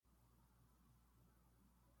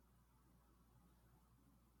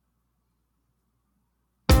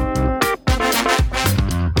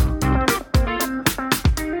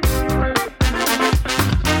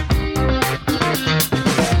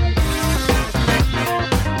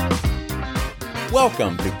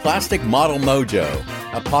Welcome to Plastic Model Mojo,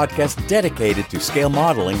 a podcast dedicated to scale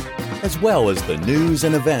modeling, as well as the news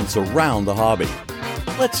and events around the hobby.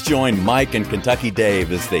 Let's join Mike and Kentucky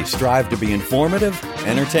Dave as they strive to be informative,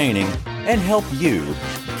 entertaining, and help you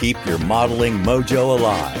keep your modeling mojo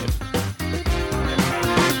alive.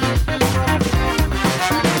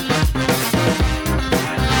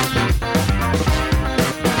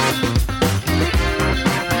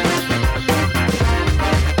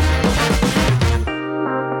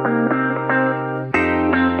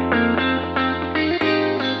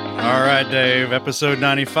 Dave, episode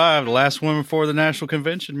 95, the last one before the National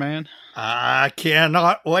Convention, man. I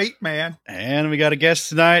cannot wait, man. And we got a guest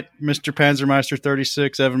tonight, Mr. Panzermeister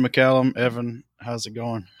 36, Evan McCallum. Evan, how's it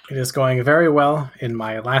going? It is going very well in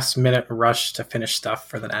my last-minute rush to finish stuff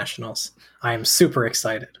for the Nationals. I am super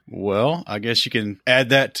excited. Well, I guess you can add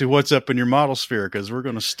that to what's up in your model sphere, because we're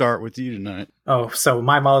going to start with you tonight. Oh, so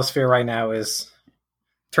my model sphere right now is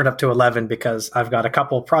turned up to 11 because I've got a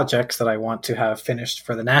couple projects that I want to have finished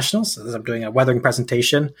for the Nationals. So I'm doing a weathering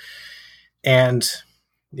presentation, and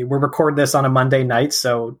we're recording this on a Monday night.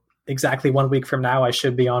 So exactly 1 week from now, I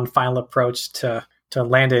should be on final approach to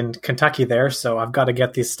land in Kentucky there. So I've got to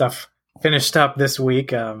get this stuff finished up this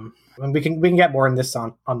week. And we can get more in this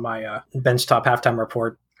on my benchtop halftime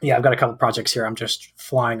report. Yeah, I've got a couple projects here. I'm just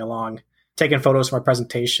flying along, taking photos for my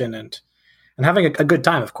presentation and having a good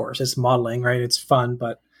time, of course. It's modeling, right? It's fun,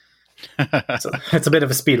 but it's a bit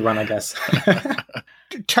of a speed run, I guess.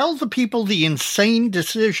 Tell the people the insane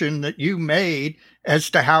decision that you made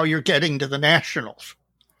as to how you're getting to the Nationals.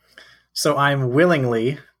 So I'm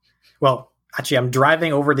I'm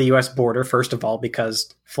driving over the U.S. border, first of all,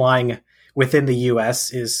 because flying within the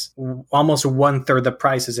U.S. is almost 1/3 the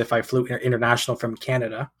price as if I flew international from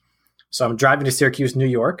Canada. So I'm driving to Syracuse, New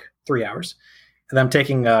York, 3 hours, and I'm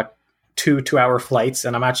taking two-hour flights,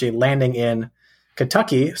 and I'm actually landing in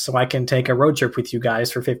Kentucky so I can take a road trip with you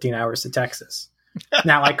guys for 15 hours to Texas.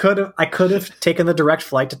 Now, I could have taken the direct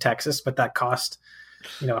flight to Texas, but that cost,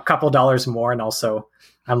 a couple dollars more, and also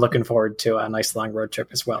I'm looking forward to a nice long road trip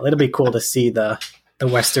as well. It'll be cool to see the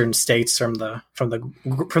western states from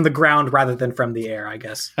the ground rather than from the air, I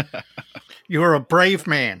guess. You're a brave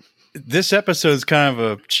man. This episode is kind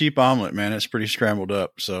of a cheap omelet, man. It's pretty scrambled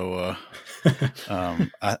up, so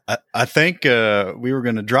I think we were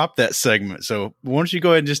going to drop that segment. So why don't you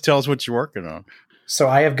go ahead and just tell us what you're working on? So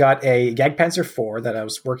I have got a Jagdpanzer 4 that I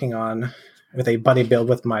was working on with a buddy build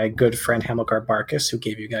with my good friend Hamilcar Barkus, who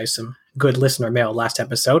gave you guys some good listener mail last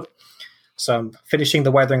episode. So I'm finishing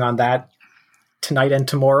the weathering on that tonight and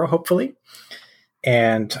tomorrow, hopefully.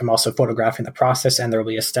 And I'm also photographing the process, and there will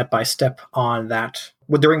be a step-by-step on that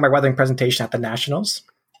during my weathering presentation at the Nationals.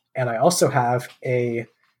 And I also have a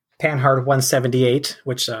Panhard 178,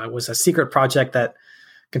 which was a secret project that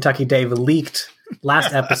Kentucky Dave leaked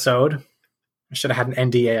last episode. I should have had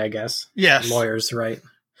an NDA, I guess. Yes. Lawyers, right?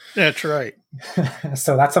 That's right.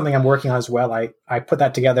 So that's something I'm working on as well. I put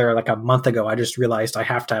that together like a month ago. I just realized I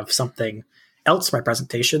have to have something else for my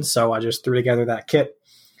presentation. So I just threw together that kit,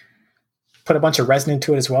 put a bunch of resin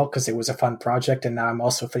into it as well because it was a fun project. And now I'm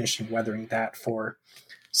also finishing weathering that for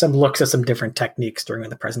some looks at some different techniques during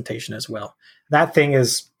the presentation as well. That thing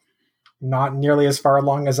is not nearly as far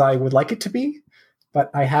along as I would like it to be, but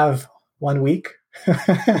I have 1 week.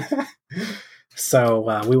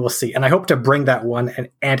 So we will see. And I hope to bring that one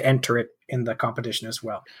and enter it in the competition as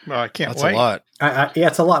well. Well, I can't That's wait. a lot. Yeah,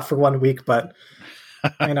 it's a lot for 1 week, but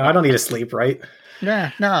I don't need to sleep, right?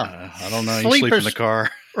 Yeah, no. I don't know. You sleep in the car.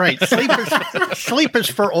 Right. Sleep is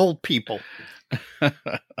for old people.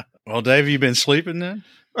 Well, Dave, you been sleeping then?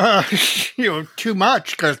 Too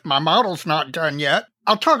much because my model's not done yet.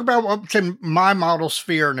 I'll talk about what's in my model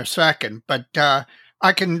sphere in a second, but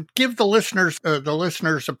I can give the listeners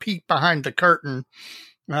a peek behind the curtain.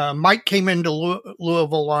 Mike came into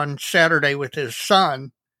Louisville on Saturday with his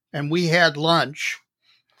son, and we had lunch.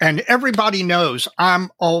 And everybody knows I'm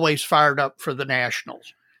always fired up for the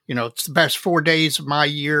Nationals. It's the best 4 days of my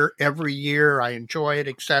year every year. I enjoy it,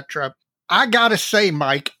 etc. I gotta say,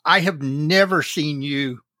 Mike, I have never seen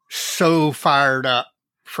you so fired up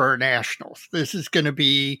for Nationals. This is going to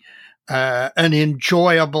be an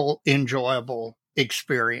enjoyable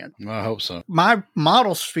experience. I hope so. My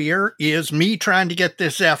model sphere is me trying to get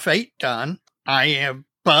this F8 done. I am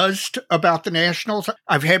buzzed about the Nationals.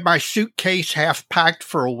 I've had my suitcase half packed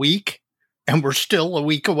for a week, and we're still a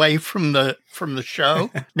week away from the show.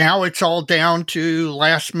 Now it's all down to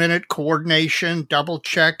last minute coordination, double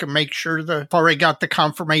check and make sure I've already got the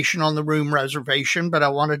confirmation on the room reservation, but I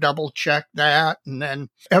want to double check that. And then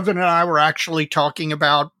Evan and I were actually talking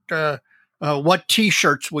about what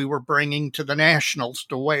T-shirts we were bringing to the Nationals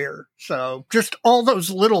to wear. So just all those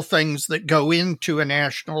little things that go into a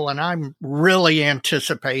National, and I'm really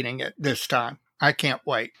anticipating it this time. I can't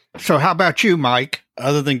wait. So how about you, Mike?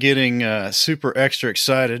 Other than getting super extra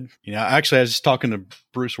excited, actually I was just talking to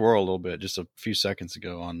Bruce Worrell a little bit just a few seconds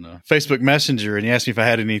ago on Facebook Messenger, and he asked me if I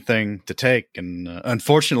had anything to take. And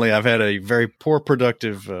unfortunately, I've had a very poor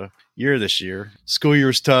productive year this year. School year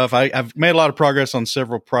was tough. I've made a lot of progress on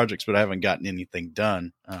several projects, but I haven't gotten anything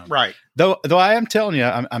done. Right. Though I am telling you,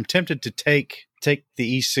 I'm tempted to take the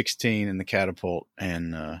E16 and the catapult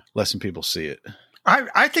and let some people see it.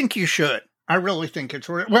 I think you should. I really think it's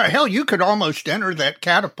worth. Well, hell, you could almost enter that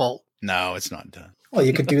catapult. No, it's not done. Well,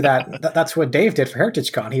 you could do that. That's what Dave did for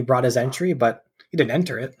Heritage Con. He brought his entry, but he didn't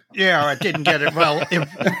enter it. Yeah, I didn't get it. Well,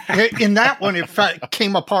 in that one, it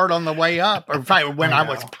came apart on the way up, or when I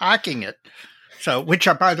was packing it. So, which,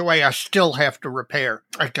 by the way, I still have to repair.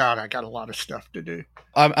 I got a lot of stuff to do.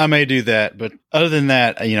 I may do that, but other than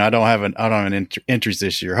that, I don't have entries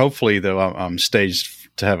this year. Hopefully, though, I'm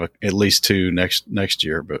staged to have at least 2 next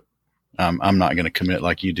year, but I'm not going to commit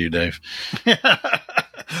like you do, Dave.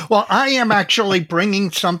 Well, I am actually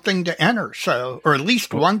bringing something to enter, or at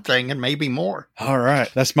least one thing and maybe more. All right.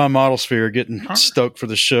 That's my model sphere, getting stoked for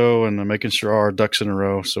the show and making sure our ducks in a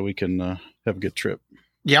row so we can have a good trip.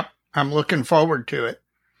 Yep. I'm looking forward to it.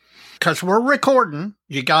 Because we're recording,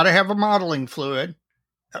 you got to have a modeling fluid.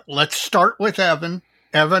 Let's start with Evan.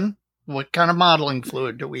 Evan, what kind of modeling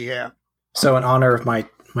fluid do we have? So in honor of my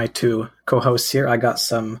 2 co-hosts here, I got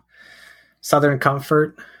some Southern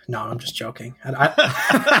Comfort. No, I'm just joking. I'm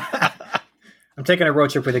taking a road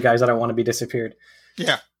trip with you guys. I don't want to be disappeared.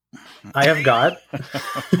 Yeah. I have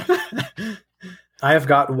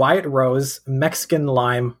got Wyatt Rose Mexican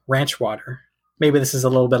Lime Ranch Water. Maybe this is a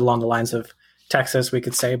little bit along the lines of Texas, we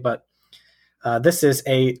could say, but this is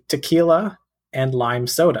a tequila and lime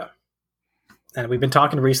soda. And we've been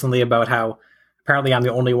talking recently about how apparently I'm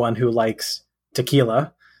the only one who likes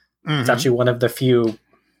tequila. Mm-hmm. It's actually one of the few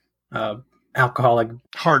alcoholic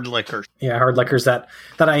hard liquors. Yeah, hard liquors that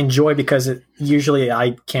I enjoy because usually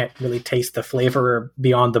I can't really taste the flavor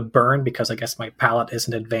beyond the burn because I guess my palate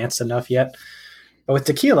isn't advanced enough yet. But with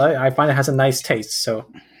tequila, I find it has a nice taste.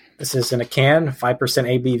 So this is in a can, 5%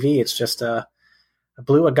 ABV. It's just a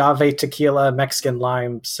blue agave tequila Mexican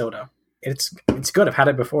lime soda. It's good. I've had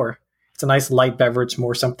it before. It's a nice light beverage,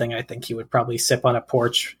 more something I think you would probably sip on a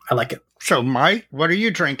porch. I like it. So, Mike, what are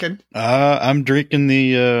you drinking? I'm drinking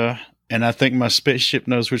the, and I think my spaceship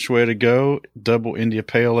knows which way to go, Double India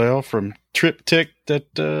Pale Ale from Triptych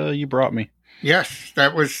that you brought me. Yes,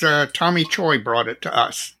 that was Tommy Choi brought it to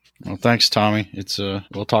us. Well, thanks, Tommy. It's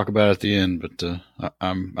we'll talk about it at the end, but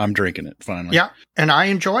I'm drinking it finally. Yeah, and I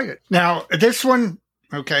enjoy it. Now, this one,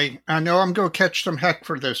 okay, I know I'm going to catch some heck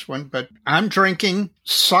for this one, but I'm drinking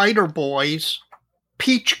Cider Boys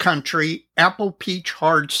Peach Country Apple Peach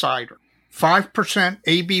Hard Cider. 5%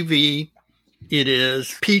 ABV. It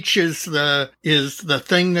is. Peach is the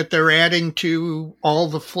thing that they're adding to all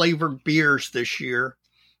the flavored beers this year.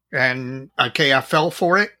 And, okay, I fell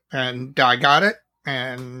for it, and I got it.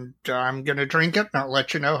 And I'm going to drink it, and I'll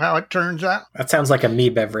let you know how it turns out. That sounds like a me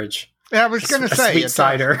beverage. Yeah, I was going to say. Sweet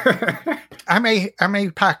cider. I may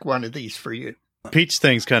pack one of these for you. Peach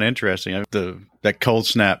thing's kind of interesting. That cold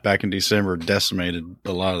snap back in December decimated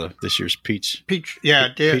a lot of this year's peach. Yeah,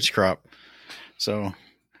 it did. Peach crop. So,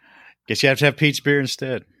 guess you have to have peach beer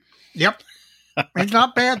instead. Yep. It's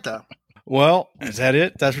not bad, though. Well, is that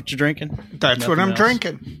it? That's what you're drinking? That's Nothing what I'm else?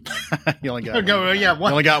 Drinking. You only got one. Yeah, you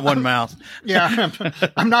only got one mouth. Yeah,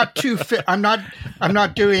 I'm not I'm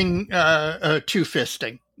not doing two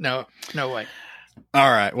fisting. No way.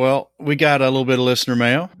 All right. Well, we got a little bit of listener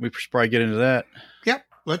mail. We should probably get into that. Yep.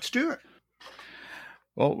 Let's do it.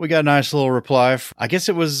 Well, we got a nice little reply. I guess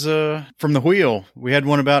it was from the Wheel. We had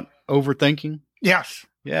one about overthinking. Yes.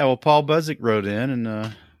 Yeah. Well, Paul Buzik wrote in,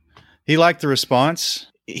 and he liked the response.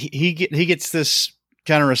 He gets this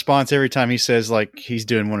kind of response every time he says like he's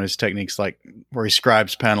doing one of his techniques, like where he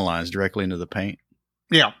scribes panel lines directly into the paint.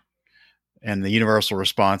 Yeah. And the universal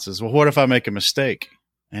response is, well, what if I make a mistake?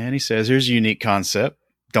 And he says, here's a unique concept.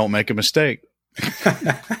 Don't make a mistake.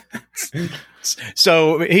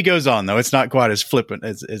 So he goes on, though. It's not quite as flippant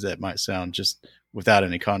as that might sound, just without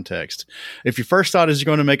any context. If your first thought is you're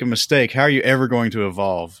going to make a mistake, how are you ever going to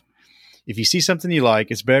evolve? If you see something you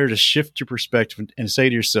like, it's better to shift your perspective and say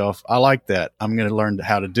to yourself, I like that. I'm going to learn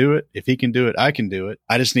how to do it. If he can do it, I can do it.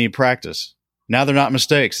 I just need practice. Now they're not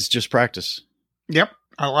mistakes. It's just practice. Yep.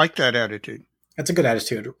 I like that attitude. That's a good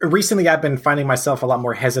attitude. Recently, I've been finding myself a lot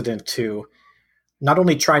more hesitant to not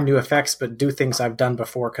only try new effects, but do things I've done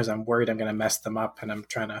before because I'm worried I'm going to mess them up. And I'm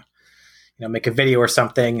trying to, make a video or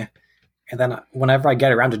something. And then whenever I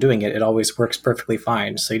get around to doing it, it always works perfectly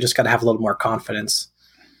fine. So you just got to have a little more confidence.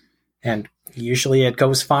 And usually it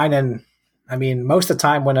goes fine. And I mean, most of the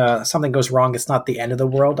time when something goes wrong, it's not the end of the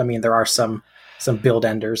world. I mean, there are some build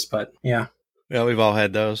enders, but yeah. Yeah, we've all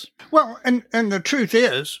had those. Well, and the truth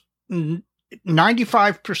is,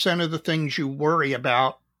 95% of the things you worry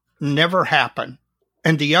about never happen.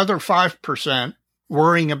 And the other 5%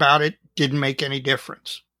 worrying about it didn't make any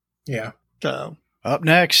difference. Yeah. So up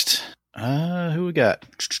next, who we got?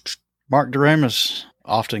 Mark Doremus,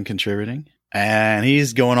 often contributing. And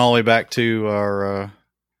he's going all the way back to our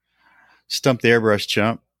Stump the Airbrush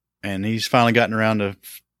Chump. And he's finally gotten around to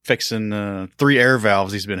fixing 3 air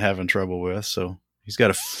valves he's been having trouble with. So he's got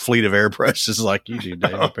a fleet of airbrushes like you do,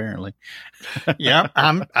 Dave, apparently. Yeah,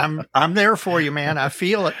 I'm there for you, man. I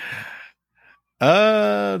feel it.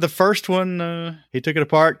 The first one, he took it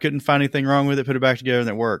apart, couldn't find anything wrong with it, put it back together, and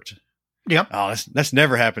it worked. Yep. Oh, that's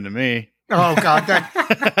never happened to me. Oh God, that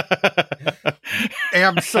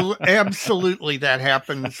absolutely that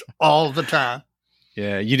happens all the time.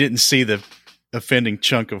 Yeah, you didn't see the offending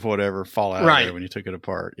chunk of whatever fall out of there when you took it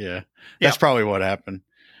apart. Yeah, that's probably what happened.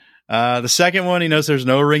 The second one, he knows there's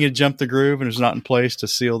no ring to jump the groove and it's not in place to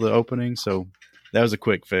seal the opening, so that was a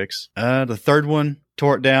quick fix. The third one,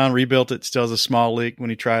 tore it down, rebuilt it, still has a small leak when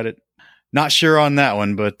he tried it. Not sure on that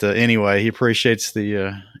one, but anyway, he appreciates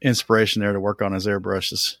the inspiration there to work on his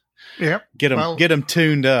airbrushes. Yep. Get them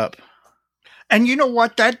tuned up. And you know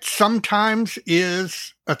what? That sometimes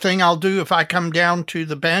is a thing I'll do if I come down to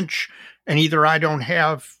the bench and either I don't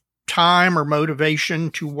have time or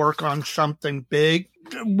motivation to work on something big.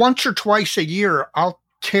 Once or twice a year, I'll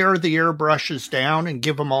tear the airbrushes down and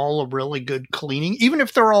give them all a really good cleaning, even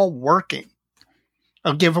if they're all working.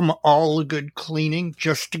 I'll give them all a good cleaning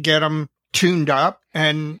just to get them tuned up.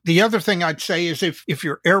 And the other thing I'd say is if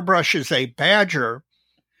your airbrush is a Badger,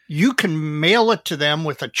 you can mail it to them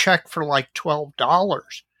with a check for like $12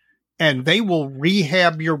 and they will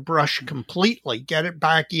rehab your brush completely, get it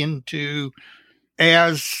back into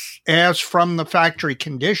as from the factory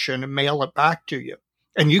condition and mail it back to you.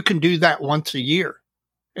 And you can do that once a year.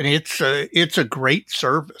 And it's a great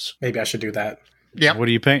service. Maybe I should do that. Yeah. What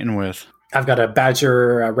are you painting with? I've got a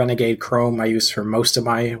Badger Renegade Chrome I use for most of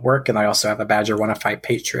my work, and I also have a Badger 105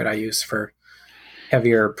 Patriot I use for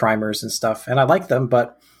heavier primers and stuff. And I like them,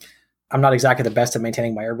 but I'm not exactly the best at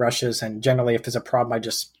maintaining my airbrushes, and generally if there's a problem, I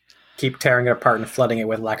just keep tearing it apart and flooding it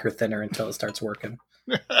with lacquer thinner until it starts working.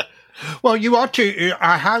 Well, you ought to.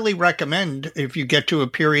 I highly recommend if you get to a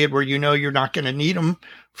period where you know you're not going to need them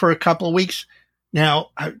for a couple of weeks.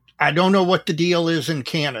 Now, I don't know what the deal is in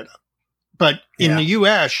Canada. But in the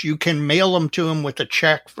U.S., you can mail them to them with a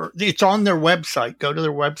check. It's on their website. Go to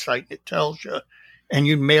their website. It tells you. And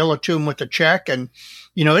you mail it to them with a check. And,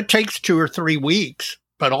 it takes 2 or 3 weeks.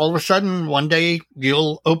 But all of a sudden, one day,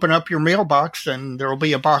 you'll open up your mailbox and there will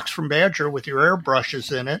be a box from Badger with your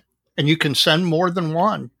airbrushes in it. And you can send more than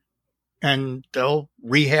one. And they'll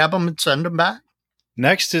rehab them and send them back.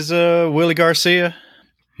 Next is Willie Garcia.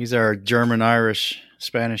 He's our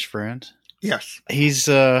German-Irish-Spanish friend. Yes. He's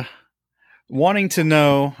wanting to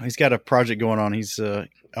know, he's got a project going on. He's a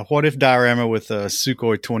what-if diorama with a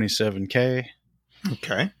Sukhoi 27K.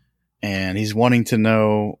 Okay. And he's wanting to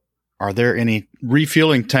know, are there any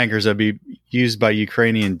refueling tankers that be used by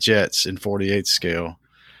Ukrainian jets in 48 scale?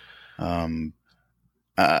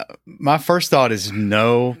 My first thought is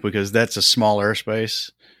no, because that's a small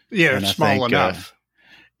airspace. Yeah, it's small enough.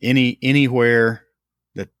 Anywhere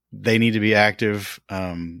that they need to be active,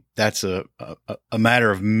 that's a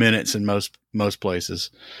matter of minutes in most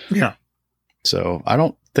places. Yeah. So I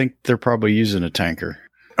don't think they're probably using a tanker.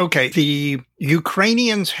 Okay. The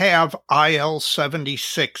Ukrainians have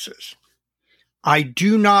IL-76s. I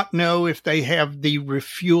do not know if they have the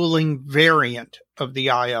refueling variant of the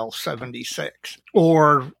IL-76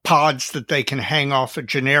 or pods that they can hang off a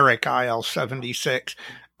generic IL-76.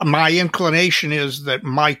 My inclination is that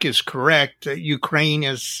Mike is correct, that Ukraine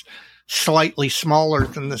is slightly smaller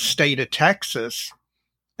than the state of Texas.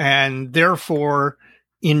 And therefore,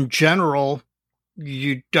 in general,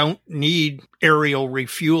 you don't need aerial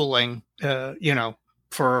refueling,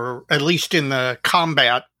 for at least in the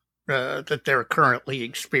combat that they're currently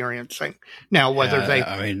experiencing. Now, whether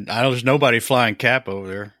there's nobody flying cap over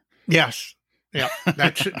there. Yes. Yeah,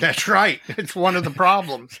 that's right. It's one of the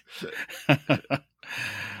problems.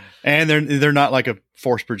 And they're not like a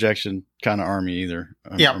force projection kind of army either,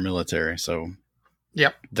 or military. So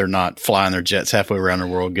yep, they're not flying their jets halfway around the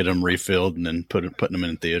world, get them refilled, and then putting them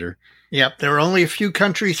in theater. Yep, there are only a few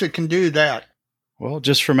countries that can do that. Well,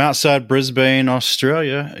 just from outside Brisbane,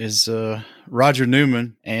 Australia, is Roger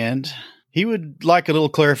Newman, and He would like a little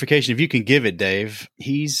clarification, if you can give it, Dave.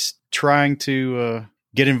 He's trying to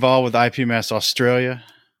get involved with IPMS Australia.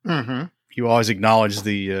 Mm-hmm. You always acknowledge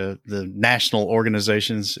the national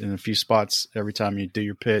organizations in a few spots every time you do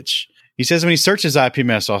your pitch. He says when he searches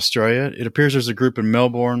IPMS Australia, it appears there's a group in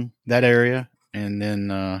Melbourne, that area, and then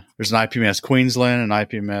there's an IPMS Queensland and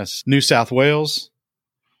IPMS New South Wales.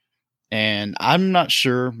 And I'm not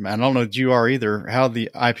sure, I don't know if you are either, how the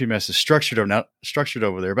IPMS is structured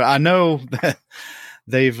over there. But I know that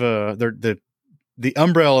they've the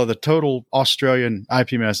umbrella, the total Australian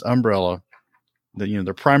IPMS umbrella,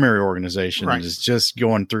 their primary organization is just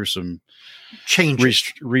going through some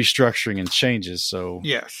changes, restructuring and changes. So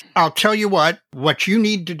yes, I'll tell you what you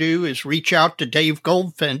need to do is reach out to Dave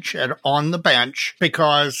Goldfinch at On the Bench,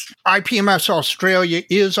 because IPMS Australia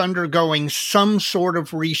is undergoing some sort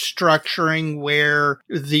of restructuring where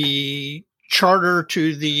the charter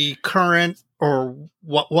to the current, or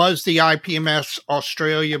what was the IPMS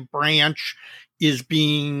Australia branch, is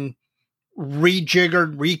being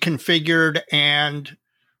rejiggered, reconfigured, and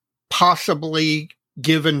possibly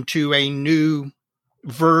given to a new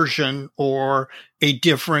version or a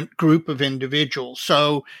different group of individuals.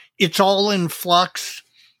 So it's all in flux.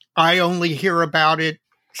 I only hear about it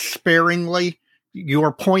sparingly.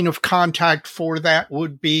 Your point of contact for that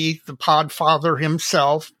would be the Podfather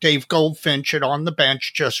himself, Dave Goldfinch at On the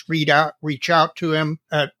Bench. Just reach out to him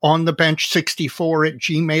at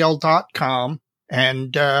onthebench64@gmail.com.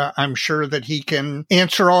 And I'm sure that he can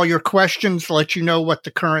answer all your questions, let you know what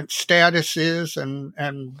the current status is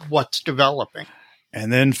and what's developing.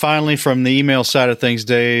 And then finally, from the email side of things,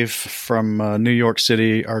 Dave, from New York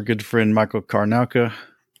City, our good friend Michael Karnauka.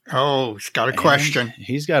 Oh, he's got a question.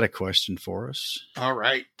 He's got a question for us. All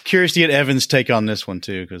right. Curious to get Evan's take on this one,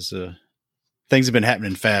 too, because things have been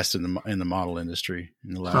happening fast in the model industry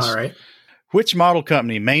in the last. All right. Which model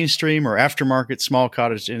company, mainstream or aftermarket, small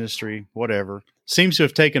cottage industry, whatever, seems to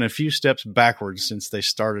have taken a few steps backwards since they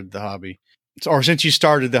started the hobby, or since you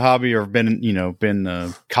started the hobby, or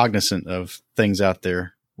been cognizant of things out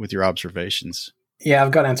there with your observations? Yeah,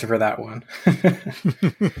 I've got an answer for that one.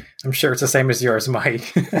 I'm sure it's the same as yours,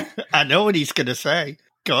 Mike. I know what he's going to say.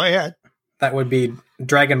 Go ahead. That would be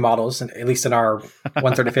Dragon models, at least in our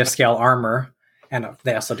 1/35th scale armor, and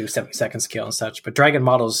they also do 72nd scale and such. But Dragon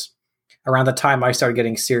models, around the time I started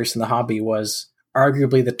getting serious in the hobby, was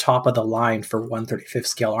arguably the top of the line for 1/35th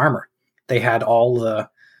scale armor. They had all the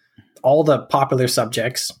popular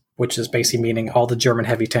subjects, which is basically meaning all the German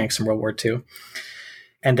heavy tanks in World War II.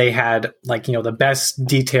 And they had the best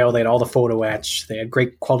detail. They had all the photo etch. They had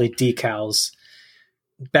great quality decals,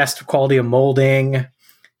 best quality of molding,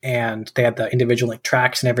 and they had the individual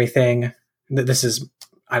tracks and everything. This is,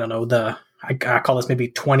 I don't know, I call this maybe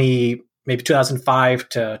 2005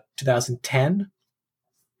 to 2010.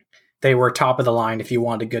 They were top of the line. If you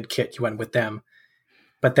wanted a good kit, you went with them.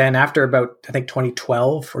 But then after about, I think,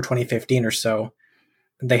 2012 or 2015 or so,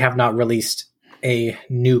 they have not released a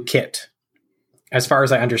new kit. As far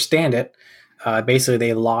as I understand it, basically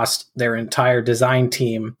they lost their entire design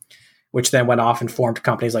team, which then went off and formed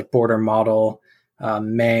companies like Border Model,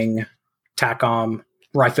 Meng, Tacom,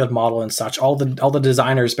 Ryfield Model, and such. All the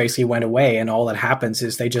designers basically went away, and all that happens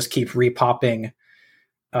is they just keep repopping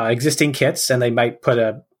existing kits, and they might put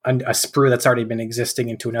a sprue that's already been existing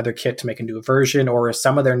into another kit to make a new version, or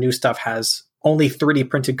some of their new stuff has only 3D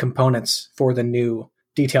printed components for the new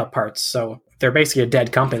detail parts. So they're basically a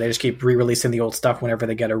dead company. They just keep re-releasing the old stuff whenever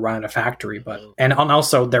they get a run at a factory. And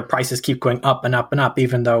also their prices keep going up and up and up,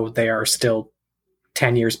 even though they are still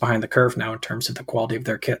 10 years behind the curve now in terms of the quality of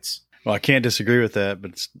their kits. Well, I can't disagree with that,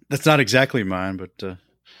 but that's not exactly mine. But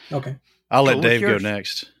okay, I'll let Dave go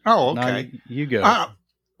next. Oh, okay. No, you go.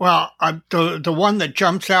 The one that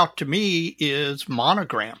jumps out to me is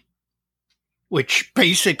Monogram, which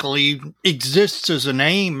basically exists as a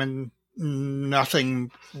name and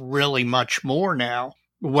nothing really much more now.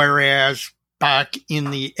 Whereas back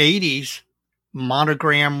in the 80s,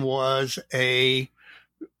 Monogram was it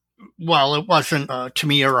wasn't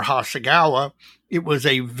Tamiya or Hasegawa. It was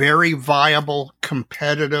a very viable,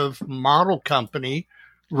 competitive model company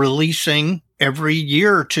releasing every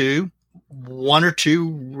year or two one or two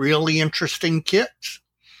really interesting kits.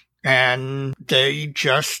 And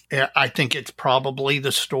I think it's probably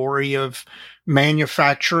the story of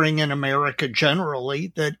manufacturing in America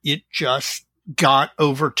generally, that it just got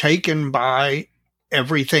overtaken by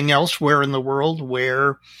everything elsewhere in the world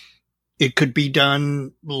where it could be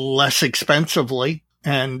done less expensively,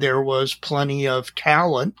 and there was plenty of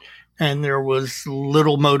talent, and there was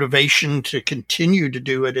little motivation to continue to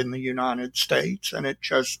do it in the United States. And it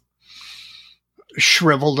just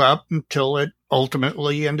shriveled up until it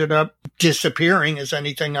ultimately ended up disappearing as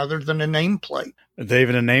anything other than a nameplate. Are they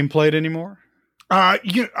even a nameplate anymore? I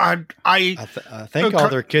think all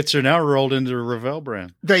their kits are now rolled into the Revell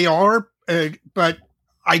brand. They are, but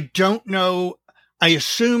I don't know. I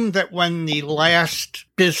assume that when the last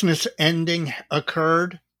business ending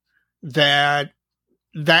occurred, that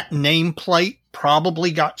nameplate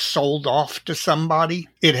probably got sold off to somebody.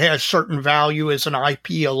 It has certain value as an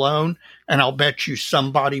IP alone, and I'll bet you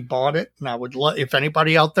somebody bought it. And I would love, if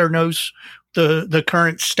anybody out there knows the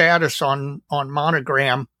current status on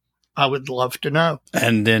Monogram, I would love to know.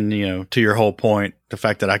 And then, to your whole point, the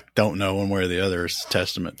fact that I don't know one way or the other is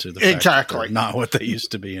testament to the fact that they're not what they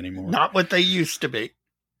used to be anymore. Not what they used to be.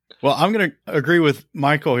 Well, I'm going to agree with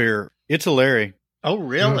Michael here. Italeri. Oh,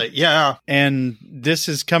 really? Yeah. And this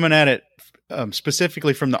is coming at it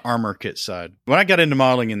specifically from the armor kit side. When I got into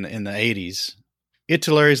modeling in the 80s,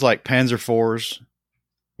 Itileris like Panzer IVs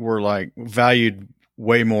were like valued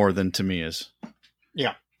way more than Tamiya's.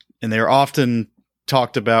 Yeah. And they were often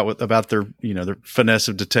talked about their their finesse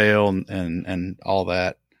of detail and all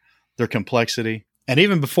that, their complexity, and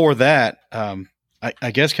even before that,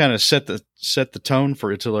 I guess kind of set the tone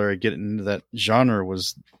for Italeri getting into that genre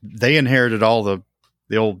was they inherited all the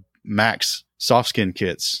old Max softskin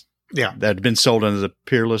kits, that had been sold under the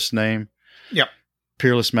Peerless name,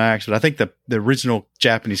 Peerless Max, but I think the original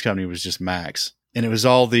Japanese company was just Max. And it was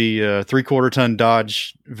all the 3/4 ton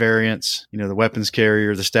Dodge variants, the weapons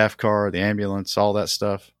carrier, the staff car, the ambulance, all that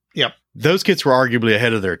stuff. Yep. Those kits were arguably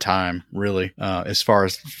ahead of their time, really, as far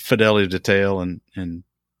as fidelity to detail and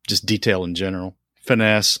just detail in general,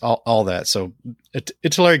 finesse, all that. So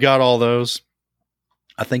Italeri got all those.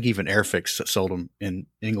 I think even Airfix sold them in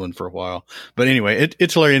England for a while. But anyway,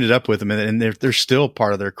 Italeri ended up with them, and they're still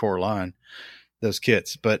part of their core line, those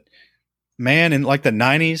kits. But man, in like the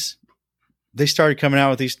 90s, they started coming out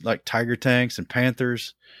with these like Tiger tanks and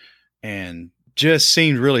Panthers, and just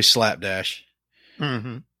seemed really slapdash.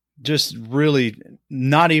 Mm-hmm. Just really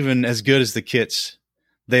not even as good as the kits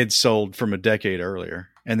they'd sold from a decade earlier.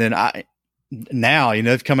 And then now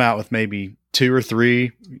they've come out with maybe 2 or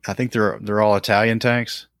 3. I think they're all Italian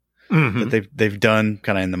tanks that they've done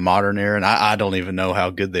kind of in the modern era, and I don't even know how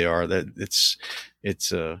good they are. That it's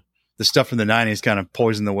the stuff from the 90s kind of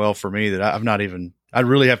poisoned the well for me. That I'd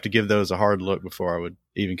really have to give those a hard look before I would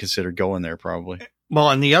even consider going there, probably. Well,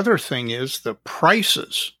 and the other thing is the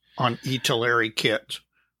prices on Italeri kits,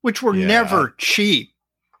 which were never cheap,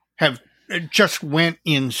 have just went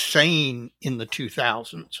insane in the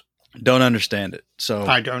 2000s. Don't understand it. So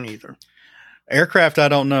I don't either. Aircraft, I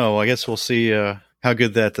don't know. I guess we'll see how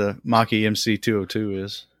good that the Mach-E MC202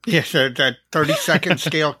 is. Yes, that 32nd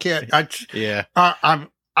scale kit.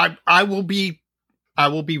 I will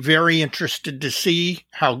be very interested to see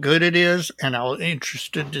how good it is, and I'm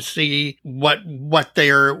interested to see what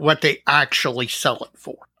they actually sell it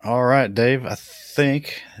for. All right, Dave. I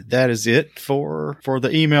think that is it for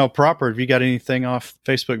the email proper. Have you got anything off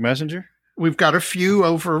Facebook Messenger? We've got a few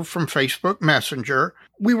over from Facebook Messenger.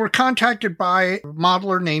 We were contacted by a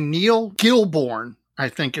modeler named Neil Gilborn, I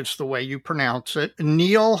think it's the way you pronounce it.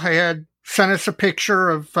 Neil had sent us a picture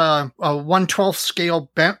of a 1/12 scale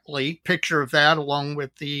Bentley, picture of that along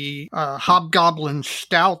with the Hobgoblin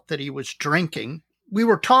Stout that he was drinking. We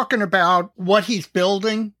were talking about what he's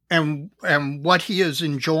building and what he is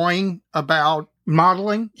enjoying about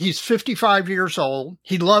modeling. He's 55 years old.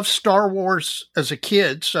 He loved Star Wars as a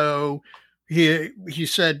kid, so he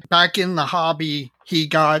said back in the hobby, he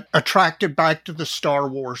got attracted back to the Star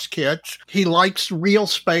Wars kits. He likes real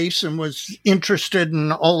space and was interested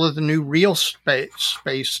in all of the new real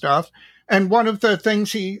space stuff. And one of the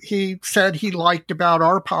things he said he liked about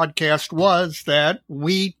our podcast was that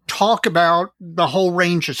we talk about the whole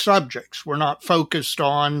range of subjects. We're not focused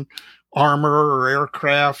on armor or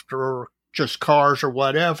aircraft or just cars or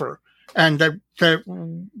whatever. And that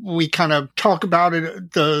we kind of talk about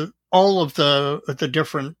it, all of the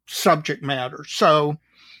different subject matters. So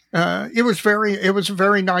it was a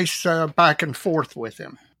very nice back and forth with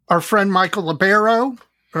him. Our friend Michael Libero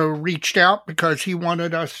reached out because he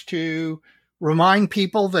wanted us to remind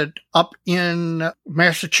people that up in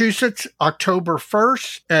Massachusetts, October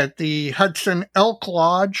 1st at the Hudson Elk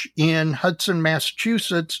Lodge in Hudson,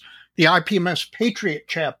 Massachusetts, the IPMS Patriot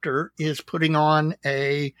chapter is putting on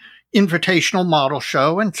a invitational model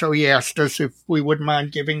show. And so he asked us if we wouldn't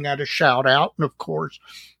mind giving that a shout out. And of course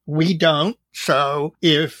we don't. So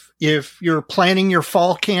if you're planning your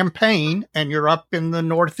fall campaign and you're up in the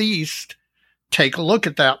Northeast, take a look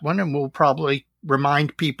at that one, and we'll probably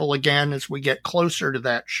remind people again as we get closer to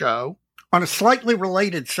that show. On a slightly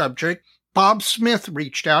related subject, Bob Smith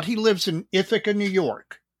reached out. He lives in Ithaca, New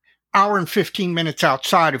York, hour and 15 minutes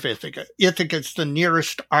outside of Ithaca. Ithaca's the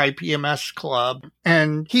nearest IPMS club.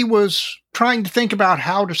 And he was trying to think about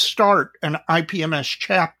how to start an IPMS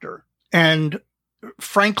chapter. And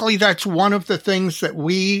frankly, that's one of the things that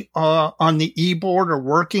we on the e-board are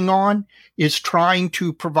working on, is trying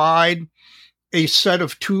to provide a set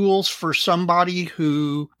of tools for somebody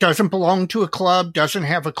who doesn't belong to a club, doesn't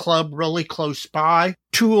have a club really close by,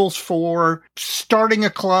 tools for starting a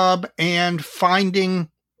club and finding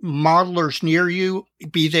modelers near you,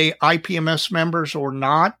 be they IPMS members or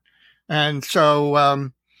not. And so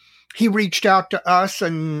he reached out to us,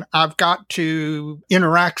 and I've got to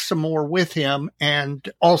interact some more with him and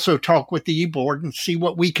also talk with the e-board and see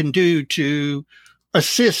what we can do to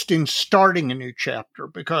assist in starting a new chapter,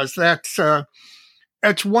 because that's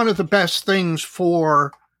one of the best things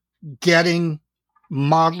for getting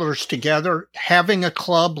modelers together. Having a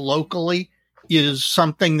club locally is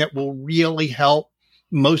something that will really help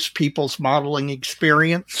most people's modeling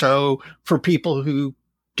experience. So for people who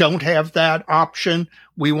don't have that option,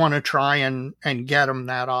 we want to try and get them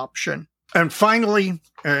that option. And finally,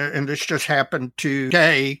 and this just happened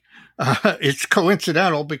today, it's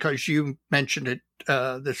coincidental because you mentioned it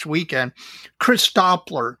this weekend. Chris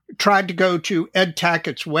Doppler tried to go to Ed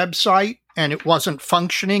Tackett's website and it wasn't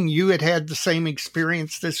functioning. You had the same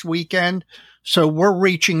experience this weekend. So we're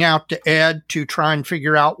reaching out to Ed to try and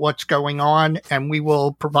figure out what's going on, and we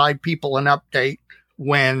will provide people an update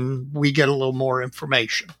when we get a little more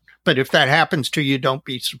information. But if that happens to you, don't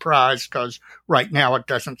be surprised, because right now it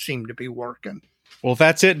doesn't seem to be working. Well, if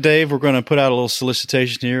that's it, Dave, we're going to put out a little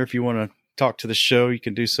solicitation here. If you want to talk to the show, you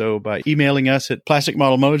can do so by emailing us at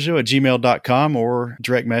plasticmodelmojo@gmail.com or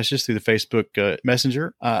direct message through the Facebook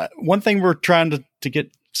Messenger. One thing we're trying to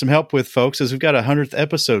get some help with, folks, is we've got a 100th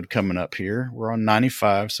episode coming up here. We're on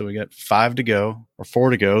 95, so we got 5 to go, or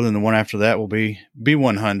 4 to go. Then the one after that will be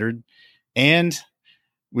 100. And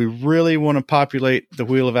we really want to populate the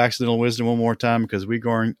Wheel of Accidental Wisdom one more time, because we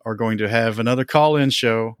are going to have another call-in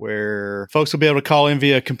show where folks will be able to call in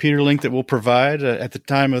via a computer link that we'll provide at the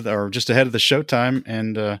time of, or just ahead of the show time.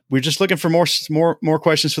 And we're just looking for more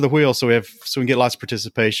questions for the Wheel, so we can get lots of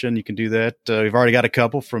participation. You can do that. We've already got a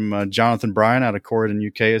couple from Jonathan Bryan out of Corydon,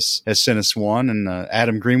 UK, has sent us one, and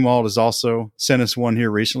Adam Greenwald has also sent us one here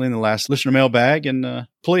recently in the last listener mailbag. And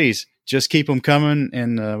please, just keep them coming,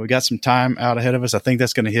 and we got some time out ahead of us. I think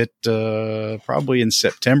that's going to hit probably in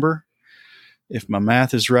September, if my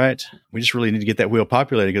math is right. We just really need to get that wheel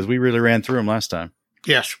populated, because we really ran through them last time.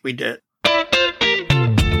 Yes, we did.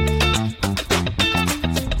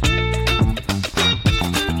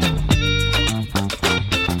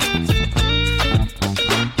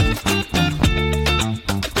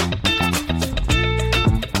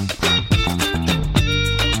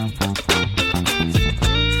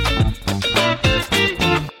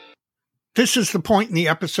 This is the point in the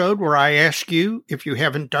episode where I ask you, if you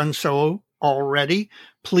haven't done so already,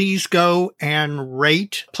 please go and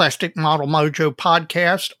rate Plastic Model Mojo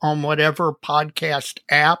podcast on whatever podcast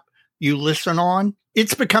app you listen on.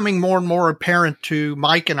 It's becoming more and more apparent to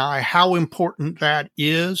Mike and I how important that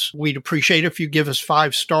is. We'd appreciate if you give us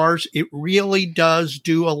 5 stars. It really does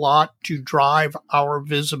do a lot to drive our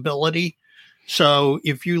visibility. So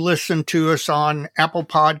if you listen to us on Apple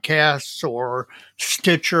Podcasts or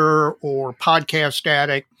Stitcher or Podcast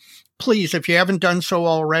Addict, please, if you haven't done so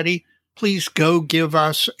already, please go give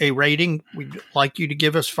us a rating. We'd like you to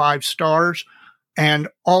give us 5 stars. And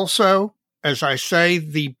also, as I say,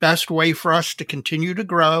 the best way for us to continue to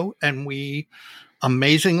grow, and we,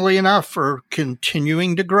 amazingly enough, are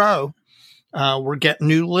continuing to grow. We're getting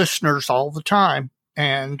new listeners all the time.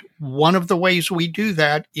 And one of the ways we do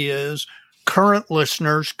that is current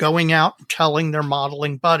listeners going out and telling their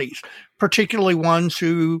modeling buddies, particularly ones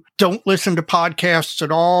who don't listen to podcasts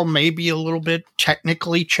at all, maybe a little bit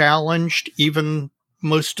technically challenged. Even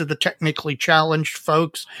most of the technically challenged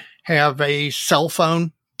folks have a cell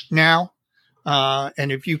phone now.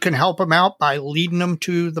 And if you can help them out by leading them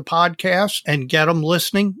to the podcast and get them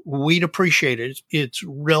listening, we'd appreciate it. It's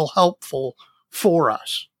real helpful for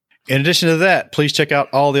us. In addition to that, please check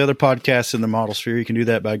out all the other podcasts in the Model Sphere. You can do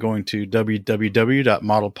that by going to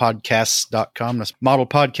www.modelpodcasts.com. That's Model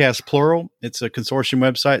Podcast plural. It's a consortium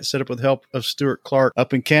website set up with the help of Stuart Clark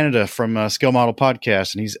up in Canada from Scale Model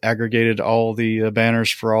Podcast, and he's aggregated all the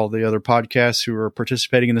banners for all the other podcasts who are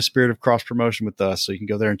participating in the spirit of cross-promotion with us. So you can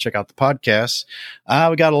go there and check out the podcasts.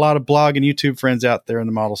 We got a lot of blog and YouTube friends out there in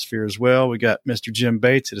the Model Sphere as well. We got Mr. Jim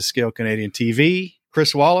Bates at A Scale Canadian TV,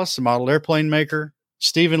 Chris Wallace, a model airplane maker,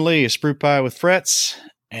 Stephen Lee, a sprue pie with frets,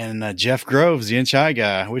 And Jeff Groves, the Inchai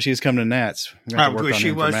guy. I wish he was coming to Nats. I wish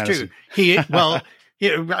he was too.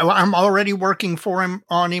 I'm already working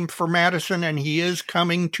on him for Madison, and he is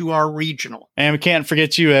coming to our regional. And we can't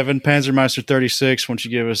forget you, Evan, Panzermeister 36. Why don't you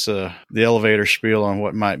give us the elevator spiel on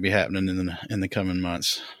what might be happening in the coming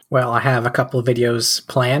months? Well, I have a couple of videos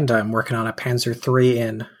planned. I'm working on a Panzer III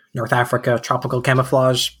in North Africa tropical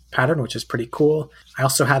camouflage pattern, which is pretty cool. I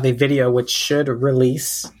also have a video which should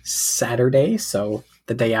release Saturday, so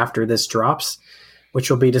the day after this drops, which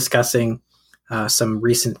will be discussing some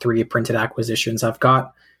recent 3D printed acquisitions I've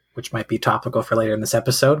got, which might be topical for later in this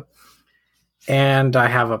episode. And I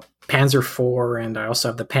have a Panzer IV, and I also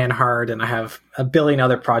have the Panhard, and I have a billion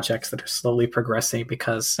other projects that are slowly progressing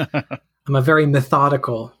because I'm a very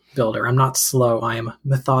methodical builder. I'm not slow. I am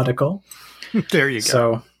methodical. There you go.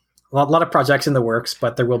 So a lot of projects in the works,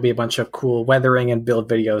 but there will be a bunch of cool weathering and build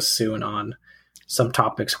videos soon on some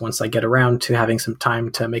topics once I get around to having some time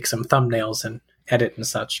to make some thumbnails and edit and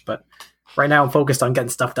such. But right now I'm focused on getting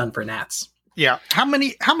stuff done for Nats. Yeah. How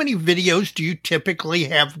many videos do you typically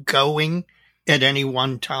have going at any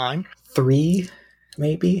one time? 3,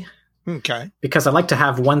 maybe. Okay. Because I like to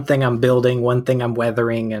have one thing I'm building, one thing I'm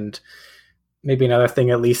weathering, and maybe another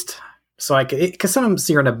thing at least. So because sometimes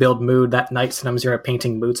you're in a build mood that night, sometimes you're in a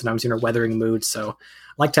painting mood, sometimes you're in a weathering mood. So I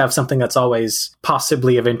like to have something that's always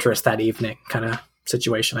possibly of interest that evening kind of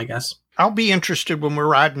situation, I guess. I'll be interested when we're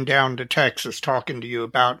riding down to Texas talking to you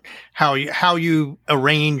about how you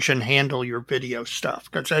arrange and handle your video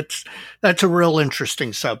stuff, because that's a real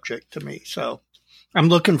interesting subject to me. So I'm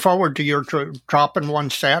looking forward to your dropping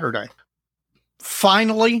one Saturday.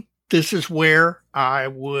 Finally, this is where I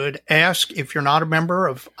would ask, if you're not a member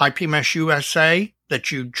of IPMS USA,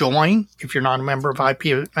 that you join. If you're not a member of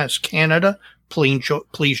IPMS Canada,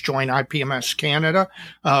 please join IPMS Canada.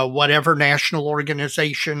 Whatever national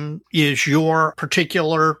organization is your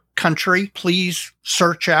particular country, please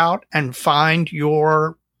search out and find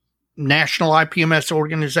your national IPMS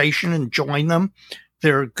organization and join them.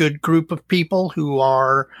 They're a good group of people who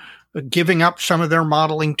are giving up some of their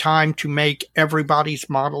modeling time to make everybody's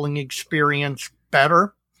modeling experience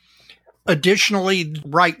better. Additionally,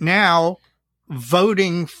 right now,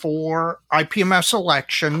 voting for IPMS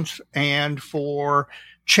elections and for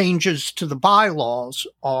changes to the bylaws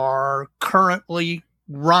are currently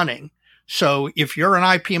running. So if you're an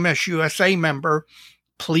IPMS USA member,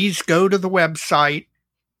 please go to the website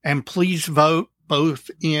and please vote both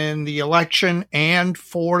in the election and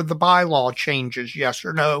for the bylaw changes, yes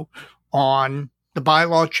or no, on the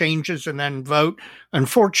bylaw changes, and then vote.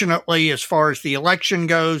 Unfortunately, as far as the election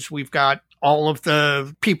goes, we've got all of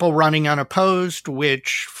the people running unopposed,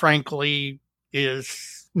 which frankly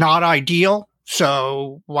is not ideal.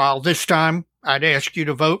 So while this time I'd ask you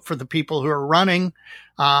to vote for the people who are running,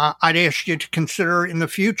 I'd ask you to consider in the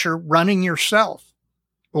future running yourself.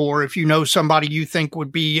 Or if you know somebody you think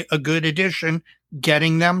would be a good addition,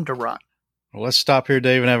 getting them to run. Well, let's stop here,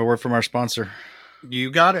 Dave, and have a word from our sponsor.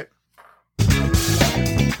 You got it.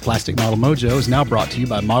 Plastic Model Mojo is now brought to you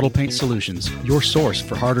by Model Paint Solutions, your source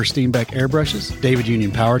for Harder Steenbeck airbrushes, David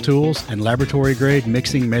Union power tools, and laboratory-grade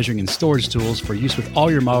mixing, measuring, and storage tools for use with all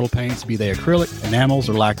your model paints, be they acrylic, enamels,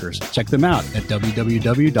 or lacquers. Check them out at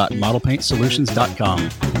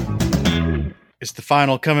www.modelpaintsolutions.com. It's the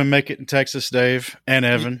final Come and Make It in Texas, Dave and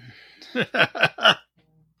Evan.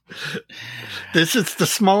 This is the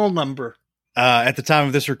small number. At the time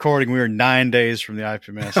of this recording, we are 9 days from the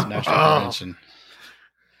IPMS National Convention.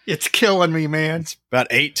 It's killing me, man. It's about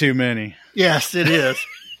 8 too many. Yes, it is.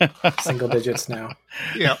 Single digits now.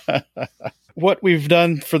 Yeah. What we've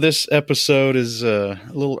done for this episode is a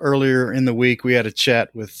little earlier in the week, we had a chat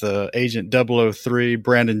with Agent 003,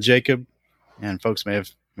 Brandon Jacob. And folks may have,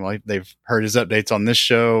 they've heard his updates on this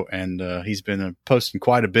show, and he's been posting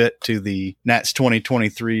quite a bit to the Nats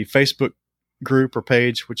 2023 Facebook group or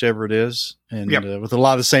page, whichever it is, and with a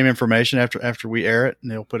lot of the same information after we air it,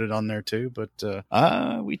 and they'll put it on there too. But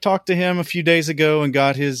we talked to him a few days ago and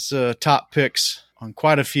got his top picks on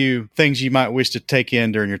quite a few things you might wish to take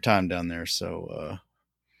in during your time down there. So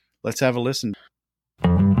let's have a listen.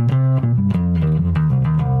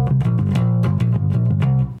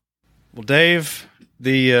 Well, Dave,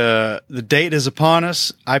 the date is upon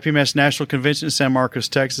us. IPMS National Convention in San Marcos,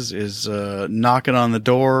 Texas is knocking on the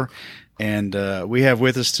door. And we have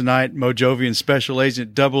with us tonight Mojovian Special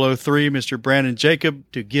Agent 003, Mr. Brandon Jacob,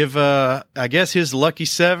 to give, I guess, his lucky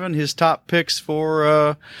 7, his top picks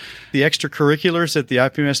for the extracurriculars at the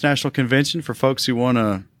IPMS National Convention for folks who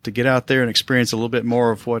want to get out there and experience a little bit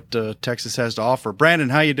more of what Texas has to offer. Brandon,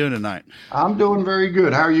 how you doing tonight? I'm doing very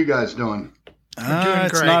good. How are you guys doing? doing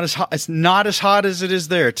it's great. not as hot. It's not as hot as it is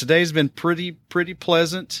there. Today's been pretty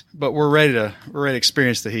pleasant, but we're ready to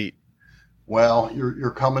experience the heat. Well,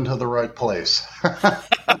 you're coming to the right place.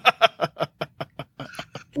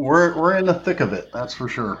 We're in the thick of it, that's for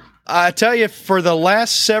sure. I tell you, for the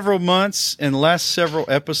last several months and last several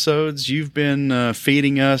episodes, you've been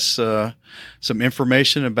feeding us some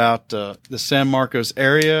information about the San Marcos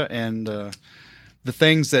area and the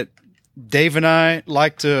things that Dave and I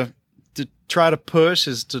like to try to push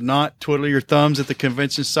is to not twiddle your thumbs at the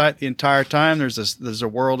convention site the entire time. There's a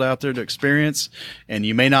world out there to experience, and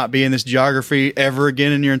you may not be in this geography ever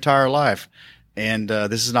again in your entire life. And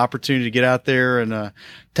this is an opportunity to get out there and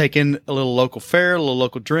take in a little local fare, a little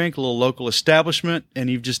local drink, a little local establishment. And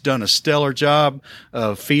you've just done a stellar job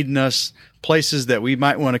of feeding us places that we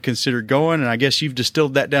might want to consider going. And I guess you've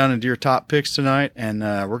distilled that down into your top picks tonight. And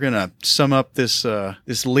we're going to sum up this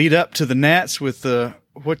lead up to the Nats with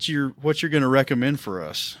what you're going to recommend for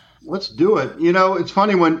us. Let's do it. You know, it's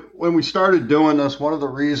funny when we started doing this, one of the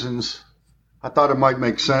reasons I thought it might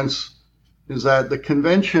make sense is that the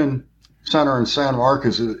convention center in San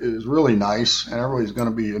Marcos is really nice and everybody's going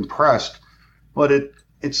to be impressed, but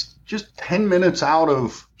it's just 10 minutes out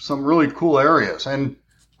of some really cool areas. And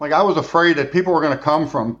like, I was afraid that people were going to come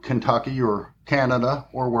from Kentucky or Canada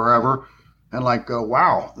or wherever and like go,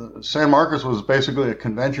 wow, San Marcos was basically a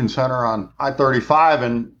convention center on I-35,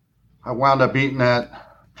 and I wound up eating at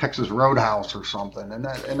Texas Roadhouse or something. And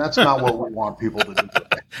that's not what we want people to do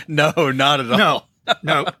today. No, not at all.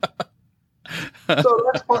 No. So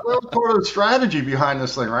that was part of the strategy behind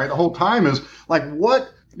this thing, right? The whole time is like, what,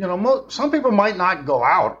 you know, some people might not go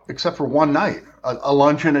out except for one night, a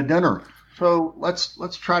lunch and a dinner. So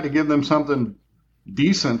let's try to give them something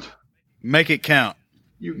decent. Make it count.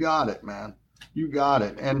 You got it, man. You got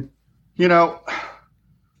it. And, you know,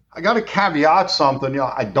 I got to caveat something. You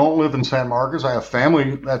know, I don't live in San Marcos. I have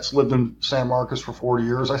family that's lived in San Marcos for 40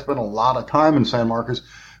 years. I spent a lot of time in San Marcos,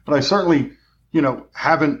 but I certainly, you know,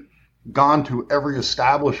 haven't gone to every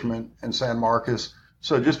establishment in San Marcos.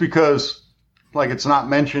 So just because like it's not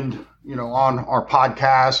mentioned, you know, on our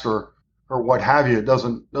podcast or what have you, it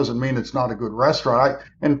doesn't mean it's not a good restaurant.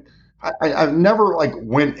 I've never like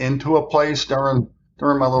went into a place during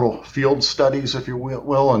my little field studies, if you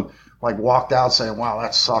will, and like walked out saying, wow,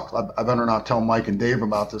 that sucked. I better not tell Mike and Dave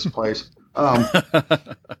about this place.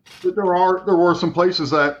 But there were some places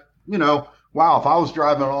that, you know, wow, if I was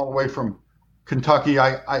driving all the way from Kentucky,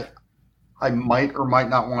 I might or might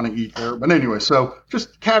not want to eat there. But anyway, so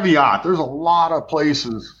just caveat, there's a lot of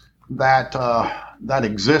places that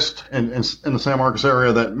exist in the San Marcos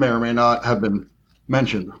area that may or may not have been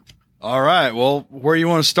mentioned. All right. Well, where you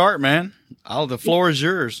want to start, man? The floor is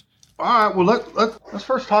yours. All right. Well, let's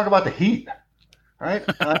first talk about the heat. Right.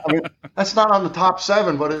 I mean, that's not on the top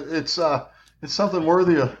 7, but it's something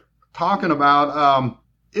worthy of talking about.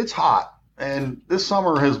 It's hot, and this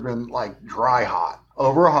summer has been like dry hot,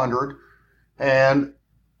 over 100. And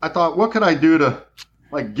I thought, what could I do to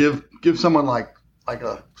like give someone like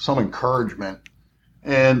some encouragement?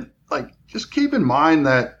 And like, just keep in mind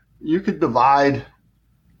that you could divide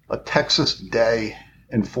a Texas day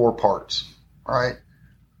in 4 parts, right?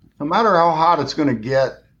 No matter how hot it's going to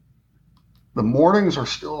get, the mornings are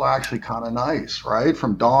still actually kind of nice, right?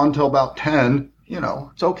 From dawn till about 10, you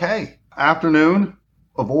know, it's okay. Afternoon,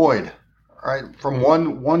 avoid, right? From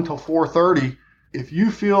 1 till 4:30, if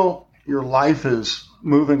you feel your life is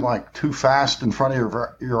moving like too fast in front of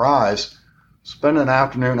your eyes, spend an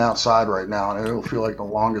afternoon outside right now and it'll feel like the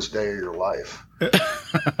longest day of your life.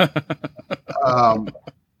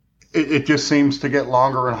 It just seems to get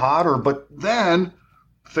longer and hotter. But then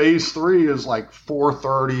phase 3 is like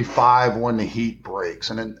 4:35 when the heat breaks.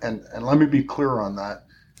 And let me be clear on that.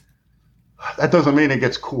 That doesn't mean it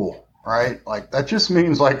gets cool, right? Like that just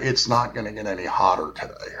means like it's not going to get any hotter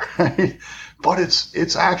today, right? But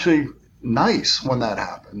it's actually nice when that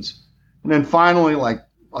happens. And then finally, like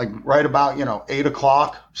right about, you know, 8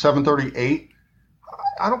 o'clock, 7:30, 8,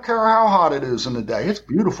 I don't care how hot it is in the day. It's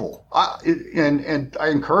beautiful. And I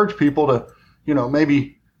encourage people to, you know,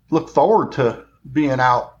 maybe look forward to being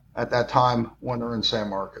out at that time when they're in San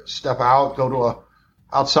Marcos. Step out, go to a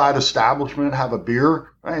outside establishment, have a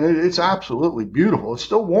beer. I mean, it's absolutely beautiful. It's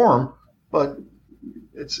still warm, but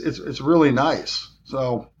it's really nice.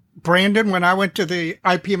 So, Brandon, when I went to the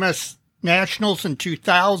IPMS Nationals in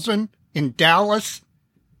 2000 in Dallas,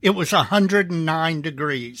 it was 109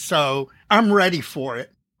 degrees. So I'm ready for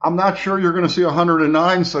it. I'm not sure you're going to see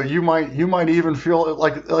 109. So you might even feel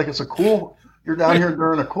like it's a cool, you're down here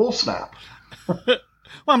during a cool snap. Well,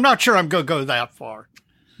 I'm not sure I'm going to go that far.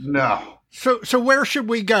 No. So where should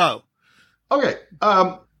we go? Okay.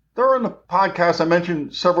 during the podcast, I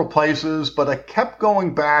mentioned several places, but I kept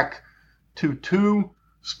going back to two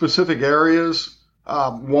specific areas.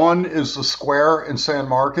 One is the square in San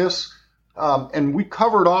Marcos. And we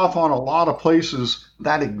covered off on a lot of places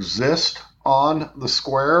that exist on the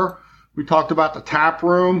square. We talked about the tap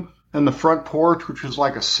room and the front porch, which is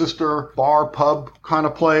like a sister bar pub kind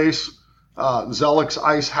of place. Zelik's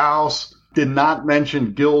Ice House. Did not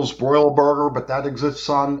mention Gill's Broil Burger, but that exists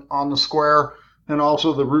on the square. And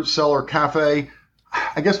also the Root Cellar Cafe.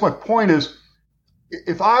 I guess my point is,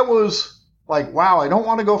 if I was like, wow, I don't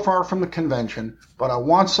want to go far from the convention, but I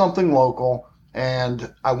want something local,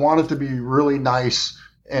 and I want it to be really nice,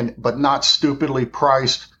 but not stupidly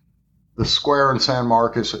priced, the square in San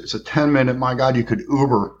Marcos, it's a 10-minute, my God, you could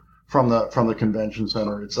Uber from the convention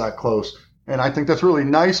center. It's that close. And I think that's really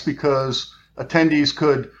nice because attendees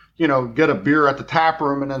could, get a beer at the tap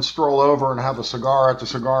room and then stroll over and have a cigar at the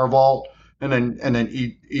cigar vault and then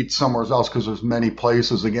eat somewhere else, because there's many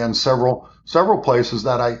places, again, several places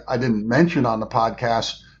that I didn't mention on the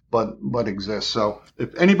podcast, but exist. So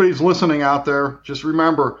if anybody's listening out there, just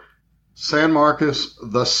remember San Marcos,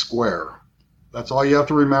 the square. That's all you have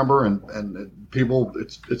to remember. And people,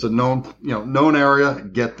 it's a known area.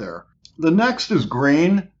 Get there. The next is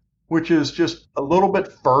Green, which is just a little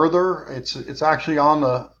bit further. It's actually on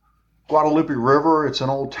the Guadalupe River. It's an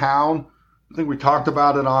old town. I think we talked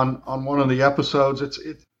about it on one of the episodes. It's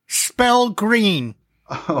spell Green.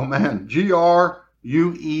 Oh man, Gruene.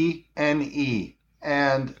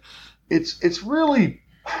 And it's really,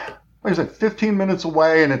 like I said, 15 minutes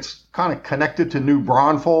away, and it's kind of connected to New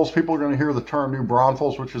Braunfels. People are going to hear the term New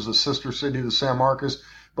Braunfels, which is a sister city to San Marcos,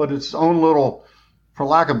 but it's own little, for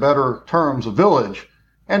lack of better terms, a village.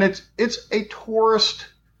 And it's a tourist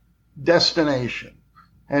destination.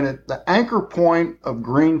 And the anchor point of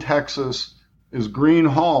Green, Texas is Green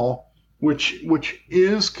Hall, which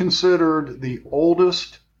is considered the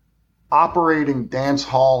oldest operating dance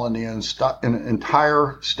hall in the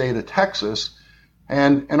entire state of Texas.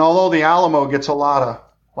 And although the Alamo gets a lot of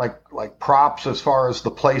like props as far as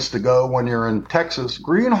the place to go when you're in Texas,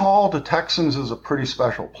 Green Hall to Texans is a pretty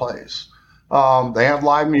special place. They have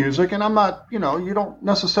live music, and I'm not, you don't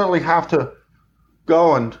necessarily have to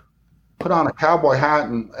go and put on a cowboy hat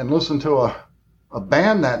and listen to a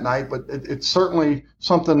band that night, but it's certainly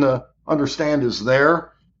something to understand is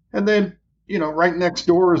there. And then, right next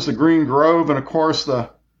door is the Green Grove, and of course the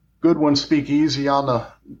Goodwin Speakeasy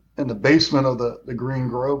in the basement of the Green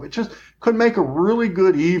Grove. It just could make a really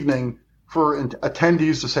good evening for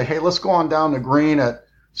attendees to say, hey, let's go on down to Green at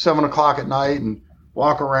 7:00 at night and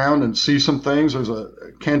walk around and see some things. There's a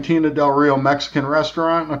Cantina del Rio Mexican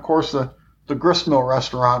restaurant, and of course the Gristmill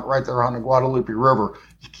restaurant right there on the Guadalupe River.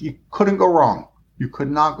 You couldn't go wrong. You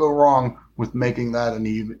could not go wrong with making that an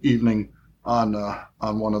evening on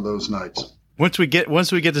one of those nights. Once we get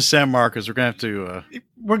to San Marcos, we're gonna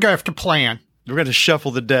have to plan. We're gonna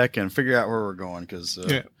shuffle the deck and figure out where we're going, because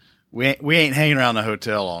we ain't hanging around the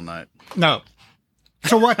hotel all night. No.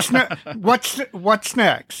 So what's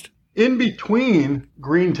next? In between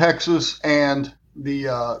Green, Texas, and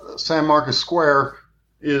the San Marcos Square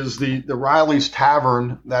is the Riley's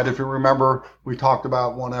Tavern that, if you remember, we talked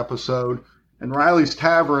about one episode. And Riley's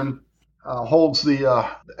Tavern holds and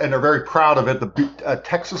they're very proud of it, the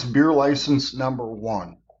Texas beer license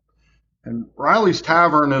 #1. And Riley's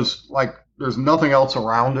Tavern is like, there's nothing else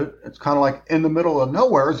around it. It's kind of like in the middle of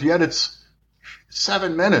nowhere, yet it's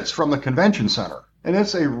 7 minutes from the convention center. And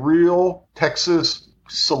it's a real Texas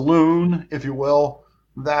saloon, if you will,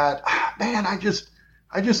 that, man, I just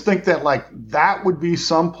think that like that would be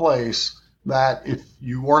some place that if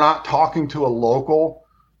you were not talking to a local,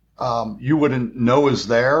 you wouldn't know is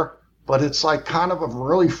there. But it's like kind of a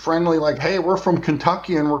really friendly, like, hey, we're from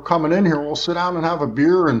Kentucky and we're coming in here. We'll sit down and have a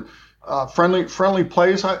beer, and friendly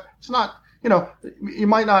place. It's not, you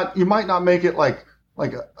might not make it like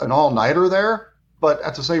an all-nighter there. But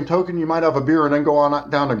at the same token, you might have a beer and then go on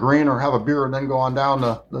down to Green, or have a beer and then go on down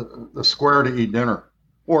the square to eat dinner,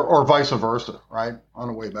 or vice versa, right, on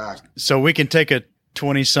the way back. So we can take a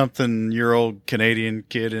 20-something-year-old Canadian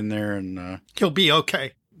kid in there, and he'll be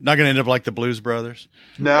okay. Not going to end up like the Blues Brothers.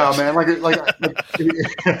 No, man, like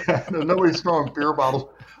nobody's throwing beer bottles.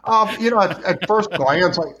 At first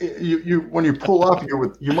glance, like you when you pull up,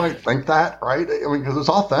 you might think that, right? I mean, because it's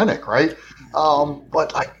authentic, right?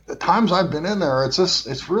 But like the times I've been in there,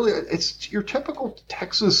 it's really your typical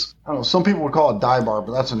Texas. I don't know. Some people would call it dive bar,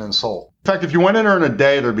 but that's an insult. In fact, if you went in there in a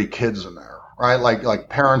day, there'd be kids in there, right? Like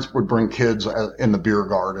parents would bring kids in the beer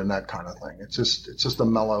garden, that kind of thing. It's just a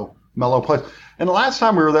mellow place. And the last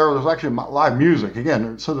time we were there was actually live music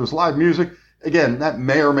again. So there's live music again. That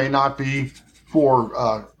may or may not be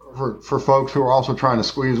for for folks who are also trying to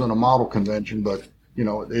squeeze in a model convention, but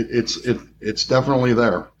it's definitely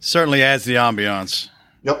there. Certainly adds the ambiance.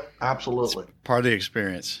 Yep, absolutely. It's part of the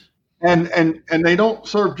experience. And they don't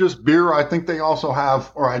serve just beer. I think they also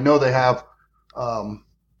have, or I know they have,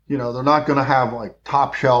 they're not going to have like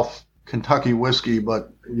top shelf Kentucky whiskey,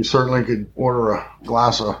 but you certainly could order a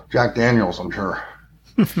glass of Jack Daniels, I'm sure.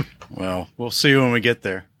 Well, we'll see when we get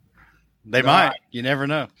there. They might. You never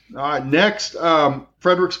know. All right. Next,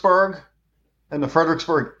 Fredericksburg and the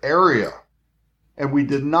Fredericksburg area. And we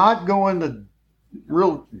did not go into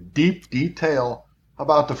real deep detail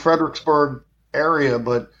about the Fredericksburg area,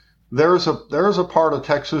 but there's a part of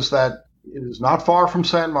Texas that is not far from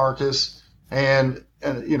San Marcos, and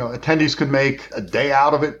attendees could make a day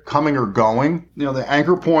out of it, coming or going. The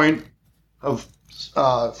anchor point of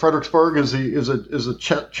Fredericksburg is a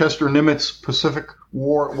Chester Nimitz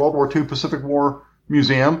World War II Pacific War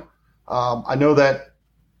Museum. I know that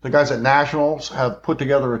the guys at Nationals have put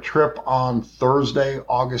together a trip on Thursday,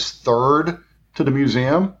 August 3rd to the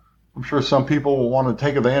museum. I'm sure some people will want to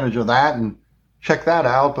take advantage of that and check that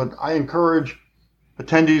out. But I encourage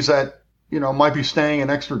attendees that, might be staying an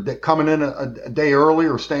extra day, coming in a day early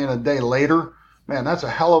or staying a day later. Man, that's a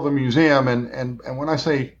hell of a museum. And when I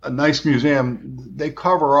say a nice museum, they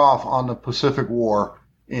cover off on the Pacific War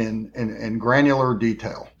in granular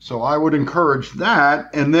detail. So I would encourage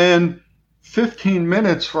that. And then 15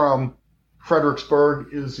 minutes from Fredericksburg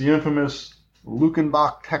is the infamous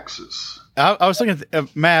Lukenbach, Texas. I was looking at a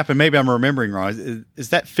map, and maybe I'm remembering wrong. Is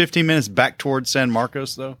that 15 minutes back towards San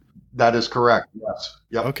Marcos, though? That is correct. Yes.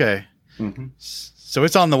 Yep. Okay. Mm-hmm. So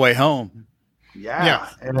it's on the way home. Yeah.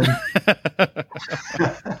 And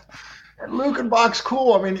Lukenbach's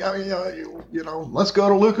cool. I mean, let's go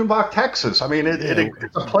to Lukenbach, Texas. I mean,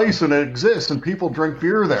 it's a place and it exists, and people drink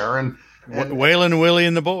beer there. And Waylon, Willie,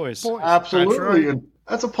 and the boys. Absolutely. That's right. And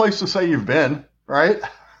that's a place to say you've been, right?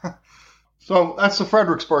 So that's the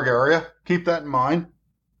Fredericksburg area. Keep that in mind.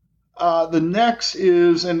 The next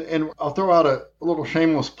is, and I'll throw out a little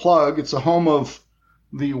shameless plug. It's the home of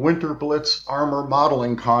the Winter Blitz Armor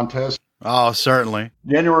Modeling Contest. Oh, certainly.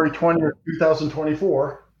 January 20th,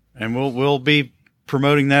 2024. And we'll be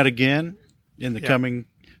promoting that again in the coming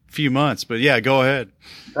few months. But yeah, go ahead.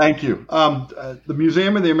 Thank you. The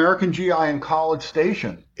Museum of the American GI in College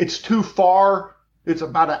Station. It's too far. It's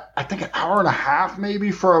about I think an hour and a half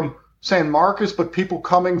maybe from San Marcos, but people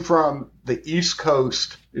coming from the East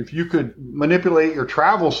Coast, if you could manipulate your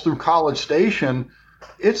travels through College Station,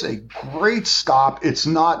 it's a great stop. It's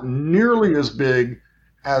not nearly as big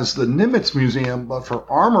as the Nimitz Museum, but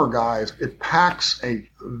for armor guys, it packs a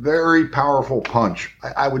very powerful punch.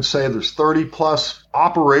 I would say there's 30 plus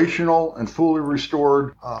operational and fully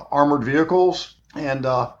restored armored vehicles. And,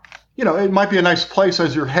 it might be a nice place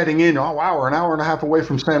as you're heading in. Oh, wow, we're an hour and a half away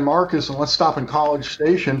from San Marcos, and let's stop in College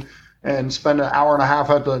Station and spend an hour and a half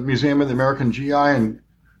at the Museum of the American GI and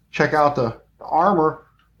check out the armor.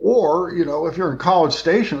 Or, if you're in College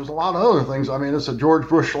Station, there's a lot of other things. I mean, it's a George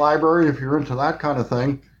Bush Library if you're into that kind of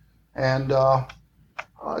thing. And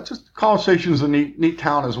just College Station is a neat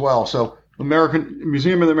town as well. So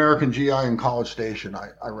Museum of the American GI in College Station,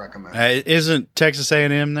 I recommend. Isn't Texas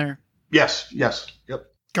A&M there? Yes. Yep.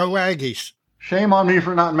 Go Aggies. Shame on me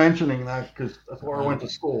for not mentioning that because that's where I went to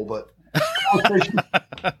school. But College Station,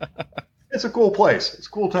 it's a cool place. It's a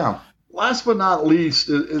cool town. Last but not least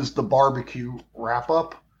is the barbecue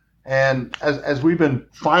wrap-up. And as we've been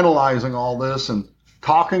finalizing all this and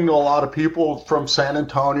talking to a lot of people from San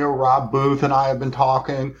Antonio, Rob Booth and I have been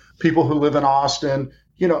talking, people who live in Austin,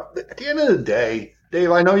 at the end of the day,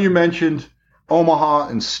 Dave, I know you mentioned Omaha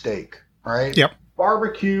and steak, right? Yep.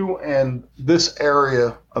 Barbecue and this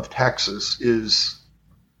area of Texas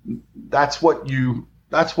that's what you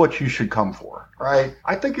should come for, right?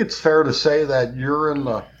 I think it's fair to say that you're in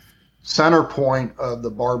the center point of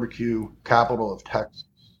the barbecue capital of Texas.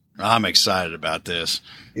 I'm excited about this.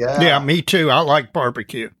 Yeah, me too. I like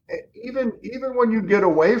barbecue. Even when you get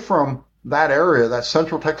away from that area, that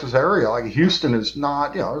Central Texas area, like Houston is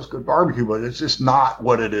not, it's good barbecue, but it's just not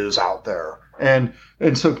what it is out there. And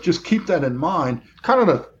so just keep that in mind. Kind of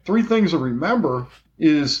the three things to remember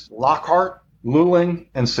is Lockhart, Luling,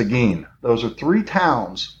 and Seguin. Those are three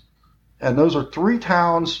towns. And those are three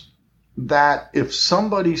towns that if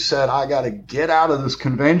somebody said, I got to get out of this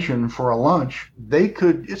convention for a lunch,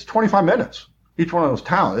 it's 25 minutes, each one of those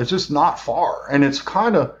towns. It's just not far. And it's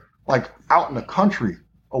kind of like out in the country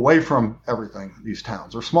away from everything, these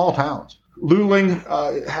towns. They're small towns. Luling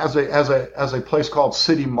has a place called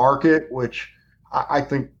City Market, which I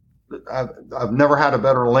think I've never had a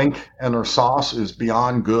better link, and their sauce is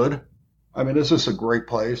beyond good. I mean, this is a great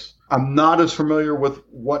place. I'm not as familiar with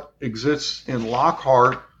what exists in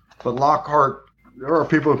Lockhart, but Lockhart, there are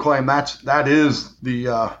people who claim that is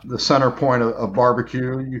the center point of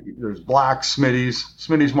barbecue. There's Black's,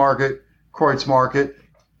 Smitty's Market, Croyd's Market,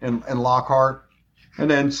 and Lockhart, and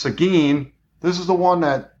then Seguin. This is the one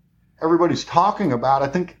that everybody's talking about. I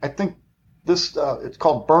think this it's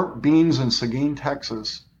called Burnt Beans in Seguin,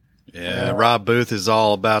 Texas. Yeah, Rob Booth is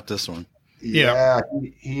all about this one. Yeah,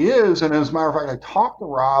 he is. And as a matter of fact, I talked to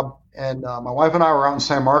Rob, and my wife and I were out in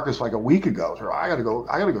San Marcos like a week ago. So I got to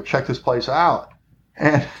go check this place out.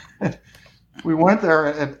 And we went there,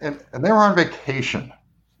 and they were on vacation.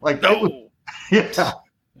 Like, yeah, it's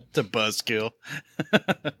a buzzkill.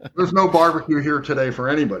 There's no barbecue here today for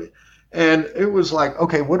anybody. And it was like,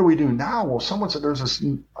 okay, what do we do now? Well, someone said there's this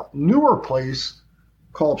newer place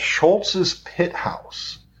called Schultz's Pit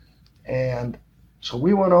House. And so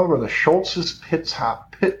we went over to the Schultz's Pit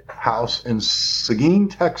House in Seguin,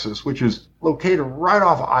 Texas, which is located right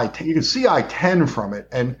off I-10. You can see I-10 from it.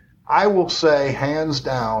 And I will say, hands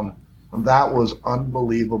down, that was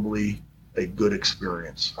unbelievably a good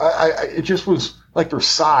experience. It just was like their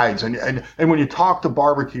sides. And when you talk to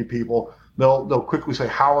barbecue people, they'll quickly say,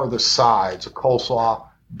 how are the sides? A coleslaw,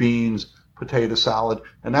 beans, potato salad.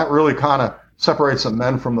 And that really kind of separates the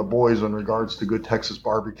men from the boys in regards to good Texas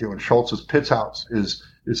barbecue. And Schultz's Pit House is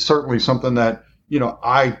certainly something that,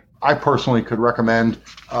 I personally could recommend,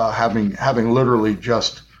 having literally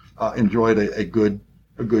just enjoyed a good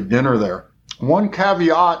dinner there. One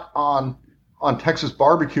caveat on Texas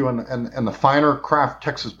barbecue and the finer craft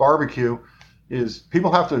Texas barbecue is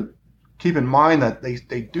people have to keep in mind that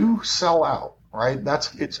they do sell out, right?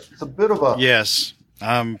 It's a bit of a... Yes,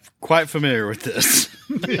 I'm quite familiar with this.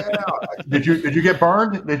 Yeah. Did you get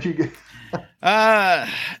burned? Did you get... Well,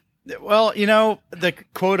 the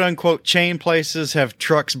quote unquote chain places have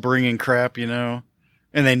trucks bringing crap, and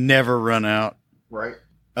they never run out. Right.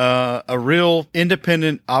 A real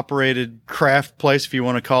independent operated craft place, if you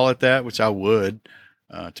want to call it that, which I would,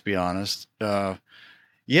 to be honest.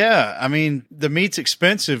 Yeah, I mean, the meat's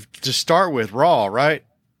expensive to start with raw, right?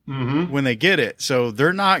 Mm-hmm. When they get it. So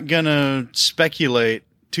they're not going to speculate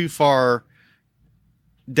too far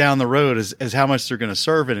down the road as how much they're going to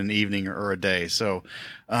serve in an evening or a day. So,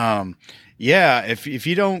 yeah, if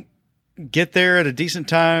you don't get there at a decent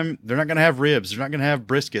time, they're not going to have ribs. They're not going to have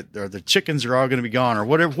brisket, or the chickens are all going to be gone, or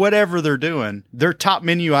whatever they're doing. Their top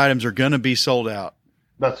menu items are going to be sold out.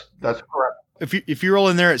 That's correct. If you roll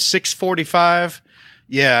in there at 6:45,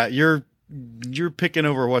 yeah, you're picking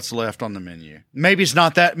over what's left on the menu. Maybe it's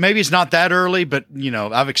not that early, but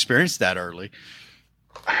I've experienced that early.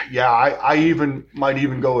 Yeah, I might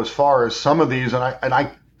even go as far as some of these, and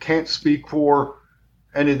I can't speak for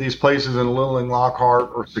any of these places in Littling,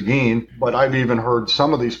 Lockhart, or Seguin, but I've even heard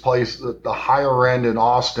some of these places, the higher end in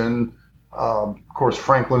Austin, of course,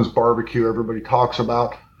 Franklin's Barbecue, everybody talks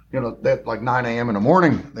about, that like 9 a.m. in the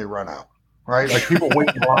morning, they run out, right? Like people wait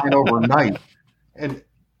in line overnight. And,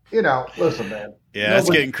 listen, man. Yeah, it's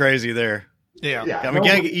getting crazy there. Yeah. I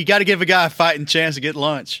mean, you got to give a guy a fighting chance to get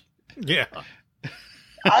lunch. Yeah.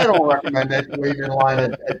 I don't recommend that waiting in line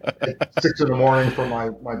at 6 in the morning for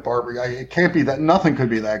my barbecue. It can't be that. Nothing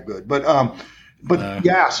could be that good. But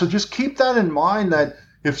yeah. So just keep that in mind that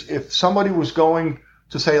if somebody was going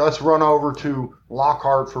to say, let's run over to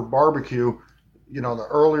Lockhart for barbecue, the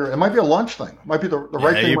earlier, it might be a lunch thing. It might be the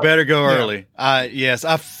right thing. You better go early. Yes,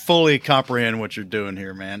 I fully comprehend what you're doing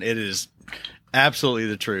here, man. It is absolutely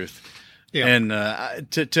the truth. Yeah.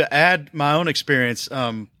 And to add my own experience,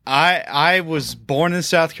 I was born in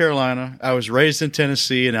South Carolina. I was raised in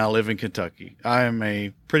Tennessee, and I live in Kentucky. I am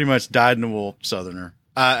a pretty much dyed-in-the-wool Southerner.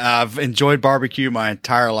 I've enjoyed barbecue my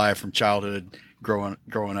entire life from childhood, growing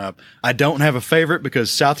up. I don't have a favorite because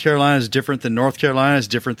South Carolina is different than North Carolina, is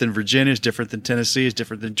different than Virginia, is different than Tennessee, is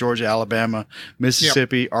different than Georgia, Alabama,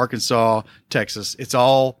 Mississippi, Arkansas, Texas. It's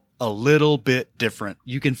all a little bit different.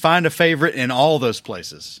 You can find a favorite in all those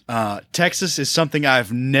places. Texas is something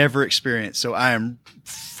I've never experienced, so I am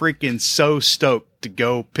freaking so stoked to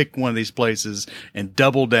go pick one of these places and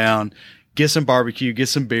double down, get some barbecue, get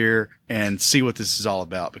some beer, and see what this is all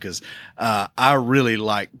about, because I really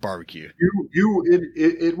like barbecue.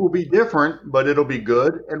 It will be different, but it'll be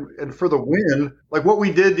good. And for the win, like what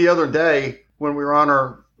we did the other day when we were on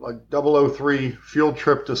our 003 field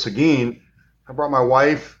trip to Seguin, I brought my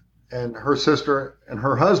wife and her sister and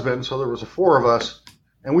her husband, so there was 4 of us,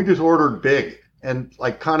 and we just ordered big and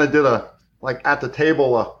kind of did at the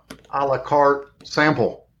table a la carte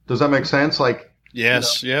sample. Does that make sense?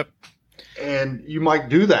 Yes, yep. And you might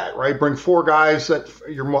do that, right? Bring 4 guys that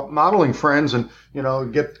your modeling friends, and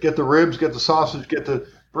get the ribs, get the sausage, get the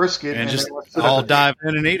brisket, and just then let's sit all at the dive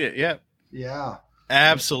in and eat it. Yeah, yeah.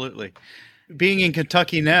 absolutely. Being in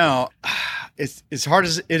Kentucky now, it's as hard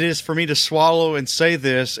as it is for me to swallow and say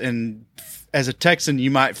this, and as a Texan,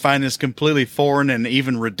 you might find this completely foreign and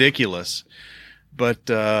even ridiculous. But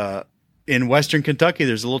in Western Kentucky,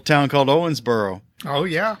 there's a little town called Owensboro. Oh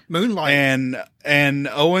yeah, Moonlight. And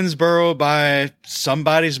Owensboro, by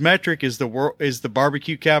somebody's metric, is the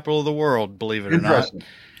barbecue capital of the world. Believe it or not.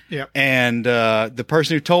 Yeah. And the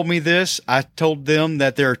person who told me this, I told them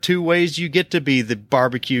that there are two ways you get to be the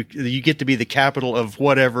barbecue. You get to be the capital of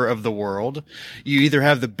whatever of the world. You either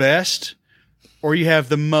have the best or you have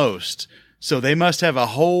the most. So they must have a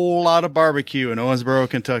whole lot of barbecue in Owensboro,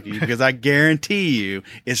 Kentucky, because I guarantee you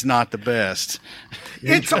it's not the best.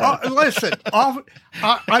 It's listen,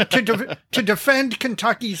 to defend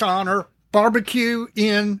Kentucky's honor, barbecue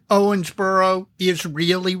in Owensboro is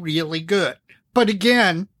really, really good. But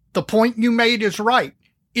again, the point you made is right.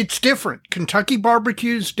 It's different. Kentucky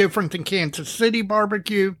barbecue is different than Kansas City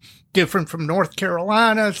barbecue, different from North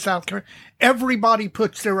Carolina, South Carolina. Everybody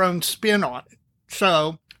puts their own spin on it.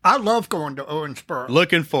 So I love going to Owensboro.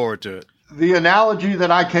 Looking forward to it. The analogy that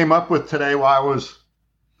I came up with today while I was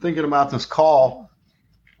thinking about this call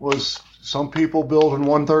was some people build in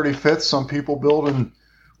 135th, some people build in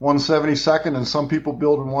 172nd, and some people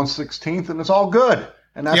build in 116th, and it's all good.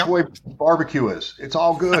 And that's the way barbecue is. It's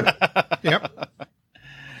all good. Yep.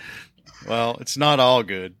 Well, it's not all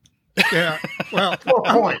good. Yeah. Well,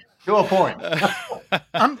 To a point.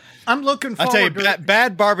 I'm looking forward I tell you, to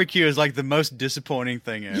bad barbecue is like the most disappointing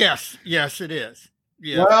thing ever. Yes, it is.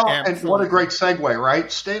 Yeah, well, absolutely. and what a great segue,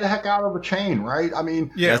 right? Stay the heck out of a chain, right? I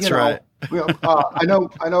mean, that's right. I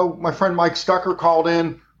know my friend Mike Stucker called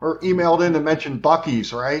in or emailed in to mention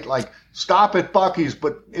Buc-ee's, right? Like, stop at Buc-ee's,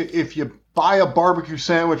 but if you buy a barbecue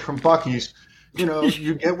sandwich from Buc-ee's,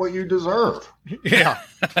 you get what you deserve. Yeah.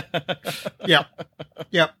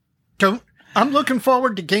 Yep. I'm looking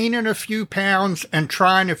forward to gaining a few pounds and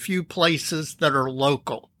trying a few places that are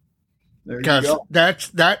local. Because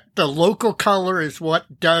the local color is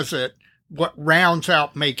what does it, what rounds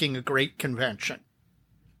out making a great convention.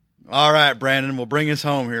 All right, Brandon, we'll bring us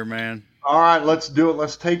home here, man. All right, let's do it.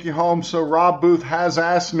 Let's take you home. So Rob Booth has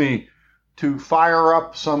asked me to fire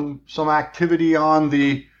up some activity on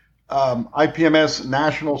the IPMS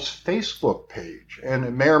Nationals Facebook page. And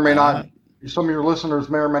it may or may not, some of your listeners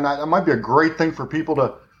may or may not, that might be a great thing for people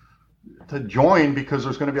to join, because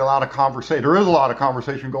there's going to be a lot of conversation. There is a lot of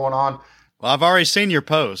conversation going on. Well, I've already seen your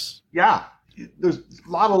posts. Yeah. There's a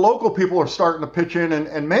lot of local people are starting to pitch in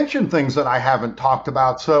and mention things that I haven't talked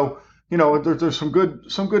about. So, there's some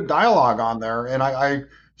good dialogue on there. And I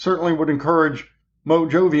certainly would encourage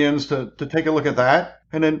Mojovians to take a look at that.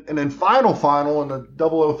 And then final in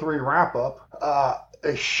the 003 wrap up,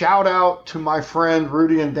 a shout out to my friend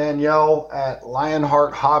Rudy and Danielle at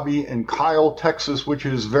Lionheart Hobby in Kyle, Texas, which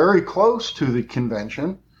is very close to the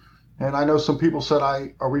convention. And I know some people said,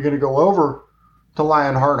 are we going to go over to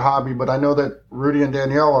Lionheart Hobby? But I know that Rudy and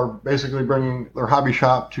Danielle are basically bringing their hobby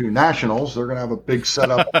shop to Nationals. They're going to have a big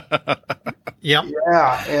setup. Yep.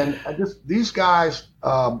 Yeah. And these guys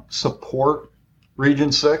support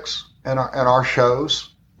Region 6 and our shows.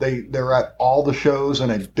 They're at all the shows in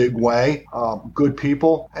a big way. Good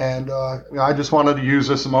people. And I just wanted to use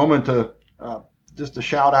this moment to just a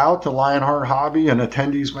shout out to Lionheart Hobby and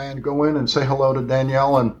attendees, man. Go in and say hello to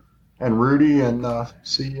Danielle and Rudy and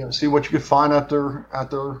see what you could find at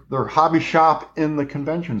their hobby shop in the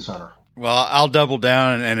convention center. Well, I'll double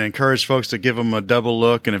down and encourage folks to give them a double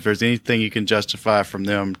look. And if there's anything you can justify from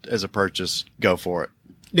them as a purchase, go for it.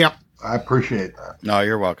 Yep. I appreciate that. No,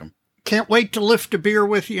 you're welcome. Can't wait to lift a beer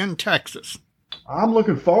with you in Texas. I'm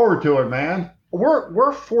looking forward to it, man.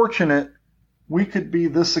 We're fortunate we could be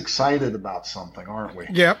this excited about something, aren't we?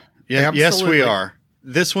 Yep. Yeah, absolutely. yes, we are.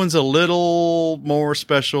 This one's a little more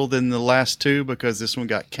special than the last two because this one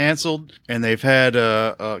got canceled, and they've had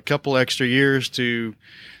a couple extra years to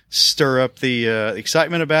stir up the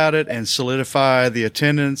excitement about it and solidify the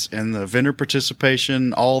attendance and the vendor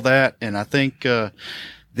participation, all that. And I think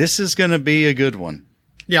this is going to be a good one.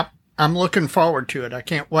 Yep. I'm looking forward to it. I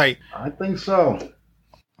can't wait. I think so.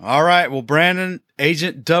 All right. Well, Brandon,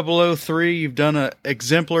 Agent 003, you've done an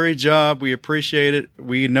exemplary job. We appreciate it.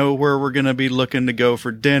 We know where we're going to be looking to go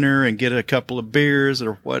for dinner and get a couple of beers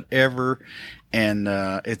or whatever. And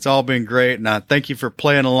it's all been great. And I thank you for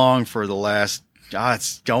playing along for the last,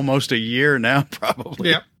 it's almost a year now, probably.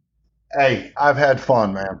 Yep. Hey, I've had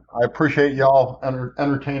fun, man. I appreciate y'all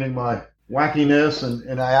entertaining my wackiness.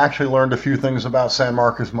 And I actually learned a few things about San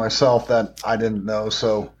Marcos myself that I didn't know.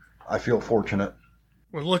 So I feel fortunate.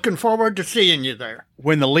 We're looking forward to seeing you there.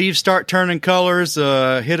 When the leaves start turning colors,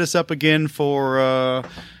 hit us up again for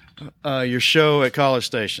your show at College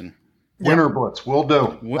Station. Winter Blitz, will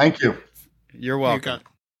do. Thank you. You're welcome.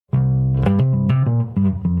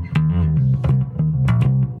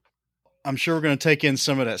 I'm sure we're going to take in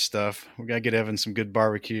some of that stuff. We got to get Evan some good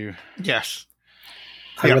barbecue. Yes.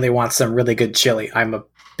 I really want some really good chili. I'm a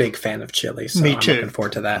big fan of chili, so Me I'm too. looking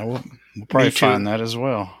forward to that. We'll probably find that as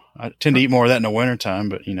well. I tend to eat more of that in the wintertime,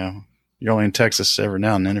 but, you know, you're only in Texas every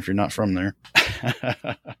now and then if you're not from there.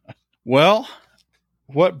 Well,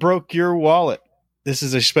 what broke your wallet? This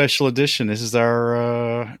is a special edition. This is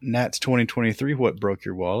our Nats 2023 What Broke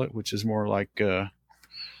Your Wallet, which is more like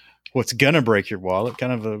what's going to break your wallet,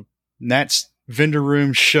 kind of a Nats vendor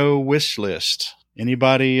room show wish list.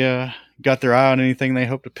 Anybody got their eye on anything they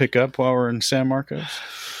hope to pick up while we're in San Marcos?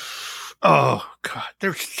 Oh, God.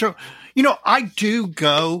 There's so, you know, I do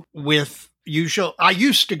go with I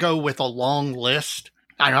used to go with a long list.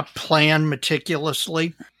 I plan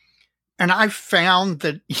meticulously. And I found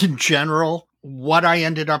that in general, what I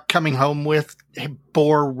ended up coming home with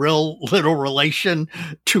bore real little relation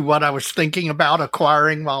to what I was thinking about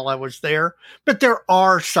acquiring while I was there. But there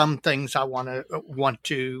are some things I want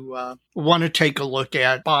to take a look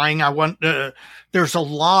at buying. There's a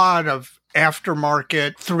lot of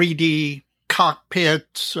aftermarket 3D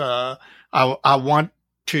cockpits. I want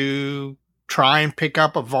to try and pick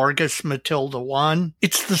up a Vargas Matilda 1.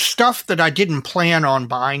 It's the stuff that I didn't plan on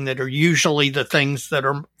buying that are usually the things that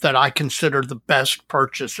I consider the best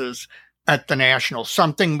purchases at the National.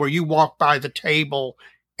 Something where you walk by the table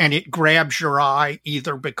and it grabs your eye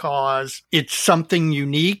either because it's something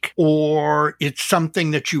unique or it's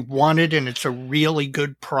something that you wanted and it's a really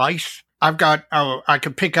good price. I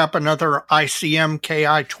could pick up another ICM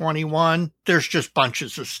KI-21. There's just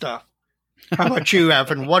bunches of stuff. How about you,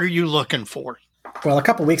 Evan? What are you looking for? Well, a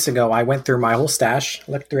couple weeks ago, I went through my whole stash,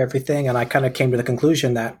 looked through everything, and I kind of came to the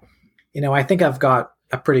conclusion that, you know, I think I've got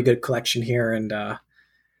a pretty good collection here, and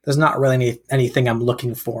there's not really anything I'm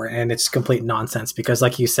looking for, and it's complete nonsense because,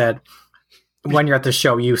 like you said, when you're at the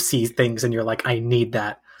show, you see things and you're like, I need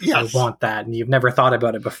that. Yes. I want that, and you've never thought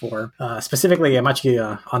about it before. Specifically, I'm actually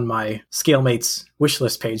on my ScaleMates wish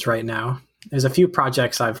list page right now. There's a few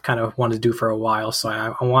projects I've kind of wanted to do for a while. So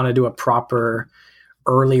I want to do a proper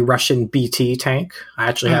early Russian BT tank. I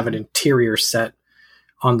actually have an interior set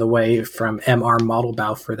on the way from MR Model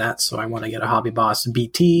Bow for that. So I want to get a Hobby Boss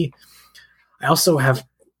BT. I also have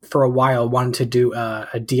for a while wanted to do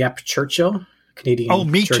a Dieppe Churchill,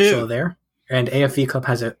 Canadian Churchill too. There. And AFV Club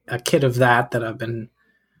has a kit of that I've been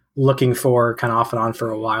looking for kind of off and on for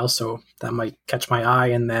a while. So that might catch my eye.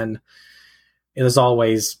 And then there's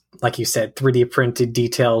always, like you said, 3D printed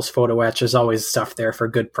details, photo etch. There's always stuff there for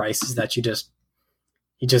good prices that you just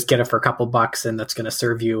get it for a couple bucks, and that's going to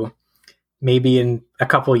serve you maybe in a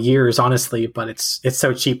couple of years, honestly. But it's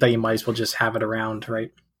so cheap that you might as well just have it around,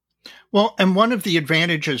 right? Well, and one of the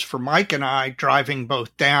advantages for Mike and I driving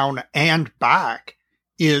both down and back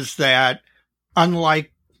is that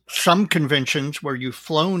unlike some conventions where you've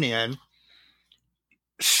flown in,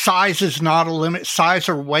 size is not a limit. Size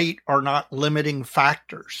or weight are not limiting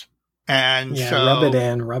factors. And so rub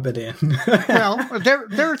it in. Well,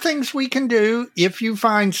 there are things we can do if you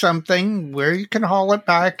find something where you can haul it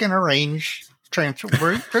back and arrange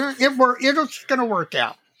transfer. It's going to work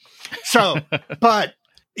out. So, but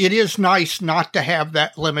it is nice not to have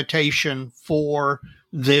that limitation for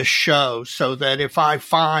this show, so that if I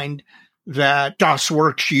find that Das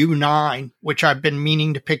Works U9, which I've been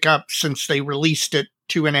meaning to pick up since they released it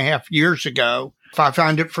 2.5 years ago, if I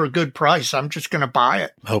find it for a good price, I'm just going to buy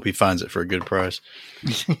it. I hope he finds it for a good price.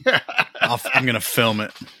 I'm going to film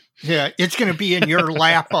it. Yeah, it's going to be in your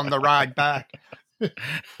lap on the ride back.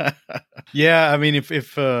 Yeah, I mean,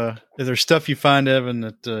 if there's stuff you find, Evan,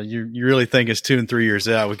 that you really think is 2 and 3 years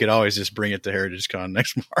out, we could always just bring it to Heritage Con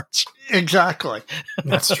next March. Exactly.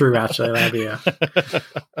 That's true, actually. That'd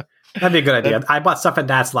be a good idea. I bought stuff at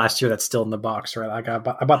Nats last year that's still in the box, right? Like I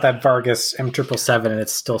bought that Vargas M777 and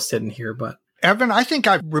it's still sitting here. But Evan, I think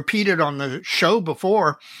I've repeated on the show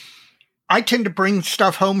before, I tend to bring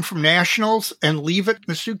stuff home from Nationals and leave it in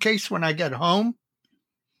the suitcase when I get home.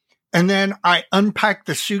 And then I unpack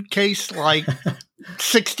the suitcase like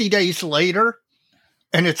 60 days later,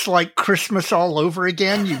 and it's like Christmas all over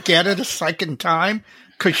again. You get it a second time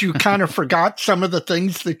because you kind of forgot some of the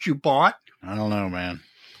things that you bought. I don't know, man.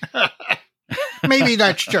 Maybe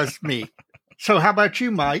that's just me. So how about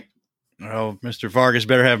you, Mike? Oh, Mr. Vargas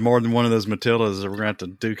better have more than one of those Matildas, or we're going to have to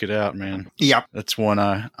duke it out, man. Yep. That's one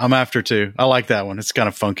I'm after, too. I like that one. It's kind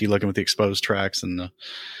of funky looking with the exposed tracks. And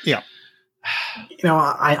yeah. You know,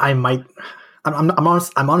 I I'm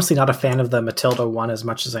honestly not a fan of the Matilda 1 as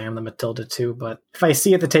much as I am the Matilda 2, but if I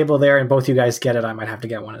see at the table there and both you guys get it, I might have to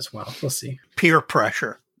get one as well. We'll see. Peer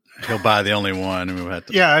pressure. He'll buy the only one, and we'll have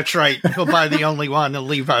to. Yeah, that's right. He'll buy the only one and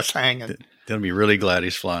leave us hanging. They'll be really glad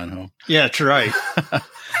he's flying home. Yeah, that's right.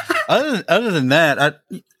 Other than that,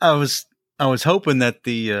 I was hoping that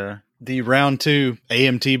the round 2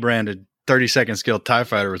 AMT branded 30-second scale TIE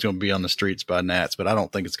fighter was going to be on the streets by Nats, but I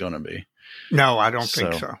don't think it's going to be. No, I don't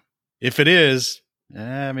think so. If it is,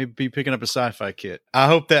 maybe be picking up a sci-fi kit. I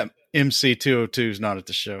hope that MC202 is not at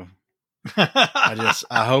the show.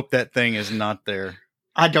 I hope that thing is not there.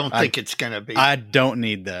 I don't think it's going to be. I don't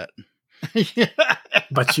need that.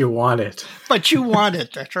 But you want it. But you want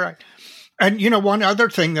it. That's right. And, one other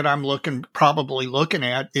thing that I'm probably looking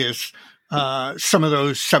at is some of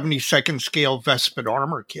those 70-second scale Vespid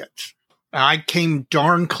armor kits. I came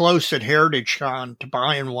darn close at Heritage Con to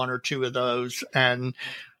buying one or two of those. And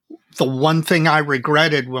the one thing I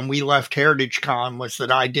regretted when we left Heritage Con was that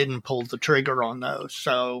I didn't pull the trigger on those.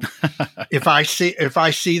 So if I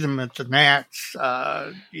see them at the Nats,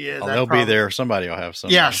 they'll be there. Somebody will have some.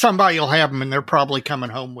 Yeah, somebody will have them, and they're probably coming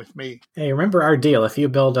home with me. Hey, remember our deal? If you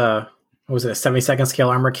build a 70-second scale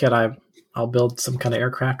armor kit, I'll build some kind of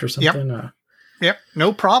aircraft or something. Yep,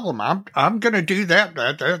 no problem. I'm going to do that.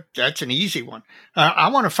 That's an easy one. I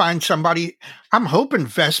want to find somebody. I'm hoping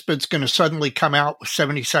Vespid's going to suddenly come out with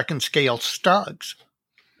 70-second scale Stugs.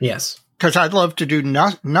 Yes, because I'd love to do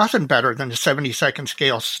nothing better than a 70-second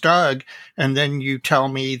scale Stug, and then you tell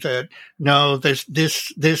me that no,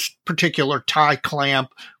 this particular tie clamp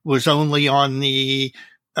was only on the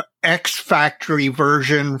X factory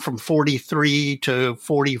version from 43 to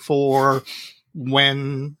 44.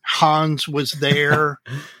 When Hans was there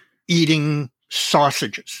eating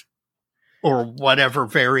sausages or whatever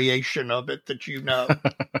variation of it that you know.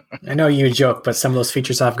 I know you joke, but some of those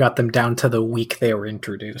features, I've got them down to the week they were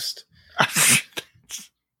introduced.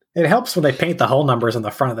 It helps when they paint the hull numbers on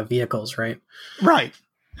the front of the vehicles, right? Right.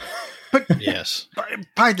 But yes,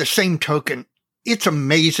 by the same token, it's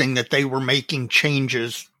amazing that they were making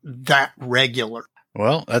changes that regular.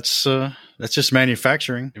 Well, that's just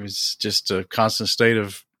manufacturing. It was just a constant state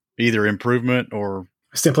of either improvement or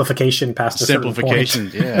simplification past a simplification.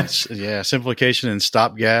 Certain point. yeah, simplification and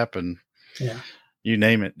stopgap and you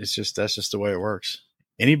name it. That's just the way it works.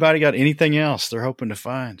 Anybody got anything else they're hoping to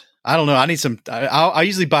find? I don't know. I need some. I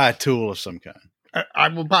usually buy a tool of some kind. I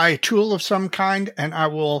will buy a tool of some kind, and I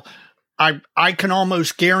will. I can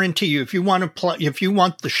almost guarantee you, if you want to play, if you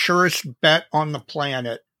want the surest bet on the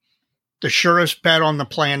planet. The surest bet on the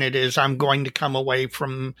planet is I'm going to come away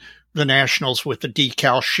from the Nationals with the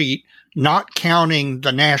decal sheet, not counting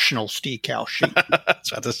the Nationals decal sheet. I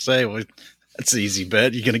was about to say, well, that's an easy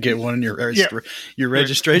bet. You're going to get one in your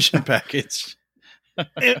registration package.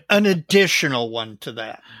 An additional one to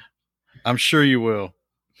that. I'm sure you will.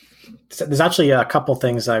 So there's actually a couple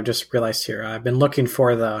things I've just realized here. I've been looking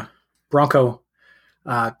for the Bronco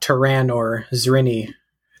Turan or Zrini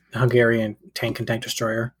Hungarian tank and tank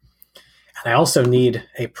destroyer. And I also need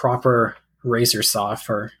a proper razor saw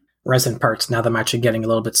for resin parts now that I'm actually getting a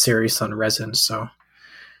little bit serious on resin. So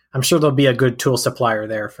I'm sure there'll be a good tool supplier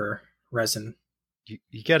there for resin.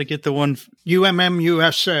 You got to get the one. UMM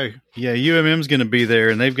USA. Yeah, UMM's going to be there,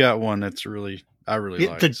 and they've got one that's I really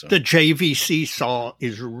like. The JVC saw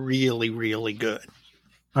is really, really good.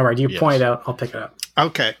 All right, you point it out. I'll pick it up.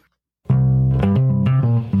 Okay.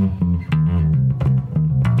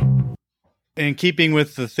 In keeping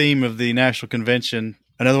with the theme of the National Convention,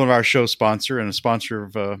 another one of our show sponsor and a sponsor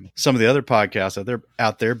of some of the other podcasts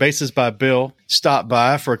out there, Bases by Bill, stopped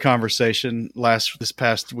by for a conversation this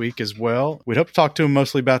past week as well. We'd hope to talk to him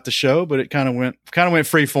mostly about the show, but it kind of went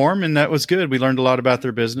free form, and that was good. We learned a lot about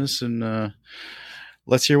their business, and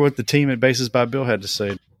let's hear what the team at Bases by Bill had to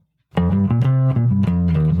say.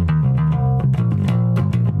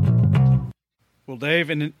 Well, Dave,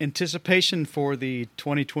 in anticipation for the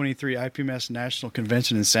 2023 IPMS National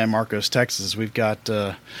Convention in San Marcos, Texas, we've got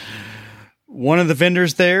one of the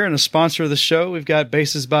vendors there and a sponsor of the show. We've got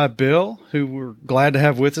Bases by Bill, who we're glad to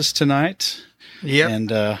have with us tonight. Yeah.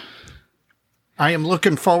 And I am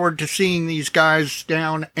looking forward to seeing these guys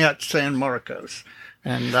down at San Marcos.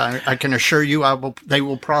 And I can assure you they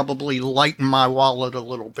will probably lighten my wallet a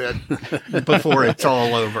little bit before it's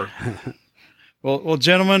all over. Well,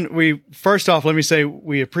 gentlemen, first off, let me say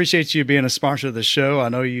we appreciate you being a sponsor of the show. I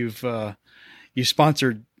know got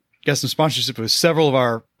some sponsorship with several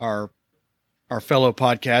of our our fellow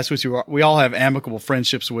podcasts, which we all have amicable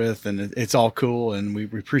friendships with, and it's all cool. And we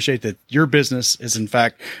appreciate that your business is in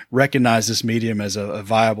fact recognized this medium as a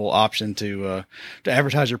viable option to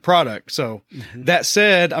advertise your product. So that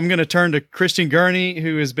said, I'm going to turn to Christian Gurney,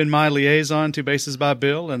 who has been my liaison to Bases by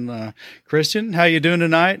Bill. And Christian, how you doing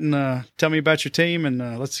tonight? And tell me about your team,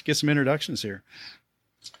 and let's get some introductions here.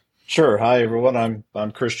 Sure. Hi, everyone.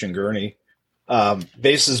 I'm Christian Gurney.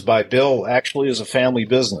 Bases by Bill actually is a family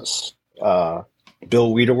business.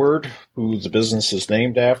 Bill Wiedeward, who the business is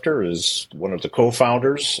named after, is one of the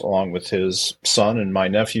co-founders, along with his son and my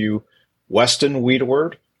nephew, Weston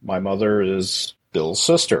Wiedeward. My mother is Bill's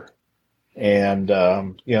sister. And,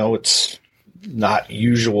 it's not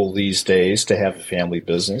usual these days to have a family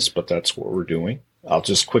business, but that's what we're doing. I'll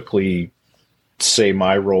just quickly say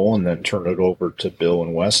my role and then turn it over to Bill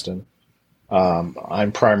and Weston.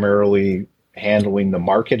 I'm primarily handling the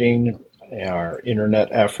marketing, our internet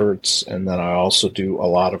efforts, and then I also do a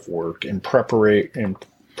lot of work in preparing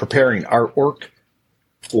artwork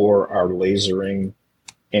for our lasering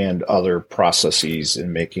and other processes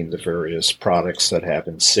in making the various products that have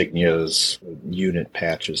insignias, unit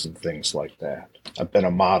patches, and things like that. I've been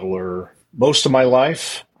a modeler most of my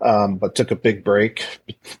life, but took a big break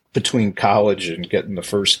between college and getting the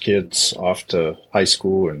first kids off to high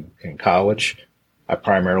school and college. I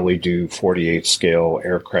primarily do 48 scale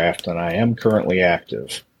aircraft, and I am currently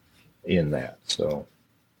active in that. So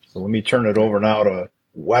let me turn it over now to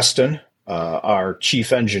Weston, our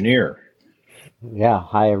chief engineer. Yeah.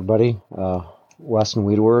 Hi, everybody. Weston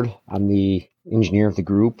Wiedeward. I'm the engineer of the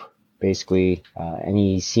group. Basically,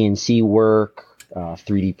 any CNC work,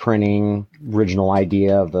 3D printing, original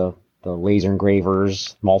idea of the laser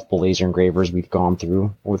engravers, multiple laser engravers we've gone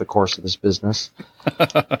through over the course of this business.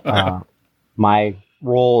 My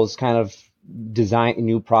role is kind of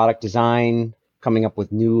new product design, coming up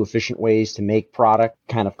with new efficient ways to make product,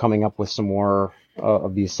 kind of coming up with some more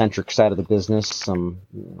of the eccentric side of the business, some,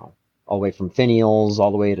 all the way from finials,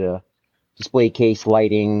 all the way to display case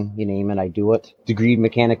lighting, you name it, I do it. Degreed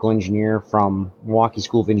mechanical engineer from Milwaukee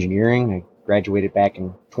School of Engineering. I graduated back in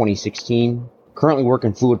 2016. Currently work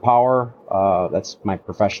in fluid power. That's my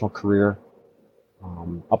professional career.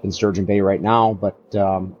 Up in Sturgeon Bay right now, but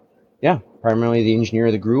primarily the engineer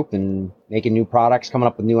of the group and making new products, coming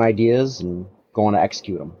up with new ideas, and going to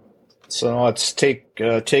execute them. So now let's take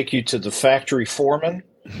you to the factory foreman,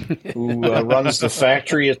 who runs the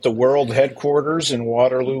factory at the world headquarters in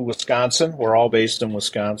Waterloo, Wisconsin. We're all based in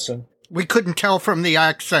Wisconsin. We couldn't tell from the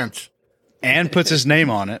accents. And puts his name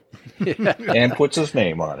on it. And puts his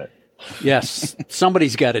name on it. Yes,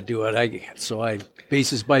 somebody's got to do it.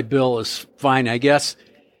 Bases by Bill is fine, I guess.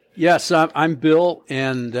 Yes, I'm Bill,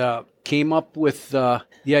 and came up with the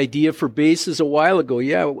idea for bases a while ago.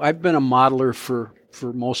 Yeah, I've been a modeler for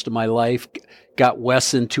most of my life. Got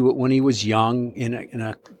Wes into it when he was young in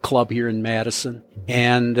a club here in Madison,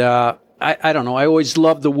 and I don't know. I always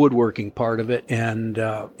loved the woodworking part of it, and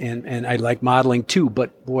I like modeling too.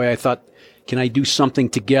 But boy, I thought, can I do something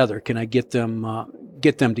together? Can I get them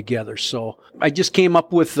together? So I just came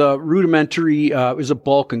up with a rudimentary. It was a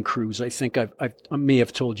Balkan cruise. I think I may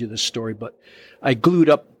have told you this story, but I glued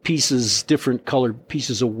up different colored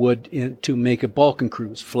pieces of wood to make a Balkan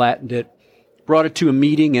cruise. Flattened it, brought it to a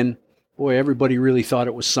meeting, and boy, everybody really thought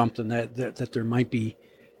it was something that there might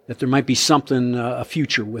be something a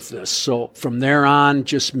future with this. So from there on,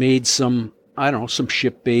 just made some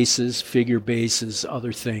ship bases, figure bases,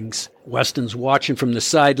 other things. Weston's watching from the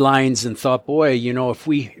sidelines and thought, boy, if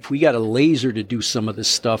we got a laser to do some of this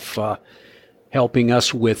stuff, helping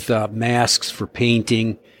us with masks for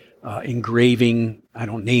painting, engraving,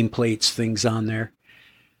 nameplates, things on there.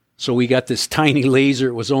 So we got this tiny laser.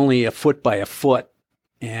 It was only 1 foot by 1 foot,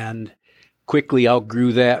 and quickly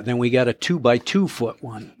outgrew that. Then we got a 2 by 2 foot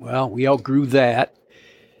one. Well, we outgrew that.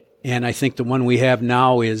 And I think the one we have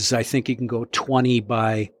now is, I think it can go 20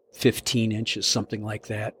 by 15 inches, something like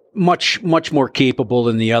that. Much more capable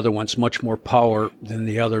than the other ones, much more power than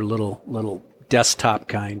the other little desktop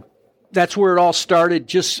kind. That's where it all started,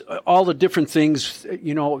 just all the different things,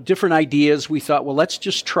 different ideas. We thought, well, let's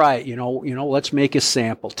just try it, let's make a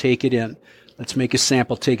sample, take it in. Let's make a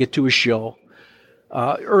sample, take it to a show.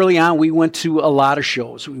 Early on, we went to a lot of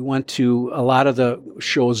shows. We went to a lot of the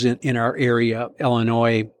shows in our area,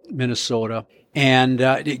 Illinois, Minnesota. And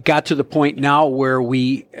it got to the point now where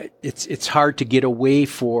it's hard to get away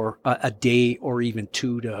for a day or even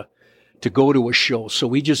two to go to a show. So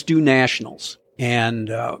we just do nationals. And,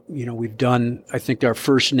 we've done, I think our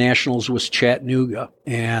first nationals was Chattanooga.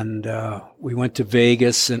 And we went to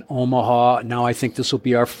Vegas and Omaha. Now I think this will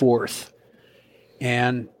be our fourth.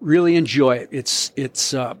 and really enjoy it.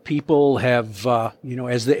 It's people have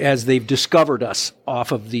as they've discovered us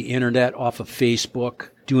off of the internet, off of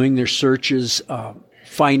Facebook, doing their searches,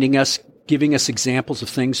 finding us, giving us examples of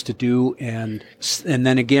things to do, and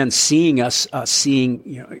then again seeing us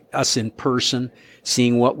in person,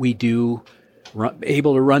 seeing what we do,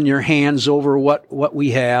 able to run your hands over what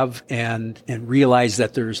we have, and realize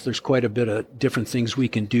that there's quite a bit of different things we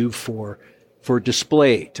can do for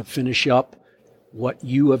display to finish up what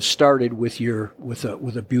you have started with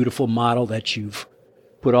a beautiful model that you've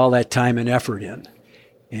put all that time and effort in.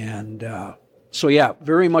 And so yeah,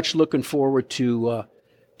 very much looking forward to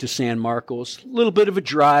San Marcos. A little bit of a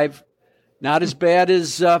drive, not as bad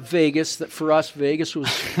as Vegas. That for us, Vegas was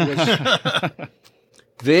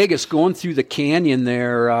Vegas, going through the canyon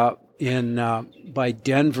there by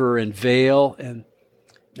Denver and Vail, and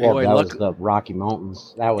boy, that was the Rocky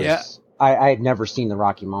Mountains. That was. Yeah. I had never seen the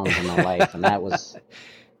Rocky Mountains in my life, and that was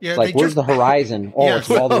where's the horizon? Oh,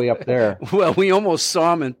 it's all the way up there. Well, we almost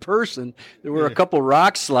saw them in person. There were a couple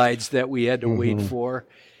rock slides that we had to wait for,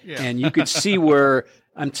 and you could see where.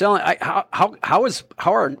 I'm telling how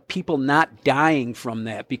are people not dying from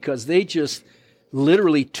that? Because they just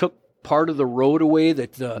literally took part of the road away,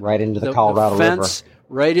 right into the Colorado fence, River.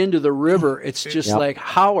 Right into the river. It's just like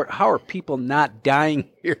how are people not dying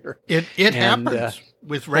here? It happens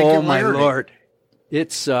with regularity. Oh my Lord,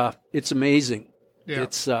 it's amazing. Yeah.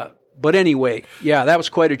 But anyway, yeah, that was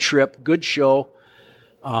quite a trip. Good show.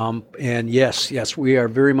 And yes, we are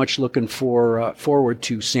very much looking forward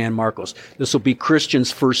to San Marcos. This will be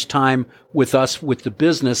Christian's first time with us with the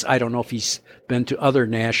business. I don't know if he's been to other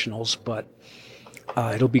nationals, but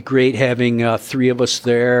it'll be great having three of us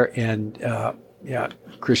there. And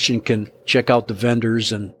Christian can check out the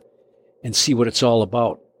vendors and see what it's all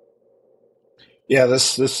about. Yeah,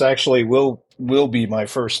 this actually will be my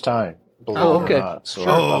first time. Believe it or not. So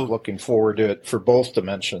I'm looking forward to it for both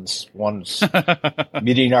dimensions. One's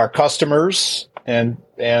meeting our customers, and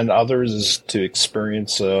others is to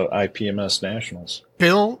experience IPMS Nationals.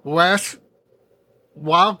 Bill, Wes,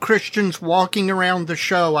 while Christian's walking around the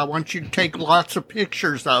show, I want you to take lots of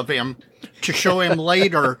pictures of him to show him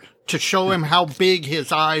later, to show him how big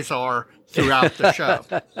his eyes are throughout the show.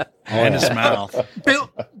 And his mouth.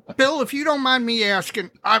 Bill, if you don't mind me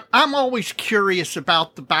asking, I'm always curious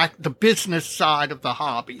about the business side of the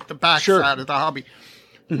hobby, the back side of the hobby.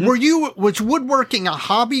 Mm-hmm. Was woodworking a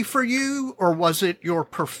hobby for you, or was it your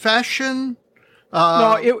profession?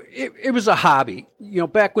 No, it was a hobby.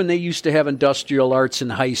 Back when they used to have industrial arts in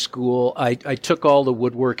high school, I took all the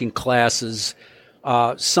woodworking classes,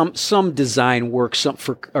 some design work, some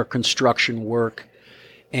for our construction work,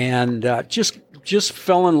 and just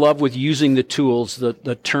fell in love with using the tools,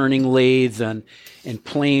 the turning lathe and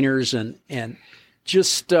planers and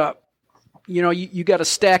just you got a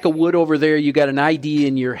stack of wood over there, you got an idea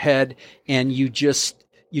in your head, and you just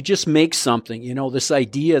make something. This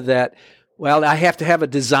idea that, well, I have to have a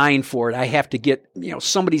design for it. I have to get,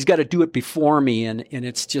 somebody's got to do it before me, and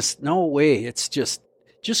it's just no way. It's just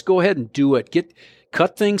go ahead and do it.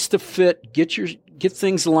 Cut things to fit. Get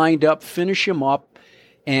things lined up. Finish them up.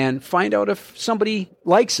 And find out if somebody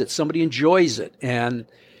likes it, somebody enjoys it, and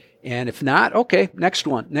if not, okay, next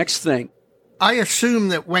one, next thing. I assume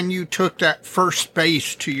that when you took that first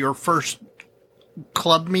base to your first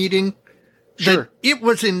club meeting, that it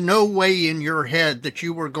was in no way in your head that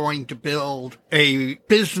you were going to build a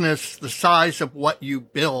business the size of what you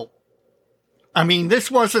built. I mean,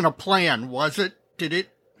 this wasn't a plan, was it? Did it?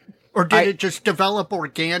 Or did it just develop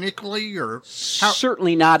organically, or how?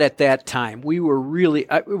 Certainly not at that time. We were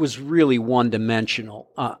it was really one-dimensional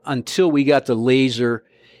until we got the laser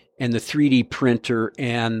and the 3D printer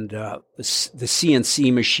and the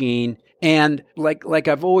CNC machine. And like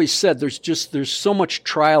I've always said, there's so much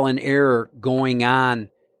trial and error going on,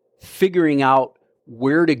 figuring out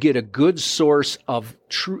where to get a good source of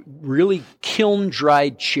really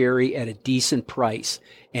kiln-dried cherry at a decent price,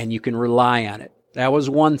 and you can rely on it. That was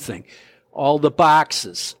one thing. All the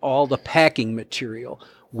boxes, all the packing material.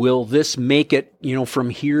 Will this make it, from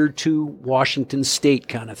here to Washington State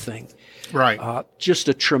kind of thing? Right. Just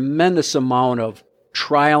a tremendous amount of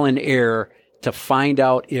trial and error to find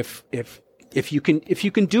out if you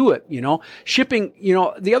can do it. Shipping.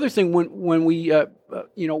 The other thing when we,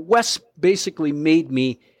 Wes basically made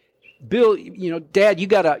me, Bill, Dad, you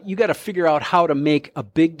gotta figure out how to make a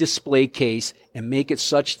big display case and make it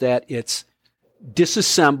such that it's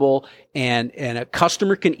disassemble and a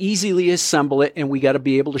customer can easily assemble it, and we got to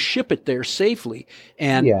be able to ship it there safely.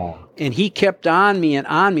 And he kept on me, and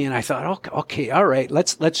I thought, okay, all right,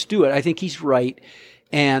 let's do it. I think he's right.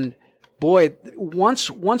 And boy,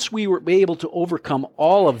 once we were able to overcome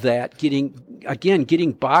all of that,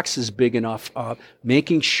 getting boxes big enough,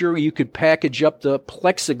 making sure you could package up the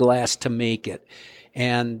plexiglass to make it,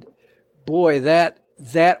 and boy, that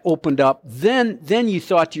opened up. Then you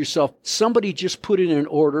thought to yourself, somebody just put in an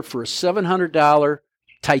order for a $700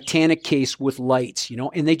 Titanic case with lights,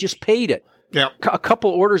 and they just paid it. Yeah, A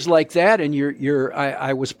couple orders like that, and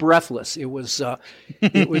I was breathless. It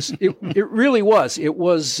really was.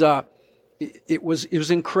 It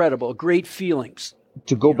was incredible. Great feelings.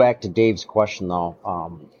 To go back to Dave's question, though,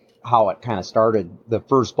 how it kind of started, the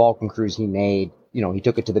first Balkan cruise he made, he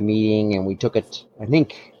took it to the meeting, and we took it, I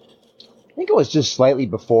think it was just slightly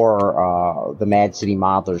before the Mad City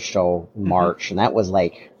Modelers show in March, and that was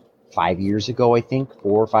like 5 years ago, I think,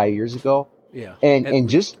 4 or 5 years ago. Yeah. And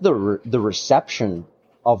just the reception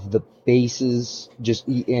of the bases,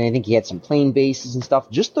 and I think he had some plain bases and stuff,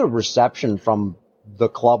 just the reception from the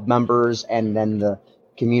club members and then the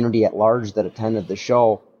community at large that attended the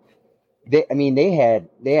show. They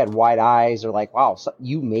had wide eyes. They're like, wow,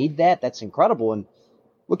 you made that? That's incredible. And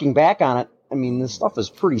looking back on it, this stuff is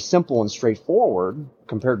pretty simple and straightforward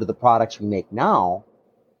compared to the products we make now.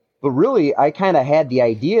 But really, I kind of had the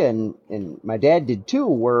idea, and my dad did too,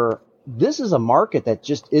 where this is a market that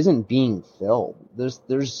just isn't being filled.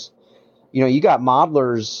 There's you got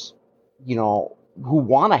modelers, who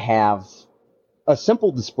want to have a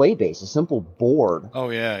simple display base, a simple board. Oh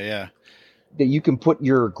yeah. That you can put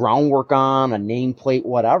your groundwork on, a nameplate,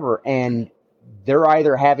 whatever, and they're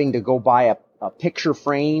either having to go buy a picture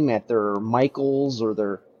frame at their Michaels or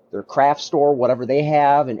their craft store, whatever they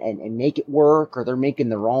have, and make it work, or they're making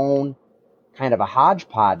their own kind of a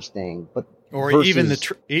hodgepodge thing. But or even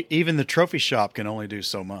the trophy shop can only do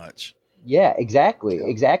so much. Yeah, exactly.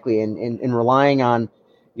 And relying on,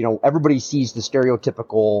 everybody sees the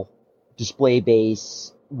stereotypical display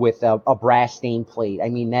base with a brass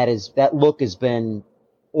nameplate. That look has been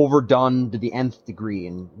overdone to the nth degree.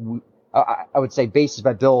 And I would say Bases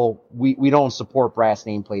by Bill, we don't support brass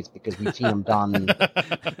nameplates because we've seen them done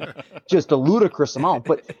just a ludicrous amount.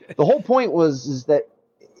 But the whole point is that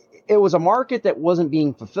it was a market that wasn't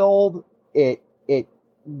being fulfilled.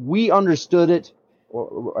 We understood it,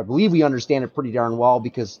 or I believe we understand it pretty darn well,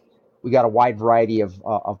 because we got a wide variety of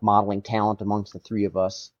modeling talent amongst the three of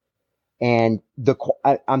us. And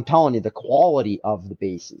I'm telling you, the quality of the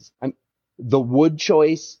bases, the wood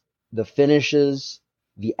choice, the finishes,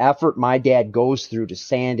 the effort my dad goes through to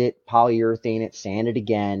sand it, polyurethane it, sand it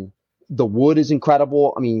again. The wood is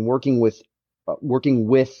incredible. Working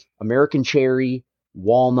with American cherry,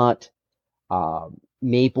 walnut,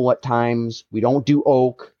 maple at times. We don't do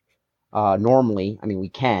oak normally. We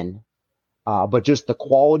can, but just the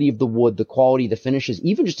quality of the wood, the quality of the finishes,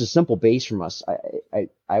 even just a simple base from us.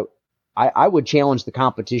 I would challenge the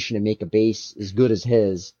competition to make a base as good as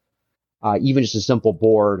his, even just a simple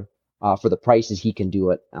board, for the prices he can do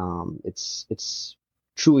it. It's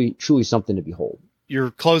truly something to behold. Your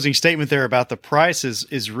closing statement there about the price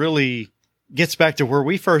is really gets back to where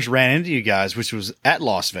we first ran into you guys, which was at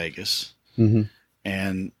Las Vegas. Mm-hmm.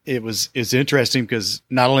 And it's interesting because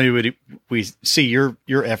not only would we see your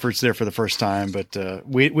efforts there for the first time, but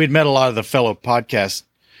we'd met a lot of the fellow podcast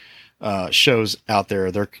shows out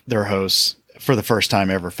there, their hosts, for the first time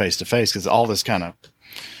ever face to face, because all this kind of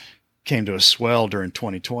came to a swell during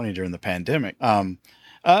 2020 during the pandemic.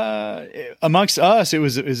 Amongst us, it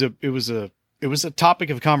was a topic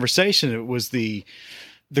of conversation. It was the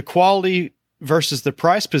quality versus the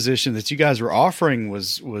price position that you guys were offering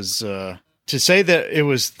was to say that it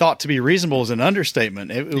was thought to be reasonable is an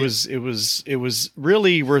understatement. It was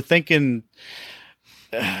really, we're thinking,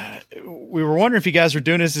 we were wondering if you guys were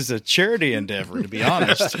doing this as a charity endeavor, to be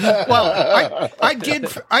honest. Well,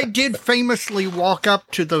 I did famously walk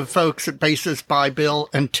up to the folks at Bases by Bill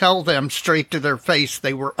and tell them straight to their face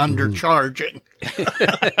they were undercharging.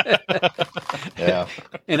 Yeah.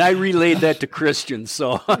 And I relayed that to Christian,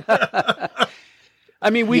 so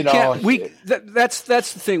that's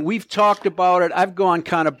the thing. We've talked about it. I've gone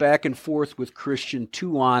kind of back and forth with Christian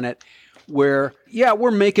too on it, where, yeah, we're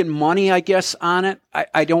making money, I guess, on it.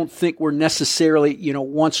 I don't think we're necessarily,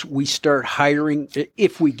 once we start hiring,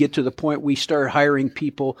 if we get to the point we start hiring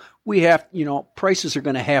people, we have, prices are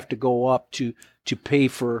going to have to go up to pay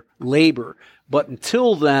for labor. But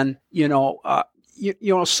until then,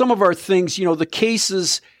 some of our things, the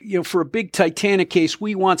cases, for a big Titanic case,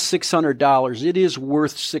 we want $600. It is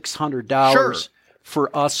worth $600 Sure.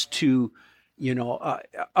 for us to,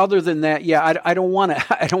 Other than that, yeah, I don't want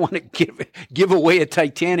to. I don't want to give away a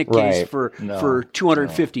Titanic case for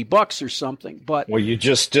 $250 or something. But you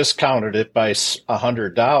just discounted it by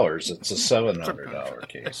 $100. It's a $700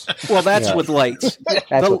 case. Well, that's with lights.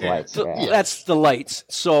 That's with lights. That's the lights.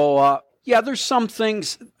 So there's some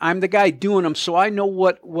things. I'm the guy doing them, so I know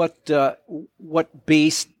what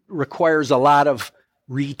base requires a lot of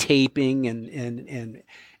retaping and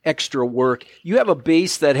extra work. You have a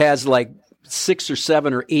base that has like 6 or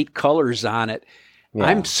 7 or 8 colors on it. Yeah.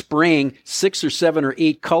 I'm spraying 6 or 7 or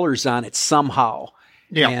 8 colors on it somehow.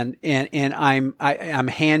 Yeah. And I'm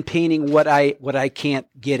hand painting what I can't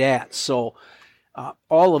get at. So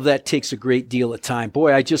all of that takes a great deal of time.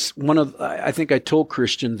 Boy, I think I told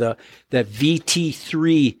Christian that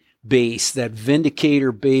VT3 base, that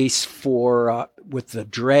Vindicator base for with the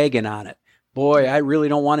dragon on it. Boy, I really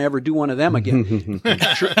don't want to ever do one of them again.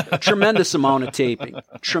 Tremendous amount of taping.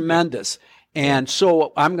 Tremendous. And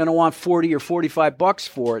so I'm going to want $40 or $45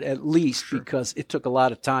 for it at least, because it took a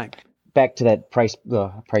lot of time. Back to that price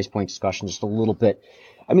point discussion just a little bit.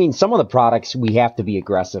 I mean, some of the products we have to be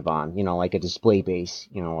aggressive on, like a display base,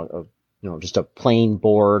 just a plain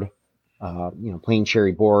board, plain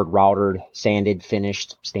cherry board, routed, sanded,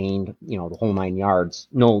 finished, stained, the whole 9 yards.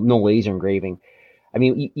 No laser engraving. I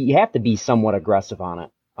mean, you have to be somewhat aggressive on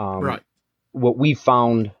it. Right. What we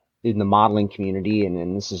found in the modeling community,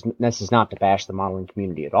 and this is not to bash the modeling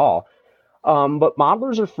community at all, but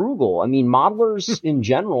modelers are frugal. I mean, modelers in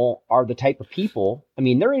general are the type of people. I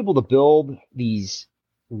mean, they're able to build these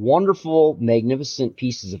wonderful, magnificent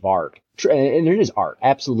pieces of art, and it is art,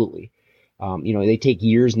 absolutely. They take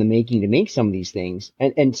years in the making to make some of these things,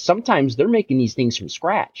 and sometimes they're making these things from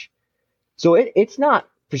scratch. So it's not.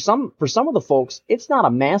 For some of the folks, it's not a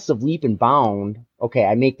massive leap and bound. Okay,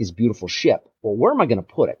 I make this beautiful ship. Well, where am I going to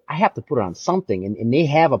put it? I have to put it on something, and they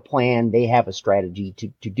have a plan, they have a strategy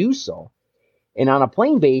to do so. And on a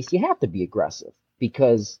plain base, you have to be aggressive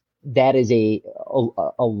because that is a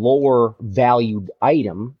lower valued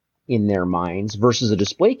item in their minds versus a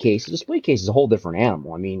display case. A display case is a whole different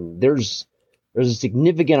animal. I mean, there's a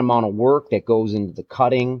significant amount of work that goes into the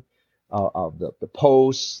cutting of the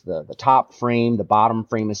posts, the top frame, the bottom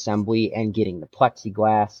frame assembly, and getting the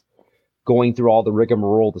plexiglass, going through all the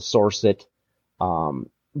rigmarole to source it,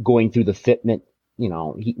 going through the fitment.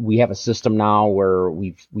 We have a system now where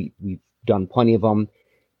we've done plenty of them.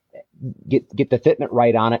 Get the fitment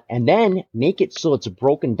right on it, and then make it so it's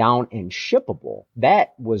broken down and shippable.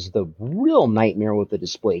 That was the real nightmare with the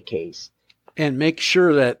display case. And make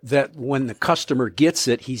sure that when the customer gets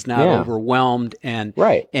it, he's not overwhelmed and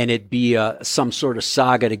it'd be some sort of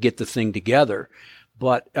saga to get the thing together.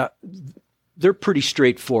 But they're pretty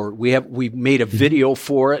straightforward. We made a video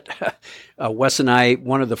for it. Wes and I,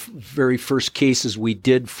 one of the very first cases we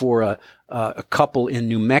did for a couple in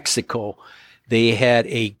New Mexico, they had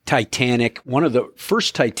a Titanic, one of the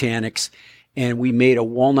first Titanics, and we made a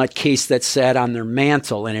walnut case that sat on their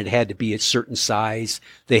mantle, and it had to be a certain size.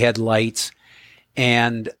 They had lights.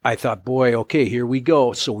 And I thought, boy, okay, here we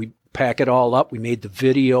go. So we pack it all up. We made the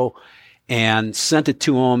video and sent it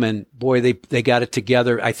to them. And boy, they got it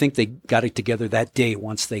together. I think they got it together that day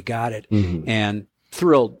once they got it. Mm-hmm. And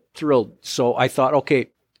thrilled. So I thought, okay,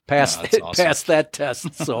 pass that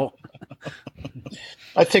test. So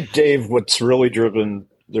I think, Dave, what's really driven,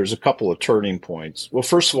 there's a couple of turning points. Well,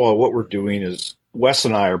 first of all, what we're doing is Wes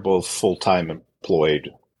and I are both full-time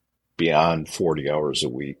employed beyond 40 hours a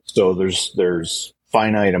week. So there's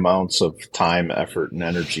finite amounts of time, effort, and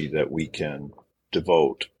energy that we can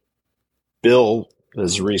devote. Bill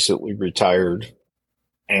has recently retired,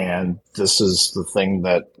 and this is the thing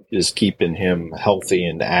that is keeping him healthy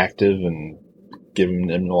and active and giving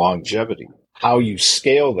him longevity. How you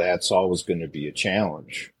scale that's always going to be a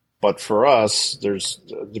challenge. But for us, there's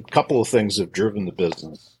a couple of things that have driven the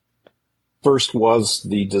business. First was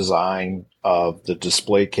the design of the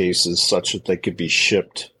display cases such that they could be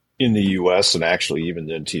shipped in the U.S. and actually even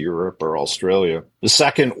into Europe or Australia. The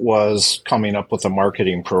second was coming up with a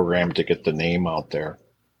marketing program to get the name out there.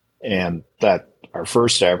 And that our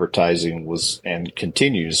first advertising was and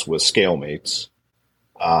continues with ScaleMates,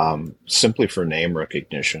 simply for name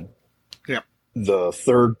recognition. Yeah. The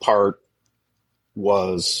third part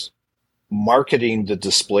was marketing the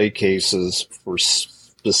display cases for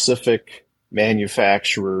specific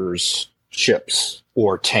manufacturers' ships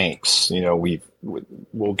or tanks.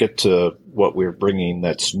 We'll get to what we're bringing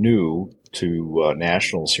that's new to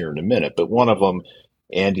nationals here in a minute. But one of them,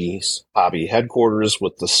 Andy's hobby headquarters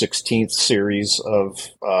with the 16th series of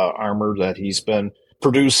armor that he's been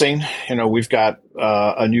producing. We've got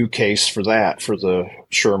a new case for that, for the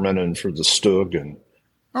Sherman and for the Stug. And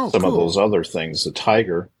some of those other things, the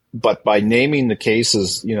Tiger. But by naming the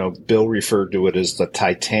cases, Bill referred to it as the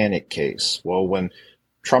Titanic case. Well, when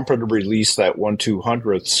Trumpeter released that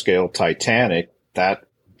 1/200th scale Titanic, that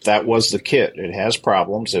was the kit. It has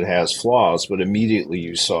problems, it has flaws, but immediately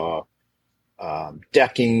you saw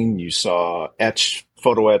decking, you saw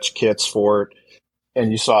photo etch kits for it,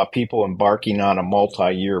 and you saw people embarking on a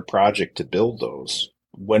multi-year project to build those.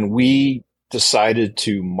 When we decided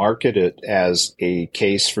to market it as a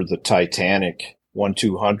case for the Titanic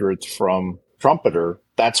 1/200th from Trumpeter,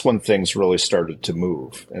 that's when things really started to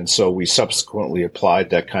move. And so we subsequently applied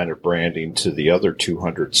that kind of branding to the other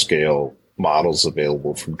 200 scale models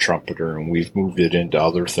available from Trumpeter, and we've moved it into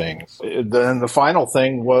other things. Then the final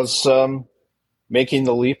thing was making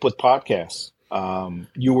the leap with podcasts.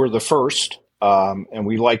 You were the first, and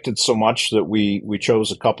we liked it so much that we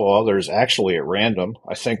chose a couple others actually at random.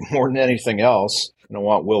 I think more than anything else. I don't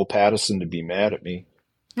want Will Pattison to be mad at me.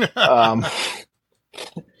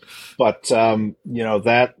 But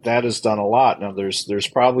that has done a lot. Now there's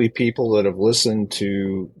probably people that have listened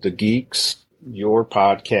to The Geeks, your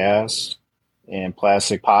podcast, and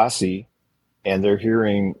Plastic Posse, and they're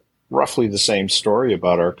hearing roughly the same story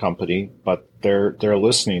about our company, but they're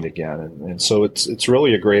listening again. And so it's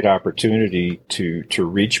really a great opportunity to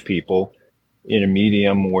reach people in a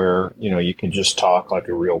medium where, you can just talk like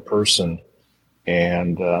a real person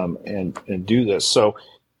and do this. So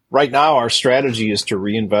right now our strategy is to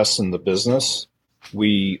reinvest in the business.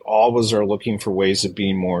 We always are looking for ways of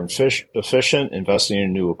being more efficient, investing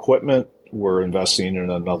in new equipment. We're investing in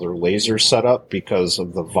another laser setup because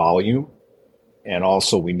of the volume. And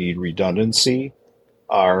also we need redundancy.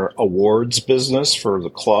 Our awards business for the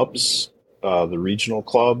clubs, the regional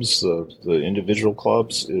clubs, the individual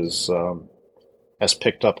clubs has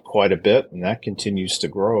picked up quite a bit, and that continues to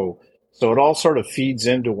grow. So it all sort of feeds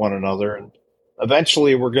into one another. And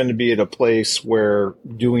eventually we're going to be at a place where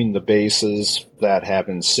doing the bases that have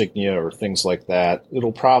insignia or things like that,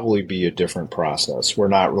 it'll probably be a different process. We're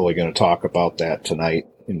not really going to talk about that tonight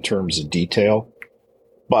in terms of detail,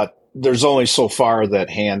 but there's only so far that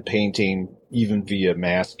hand painting, even via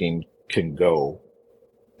masking, can go.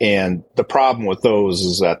 And the problem with those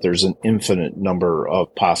is that there's an infinite number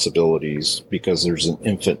of possibilities because there's an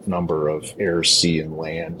infinite number of air, sea, and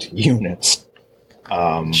land units.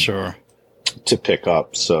 Sure. To pick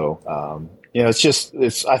up. So,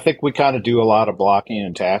 I think we kind of do a lot of blocking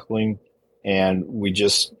and tackling, and we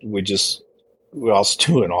also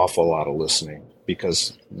do an awful lot of listening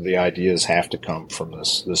because the ideas have to come from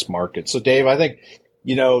this market. So Dave, I think,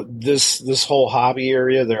 this whole hobby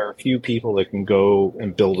area, there are a few people that can go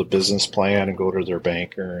and build a business plan and go to their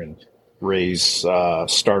banker and raise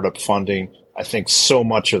startup funding. I think so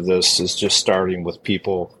much of this is just starting with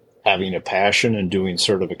people having a passion and doing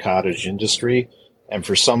sort of a cottage industry. And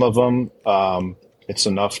for some of them, it's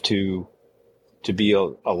enough to be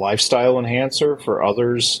a lifestyle enhancer. For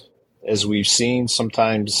others, as we've seen,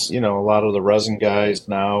 sometimes, a lot of the resin guys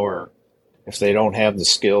now, or if they don't have the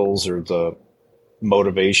skills or the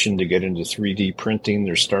motivation to get into 3D printing,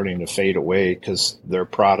 they're starting to fade away because their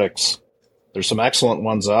products, there's some excellent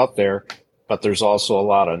ones out there, but there's also a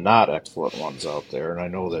lot of not excellent ones out there. And I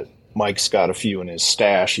know that Mike's got a few in his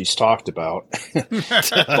stash he's talked about,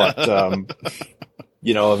 but,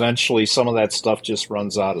 eventually some of that stuff just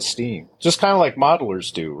runs out of steam. Just kind of like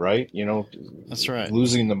modelers do, right? That's right.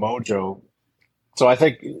 Losing the mojo. So I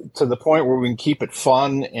think to the point where we can keep it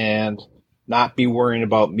fun and not be worrying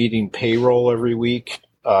about meeting payroll every week.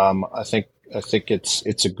 I think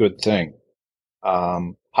it's a good thing.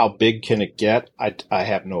 How big can it get? I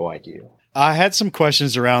have no idea. I had some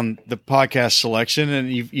questions around the podcast selection,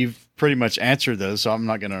 and you've pretty much answered those, so I'm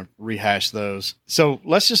not going to rehash those. So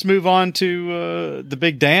let's just move on to the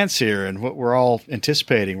big dance here and what we're all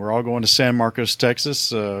anticipating. We're all going to San Marcos,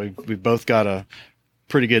 Texas. We've both got a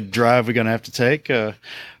pretty good drive we're going to have to take.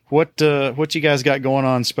 What you guys got going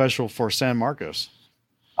on special for San Marcos?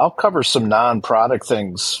 I'll cover some non-product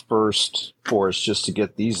things first for us just to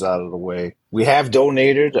get these out of the way. We have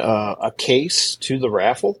donated a case to the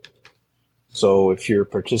raffle. So if you're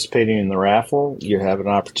participating in the raffle, you have an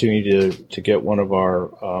opportunity to get one of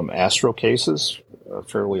our Astro cases, a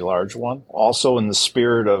fairly large one. Also, in the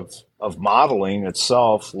spirit of modeling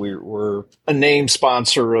itself, we're a name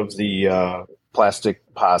sponsor of the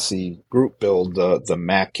Plastic Posse group build, the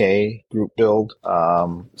Mackay group build.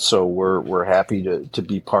 So we're happy to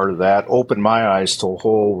be part of that. Opened my eyes to a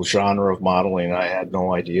whole genre of modeling I had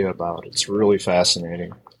no idea about. It's really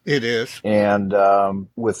fascinating. It is. And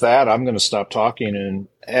with that, I'm going to stop talking and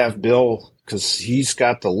have Bill, because he's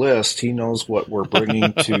got the list. He knows what we're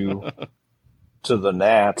bringing to the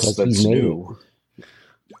Nats that's new.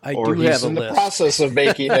 I or do he's have a in the list. process of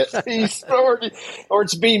making it. Or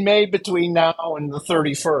it's being made between now and the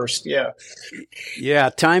 31st. Yeah. Yeah,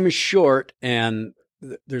 time is short, and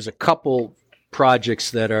there's a couple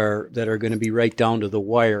projects that are going to be right down to the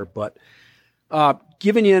wire. But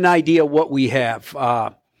giving you an idea of what we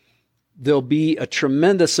have, there'll be a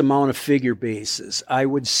tremendous amount of figure bases. I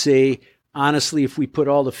would say, honestly, if we put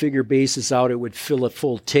all the figure bases out, it would fill a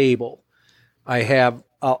full table. I have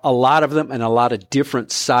a lot of them and a lot of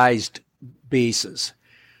different sized bases.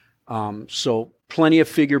 So plenty of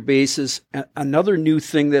figure bases. Another new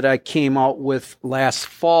thing that I came out with last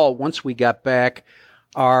fall, once we got back,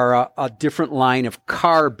 are a different line of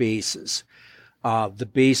car bases. The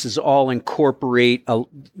bases all incorporate,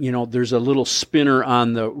 there's a little spinner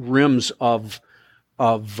on the rims of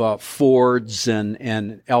Fords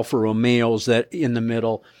and Alfa Romeos that in the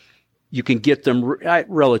middle. You can get them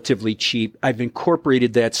relatively cheap. I've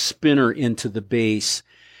incorporated that spinner into the base.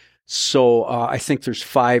 So I think there's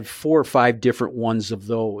 4 or 5 different ones of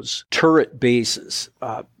those. Turret bases,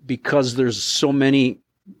 because there's so many.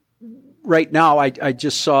 Right now, I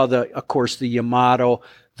just saw of course, the Yamato,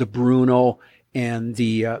 the Bruno, and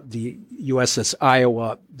the USS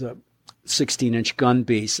Iowa, the 16-inch gun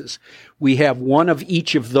bases. We have one of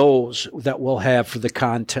each of those that we'll have for the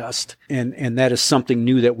contest, and that is something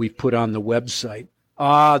new that we've put on the website.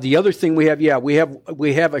 The other thing we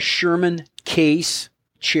have a Sherman case,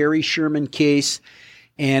 cherry Sherman case,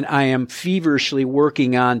 and I am feverishly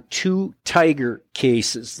working on 2 Tiger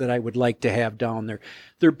cases that I would like to have down there.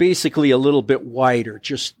 They're basically a little bit wider,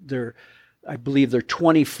 I believe they're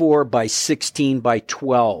 24 by 16 by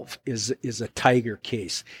 12 is a Tiger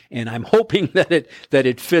case, and I'm hoping that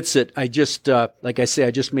it fits it. I just like I say,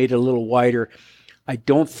 I just made it a little wider. I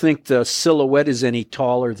don't think the silhouette is any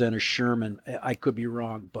taller than a Sherman. I could be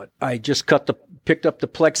wrong, but I just picked up the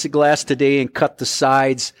plexiglass today and cut the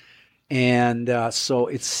sides, and so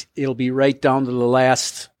it'll be right down to the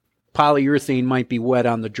last. Polyurethane might be wet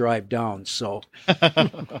on the drive down. So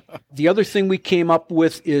the other thing we came up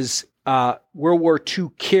with is World War II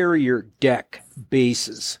carrier deck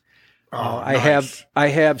bases. Nice. I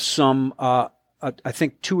have some, I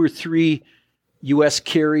think 2 or 3 U.S.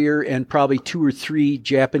 carrier and probably 2 or 3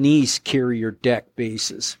 Japanese carrier deck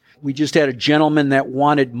bases. We just had a gentleman that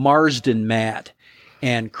wanted Marsden mat,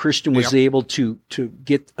 and Christian was able to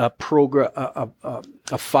get a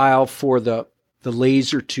file for the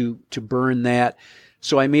laser to burn that.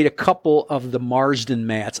 So I made a couple of the Marsden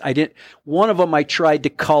mats. One of them I tried to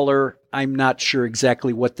color. I'm not sure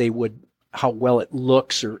exactly how well it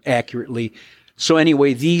looks or accurately. So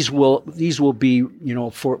anyway, these will be,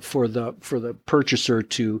 for the purchaser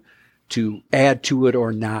to add to it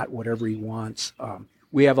or not, whatever he wants.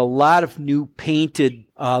 We have a lot of new painted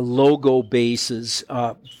logo bases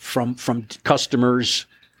from customers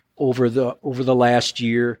over the last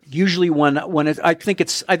year. Usually I think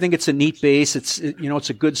it's a neat base. It's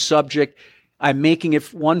a good subject. I'm making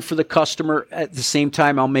it one for the customer. At the same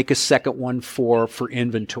time, I'll make a second one for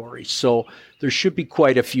inventory. So there should be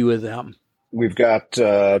quite a few of them. We've got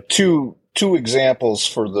two examples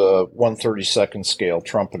for the 1/32 scale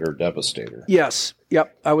Trumpeter Devastator. Yes.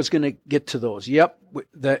 Yep. I was going to get to those. Yep.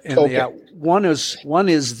 One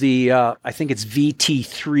is the I think it's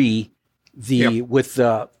VT3,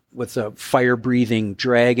 with the fire-breathing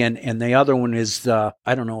dragon, and the other one is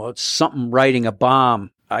it's something riding a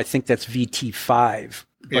bomb. I think that's VT5.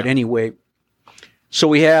 But anyway, so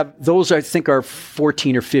we have those. I think are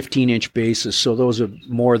 14 or 15-inch bases. So those are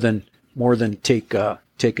more than take a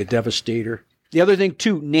Devastator. The other thing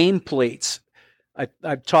too, nameplates.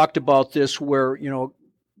 I've talked about this where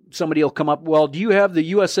somebody will come up. Well, do you have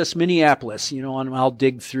the USS Minneapolis? And I'll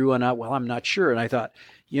dig through and I'm not sure. And I thought,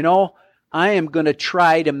 I am going to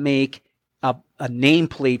try to make a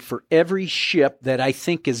nameplate for every ship that I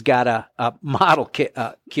think has got a model kit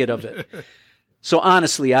of it. So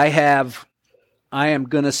honestly, I am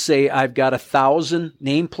going to say I've got 1,000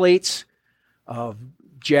 nameplates of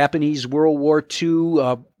Japanese World War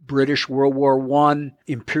II, British World War I,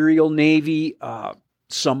 Imperial Navy,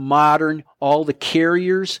 some modern, all the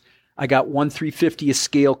carriers. I got 1/350th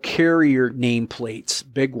scale carrier nameplates,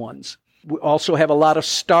 big ones. We also have a lot of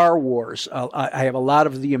Star Wars. I have a lot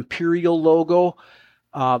of the Imperial logo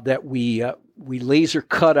that we laser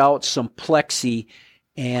cut out some plexi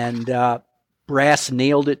and brass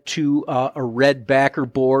nailed it to a red backer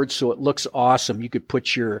board, so it looks awesome. You could put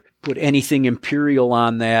anything Imperial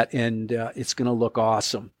on that, and it's going to look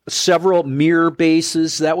awesome. Several mirror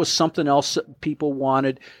bases. That was something else that people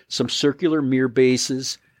wanted. Some circular mirror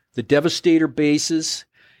bases, the Devastator bases,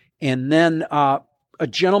 and then a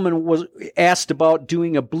gentleman was asked about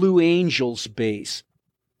doing a Blue Angels base.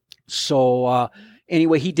 So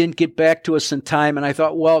anyway, he didn't get back to us in time, and I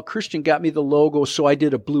thought, well, Christian got me the logo, so I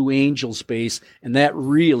did a Blue Angels base, and that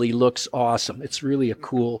really looks awesome. It's really a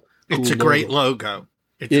cool. It's a logo. great logo.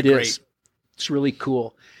 It is. It's really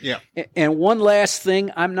cool. Yeah. And one last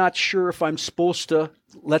thing, I'm not sure if I'm supposed to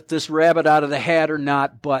let this rabbit out of the hat or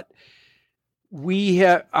not, but we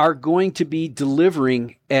are going to be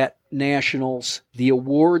delivering at Nationals the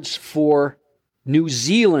awards for New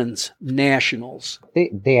Zealand's Nationals.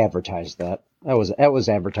 They advertised that. That was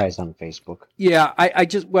advertised on Facebook. Yeah, I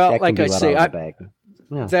just, well, like I say,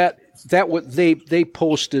 that what they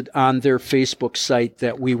posted on their Facebook site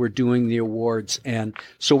that we were doing the awards, and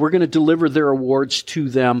so we're going to deliver their awards to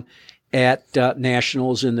them at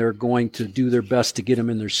Nationals, and they're going to do their best to get them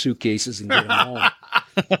in their suitcases and get them home.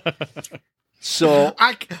 So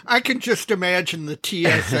I can just imagine the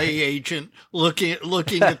TSA agent looking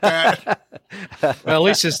at that. Well, at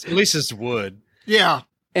least it's wood. Yeah.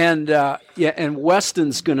 And and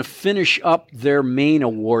Weston's going to finish up their main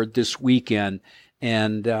award this weekend.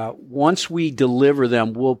 And once we deliver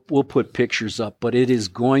them, we'll put pictures up. But it is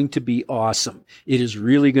going to be awesome. It is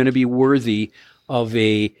really going to be worthy of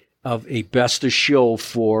a best of show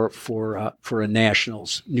for a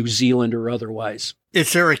Nationals, New Zealand or otherwise.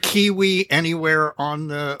 Is there a Kiwi anywhere on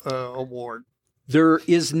the award? There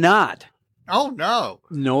is not. Oh, no.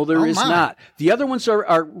 No, there is not. The other ones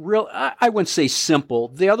are real, I wouldn't say simple.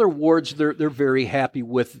 The other awards, they're very happy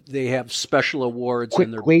with. They have special awards. Quick,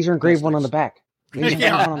 laser engraved one on the back.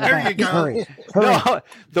 Yeah, there you go. Hurry. No,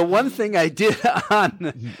 the one thing I did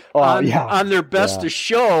on their best of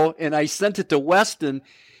show, and I sent it to Weston,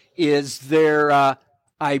 is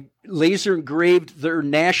I laser engraved their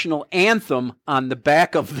national anthem on the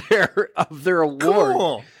back of their award.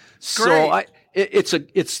 Cool. So it's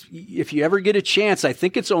if you ever get a chance, I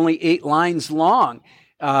think it's only 8 lines long.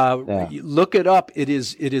 Look it up. It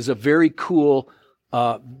is a very cool,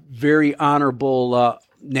 very honorable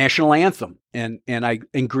national anthem, and I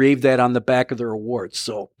engraved that on the back of their awards.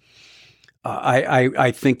 So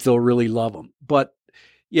I think they'll really love them. But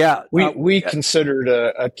yeah, we considered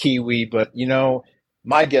a Kiwi, but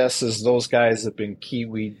my guess is those guys have been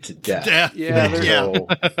Kiwi'd to death. Yeah,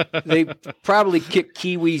 they probably kicked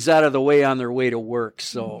Kiwis out of the way on their way to work.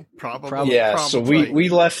 So probably. So we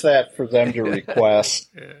left that for them to request,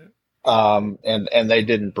 and they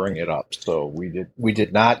didn't bring it up. So we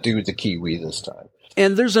did not do the Kiwi this time.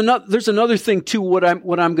 And there's another thing too. What I'm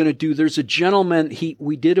going to do. There's a gentleman.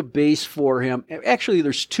 We did a base for him. Actually,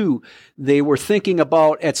 there's 2. They were thinking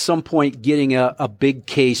about at some point getting a big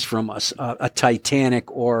case from us, a Titanic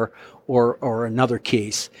or another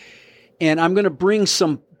case. And I'm going to bring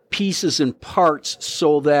some pieces and parts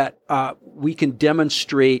so that we can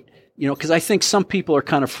demonstrate. Because I think some people are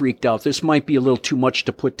kind of freaked out. This might be a little too much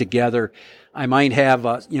to put together. I might have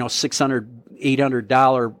a $600,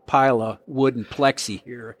 $800 pile of wood and plexi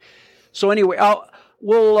here. So anyway,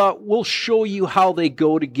 we'll show you how they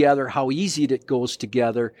go together, how easy it goes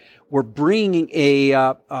together. We're bringing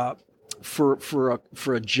for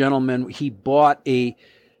a gentleman. He bought a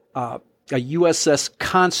USS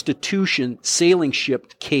Constitution sailing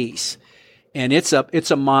ship case, and it's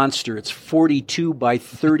a monster. It's 42 by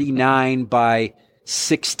 39 by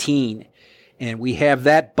 16, and we have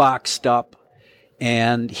that boxed up.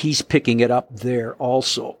 And he's picking it up there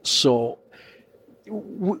also. So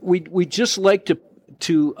we just like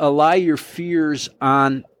to allay your fears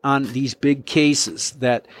on these big cases,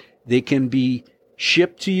 that they can be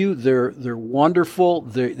shipped to you. They're wonderful.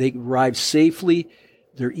 They arrive safely.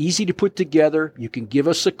 They're easy to put together. You can give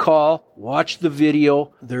us a call, watch the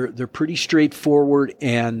video. They're pretty straightforward,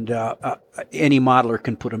 and any modeler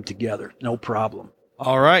can put them together. No problem.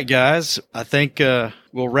 All right, guys. I think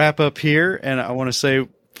we'll wrap up here, and I want to say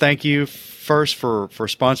thank you first for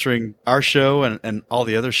sponsoring our show and all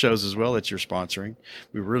the other shows as well that you're sponsoring.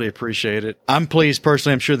 We really appreciate it. I'm pleased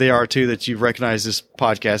personally, I'm sure they are too, that you've recognized this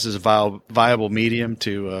podcast as a viable medium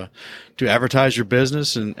to advertise your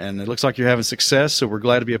business, and it looks like you're having success. So we're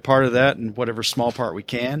glad to be a part of that in whatever small part we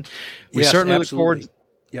can. We certainly look forward.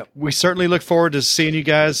 Yep. We certainly look forward to seeing you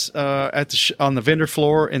guys on the vendor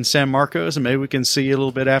floor in San Marcos, and maybe we can see you a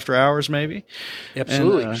little bit after hours, maybe.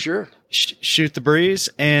 Absolutely, and, sure. Shoot the breeze,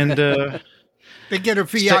 and they get a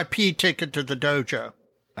VIP ticket to the dojo.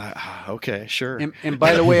 Okay, sure. And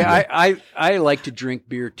by the way, I like to drink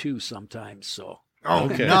beer too sometimes. So. Oh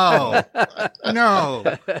okay.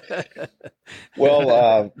 No.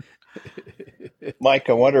 Well. Mike,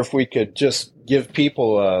 I wonder if we could just give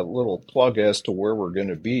people a little plug as to where we're going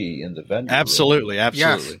to be in the vendor room. Absolutely.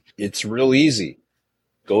 Yes. It's real easy.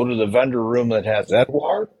 Go to the vendor room that has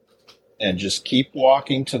Edouard and just keep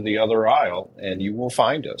walking to the other aisle, and you will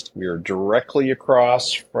find us. We are directly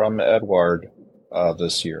across from Edward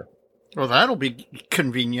this year. Well, that'll be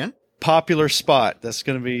convenient. Popular spot. That's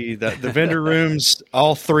going to be the vendor rooms.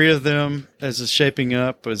 All three of them, as it's shaping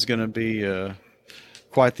up, is going to be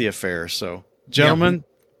quite the affair. So, gentlemen,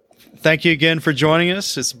 thank you again for joining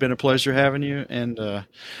us. It's been a pleasure having you, and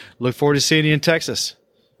look forward to seeing you in Texas.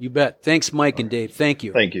 You bet. Thanks, Mike and Dave. Thank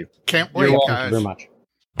you. Thank you. Can't wait, Thank guys. you very much.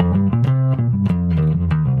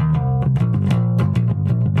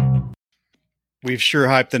 We've sure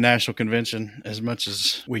hyped the national convention as much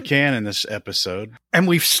as we can in this episode. And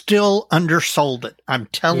we've still undersold it. I'm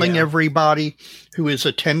telling everybody who is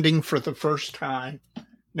attending for the first time,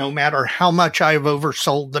 no matter how much I've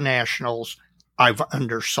oversold the nationals, I've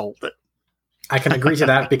undersold it. I can agree to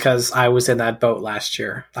that because I was in that boat last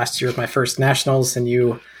year. Last year was my first nationals, and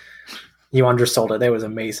you undersold it. It was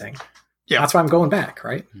amazing. Yeah, that's why I'm going back,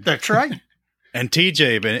 right? That's right. And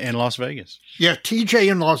TJ in Las Vegas. Yeah, TJ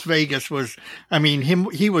in Las Vegas was, I mean,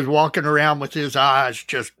 he was walking around with his eyes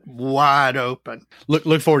just wide open.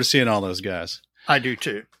 Look forward to seeing all those guys. I do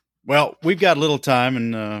too. Well, we've got a little time,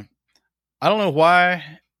 and I don't know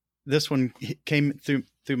why this one came through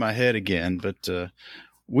my head again, but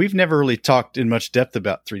we've never really talked in much depth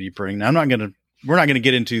about 3D printing. Now, we're not going to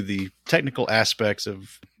get into the technical aspects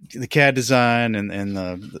of the CAD design and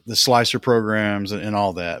the slicer programs and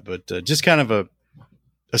all that, but just kind of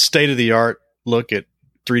a state-of-the-art look at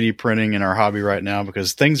 3D printing in our hobby right now,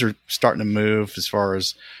 because things are starting to move as far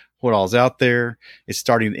as what all's out there. It's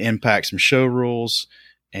starting to impact some show rules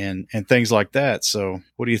and things like that. So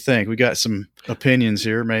what do you think? We got some opinions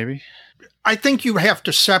here, maybe? I think you have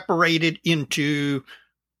to separate it into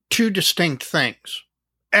two distinct things.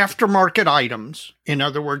 Aftermarket items, in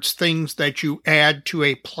other words, things that you add to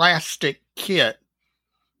a plastic kit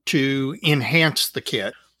to enhance the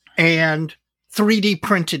kit, and 3D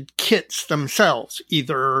printed kits themselves,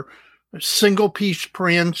 either single piece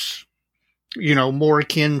prints, more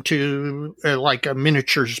akin to like a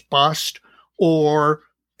miniatures bust, or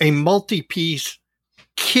a multi-piece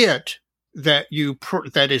kit that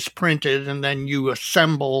that is printed and then you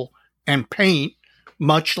assemble and paint,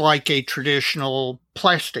 much like a traditional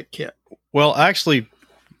plastic kit. Well, I actually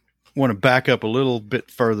want to back up a little bit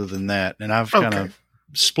further than that, and I've kind of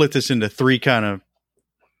split this into three kind of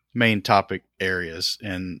main topic areas.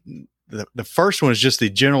 And the first one is just the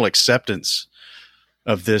general acceptance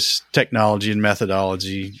of this technology and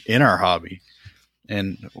methodology in our hobby,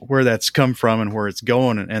 and where that's come from and where it's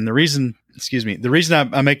going. And the reason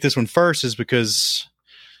I make this one first is because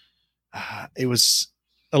it was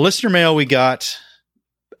a listener mail we got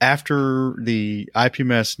after the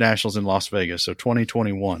IPMS Nationals in Las Vegas, so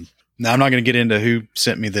 2021. Now, I'm not going to get into who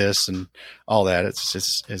sent me this and all that.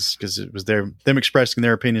 It's because it was them expressing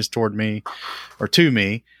their opinions toward me or to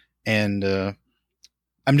me, and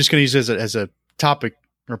I'm just going to use it as a topic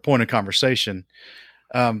or point of conversation.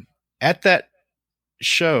 At that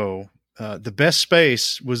show, the best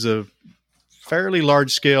space was a fairly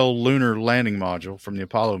large scale lunar landing module from the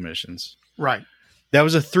Apollo missions. Right. That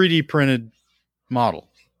was a 3D printed model.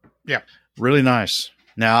 Yeah. Really nice.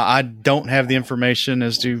 Now, I don't have the information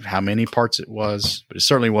as to how many parts it was, but it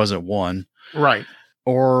certainly wasn't one. Right.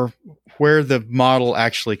 Or where the model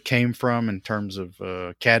actually came from in terms of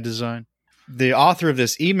CAD design. The author of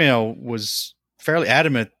this email was fairly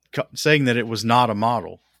adamant saying that it was not a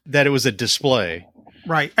model, that it was a display.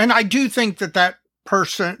 Right. And I do think that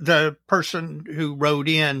the person who wrote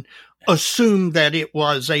in assumed that it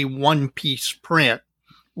was a one-piece print,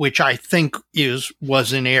 which I think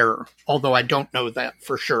was in error, although I don't know that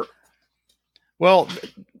for sure. Well,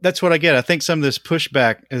 that's what I get. I think some of this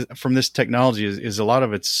pushback from this technology is a lot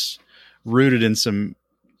of it's rooted in some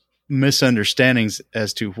misunderstandings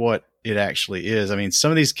as to what it actually is. I mean,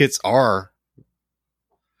 some of these kits are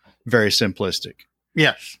very simplistic.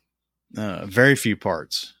 Yes. Very few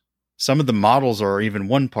parts. Some of the models are even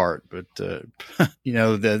one part, but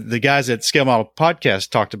the guys at Scale Model Podcast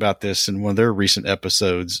talked about this in one of their recent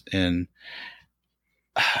episodes, and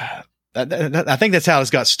I think that's how this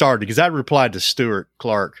got started, because I replied to Stuart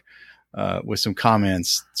Clark with some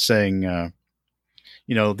comments saying,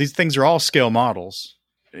 these things are all scale models.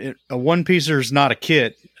 A one-piecer is not a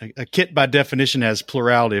kit. A kit by definition has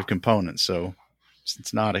plurality of components, so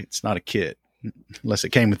it's not a kit unless it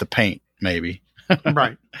came with the paint, maybe.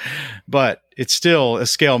 Right. But it's still a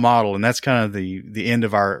scale model, and that's kind of the end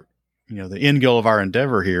of our, the end goal of our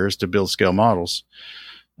endeavor here is to build scale models,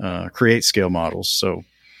 create scale models. So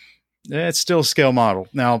it's still a scale model.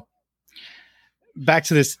 Now, back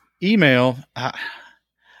to this email.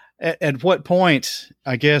 At what point,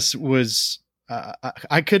 I guess, was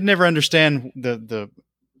I could never understand the.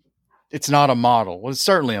 It's not a model. Well, it's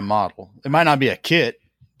certainly a model. It might not be a kit,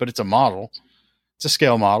 but it's a model. It's a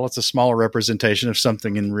scale model. It's a smaller representation of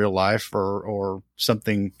something in real life or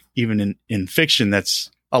something even in fiction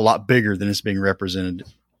that's a lot bigger than it's being represented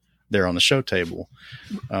there on the show table.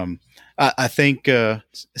 I think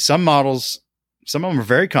some models, some of them are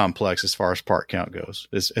very complex as far as part count goes,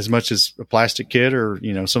 as much as a plastic kit or,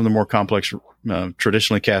 some of the more complex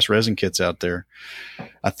traditionally cast resin kits out there.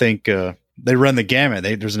 I think they run the gamut.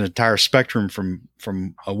 There's an entire spectrum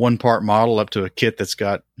from a one part model up to a kit that's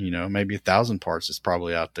got, maybe 1,000 parts that's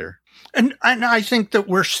probably out there. And I think that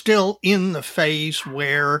we're still in the phase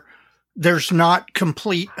where there's not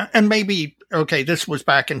complete, and maybe, okay, this was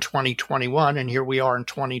back in 2021 and here we are in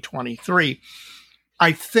 2023.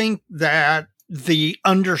 I think that the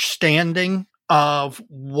understanding of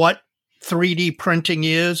what 3D printing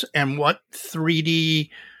is and what 3D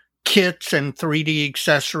kits and 3D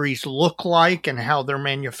accessories look like and how they're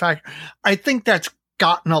manufactured, I think that's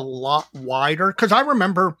gotten a lot wider. Because I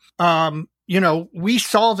remember, we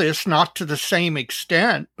saw this not to the same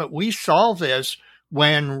extent, but we saw this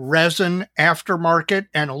when resin aftermarket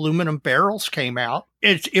and aluminum barrels came out.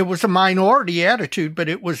 It was a minority attitude, but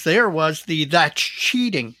it was that's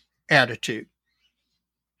cheating attitude.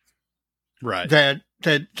 Right.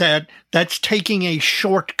 That's taking a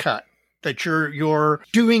shortcut, that you're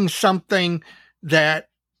doing something that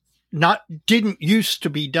didn't used to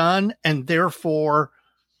be done, and therefore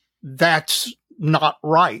that's not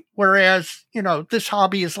right. Whereas, this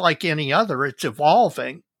hobby is like any other, it's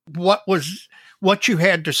evolving. What you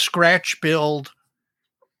had to scratch build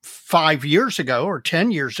 5 years ago or 10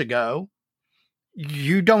 years ago,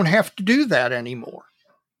 you don't have to do that anymore.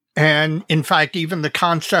 And in fact, even the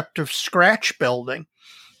concept of scratch building,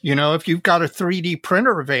 if you've got a 3D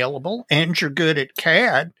printer available and you're good at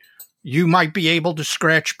CAD, you might be able to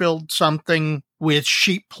scratch build something with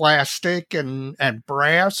sheet plastic and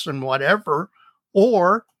brass and whatever,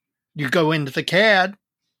 or you go into the CAD,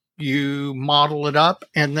 you model it up,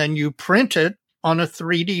 and then you print it on a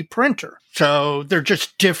 3D printer. So they're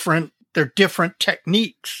just different. They're different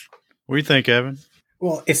techniques. What do you think, Evan?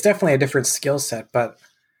 Well, it's definitely a different skill set, but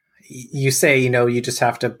you say, you just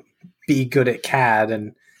have to be good at CAD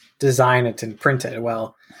and design it and print it.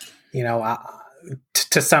 Well,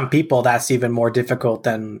 to some people, that's even more difficult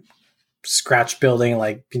than scratch building,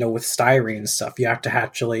 like, with styrene and stuff. You have to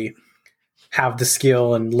actually have the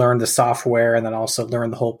skill and learn the software and then also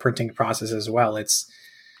learn the whole printing process as well. It's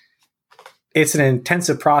an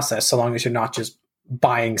intensive process, so long as you're not just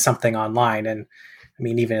buying something online. And I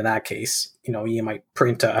mean, even in that case, you might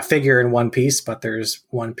print a figure in one piece, but there's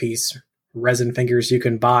one piece resin figures you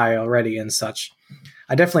can buy already and such.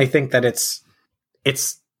 I definitely think that it's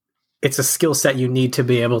a skill set you need to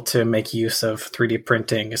be able to make use of 3D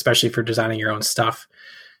printing, especially for designing your own stuff,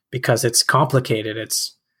 because it's complicated.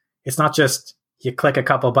 It's not just you click a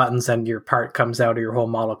couple buttons and your part comes out or your whole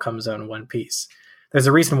model comes out in one piece. There's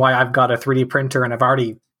a reason why I've got a 3D printer and I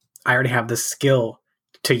already have the skill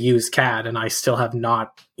to use CAD, and I still have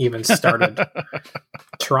not even started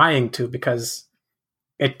trying to, because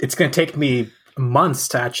it's going to take me months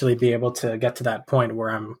to actually be able to get to that point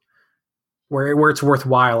where it's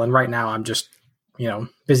worthwhile. And right now I'm just,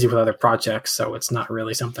 busy with other projects. So it's not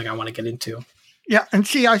really something I want to get into. Yeah. And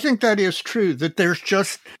see, I think that is true, that there's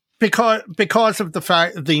just because of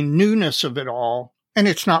the newness of it all. And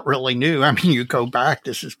it's not really new. I mean, you go back,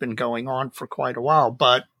 this has been going on for quite a while,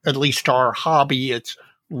 but at least our hobby, it's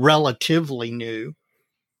relatively new,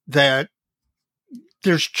 that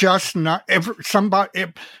there's just not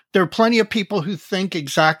there are plenty of people who think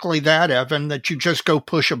exactly that, Evan, that you just go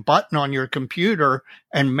push a button on your computer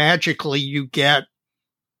and magically you get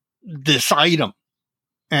this item.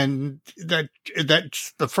 And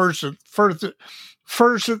that's the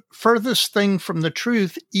furthest thing from the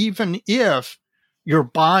truth, even if you're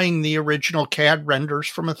buying the original CAD renders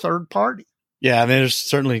from a third party. Yeah, I mean, there's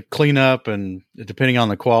certainly cleanup, and depending on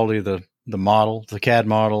the quality of the model, the CAD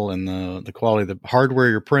model, and the quality of the hardware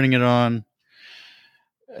you're printing it on,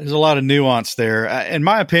 there's a lot of nuance there. And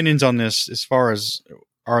my opinions on this, as far as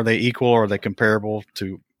are they equal or are they comparable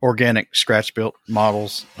to organic scratch built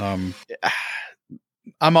models, I'm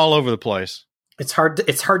all over the place. It's hard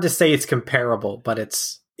to say it's comparable, but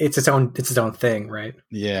it's its own thing, right?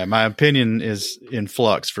 Yeah, my opinion is in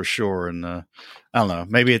flux for sure, and I don't know.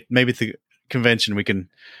 Maybe at the convention we can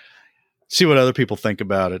see what other people think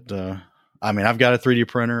about it. I mean, I've got a 3D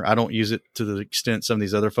printer. I don't use it to the extent some of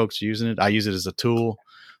these other folks are using it. I use it as a tool.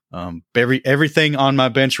 Everything on my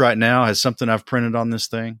bench right now has something I've printed on this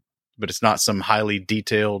thing. but it's not some highly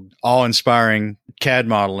detailed, awe-inspiring CAD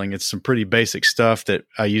modeling. It's some pretty basic stuff that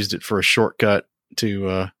I used it for a shortcut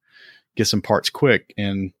to get some parts quick.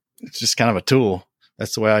 And it's just kind of a tool.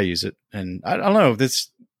 That's the way I use it. And I don't know,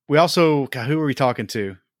 we also, God, who were we talking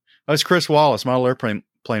to? Oh, it's Chris Wallace, Model Airplane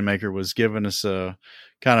Maker, was giving us a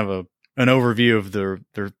kind of an overview of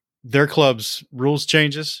their club's rules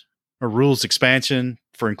changes or rules expansion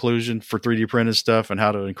for inclusion for 3D printed stuff and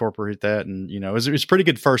how to incorporate that. And, it was a pretty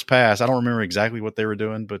good first pass. I don't remember exactly what they were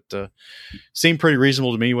doing, but seemed pretty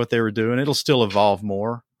reasonable to me what they were doing. It'll still evolve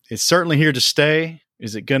more. It's certainly here to stay.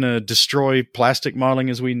 Is it going to destroy plastic modeling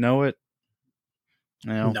as we know it?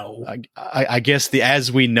 No. I guess the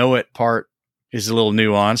as we know it part is a little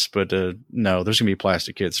nuanced, but no, there's going to be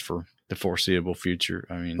plastic kits for the foreseeable future.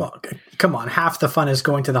 I mean, well, come on. Half the fun is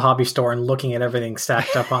going to the hobby store and looking at everything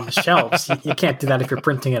stacked up on the shelves. You can't do that if you're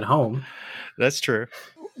printing at home. That's true.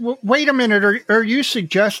 Wait a minute. Are you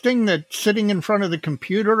suggesting that sitting in front of the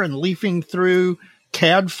computer and leafing through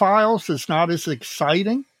CAD files is not as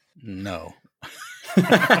exciting? No.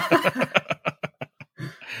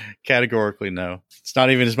 Categorically, no. It's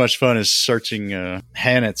not even as much fun as searching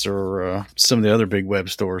Hannets or some of the other big web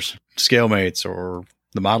stores, ScaleMates or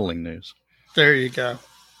the modeling news. There you go.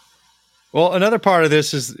 Well, another part of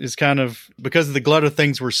this is kind of because of the glut of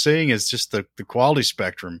things we're seeing is just the quality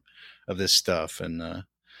spectrum of this stuff. And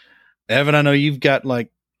Evan, I know you've got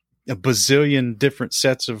like a bazillion different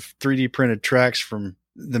sets of 3D printed tracks from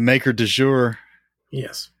the maker du jour.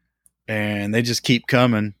 Yes. And they just keep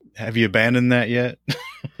coming. Have you abandoned that yet?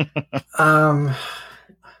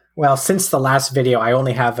 Well, since the last video, I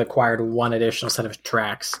only have acquired one additional set of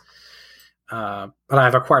tracks. But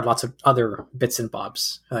I've acquired lots of other bits and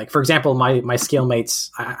bobs. Like, for example, my ScaleMates,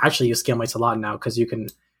 I actually use ScaleMates a lot now because you can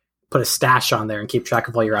put a stash on there and keep track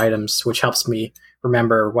of all your items, which helps me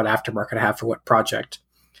remember what aftermarket I have for what project.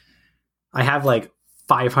 I have like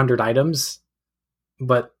 500 items,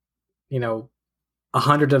 but,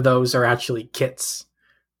 100 of those are actually kits.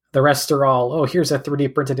 The rest are all, here's a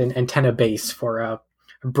 3D printed antenna base for a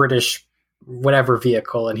British whatever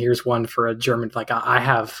vehicle, and here's one for a German. Like I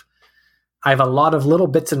have a lot of little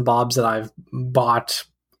bits and bobs that I've bought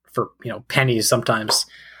for pennies sometimes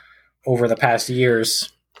over the past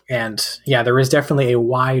years. And yeah, there is definitely a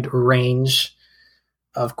wide range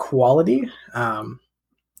of quality.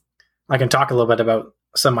 I can talk a little bit about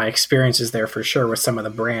some of my experiences there for sure with some of the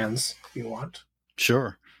brands if you want.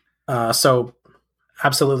 Sure. So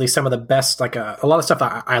absolutely some of the best, like a lot of stuff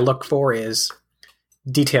that I look for is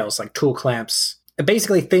details like tool clamps,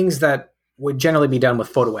 basically things that would generally be done with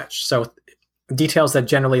photo etch. So details that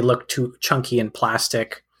generally look too chunky in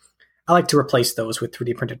plastic, I like to replace those with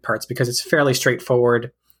 3D printed parts because it's fairly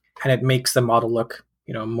straightforward and it makes the model look,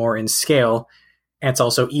 more in scale. And it's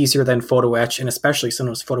also easier than photo etch, and especially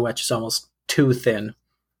sometimes photo etch is almost too thin.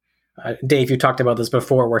 Dave, you talked about this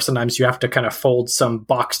before, where sometimes you have to kind of fold some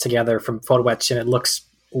box together from photo etch and it looks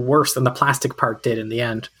worse than the plastic part did in the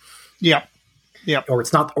end. Yeah. Or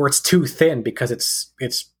it's too thin because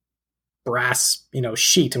it's brass,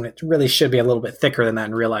 sheet, and it really should be a little bit thicker than that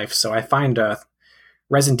in real life. So I find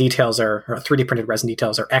resin details or 3D printed resin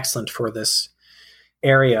details are excellent for this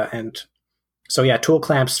area. And so yeah, tool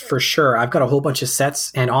clamps for sure. I've got a whole bunch of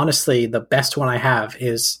sets, and honestly, the best one I have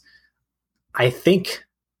is, I think,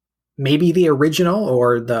 maybe the original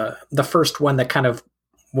or the first one that kind of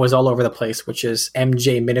was all over the place, which is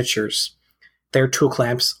MJ Miniatures. Their tool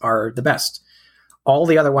clamps are the best. All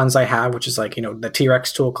the other ones I have, which is like, the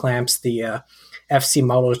T-Rex tool clamps, the FC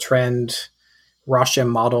Model Trend, Roshem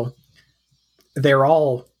Model, they're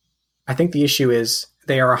all, I think the issue is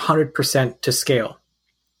they are 100% to scale,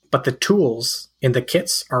 but the tools in the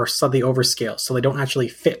kits are slightly overscale, so they don't actually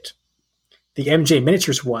fit. The MJ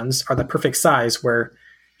Miniatures ones are the perfect size where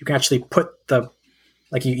you can actually put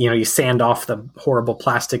you sand off the horrible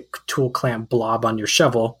plastic tool clamp blob on your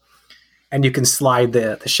shovel, and you can slide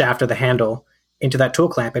the shaft or the handle into that tool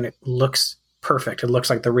clamp, and it looks perfect. It looks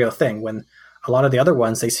like the real thing, when a lot of the other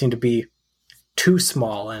ones, they seem to be too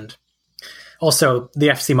small. And also the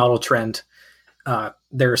FC Model Trend,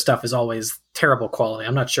 their stuff is always terrible quality.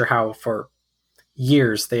 I'm not sure how for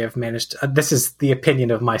years they have managed. This is the opinion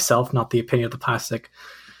of myself, not the opinion of the Plastic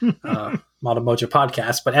Model Mojo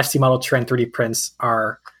podcast, but FC Model Trend 3D prints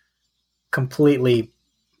are completely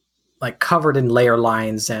like covered in layer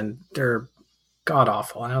lines, and they're god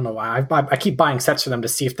awful. I don't know why. I keep buying sets for them to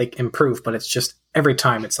see if they improve, but it's just every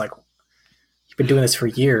time it's like, you've been doing this for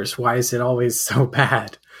years. Why is it always so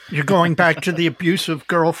bad? You're going back to the abusive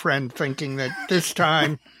girlfriend, thinking that this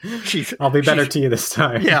time I'll be better to you this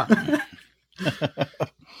time. Yeah.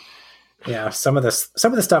 Yeah, some of the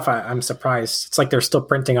stuff I'm surprised. It's like they're still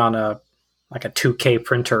printing on a 2K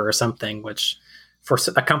printer or something, which for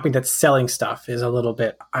a company that's selling stuff is a little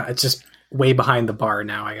bit. It's just way behind the bar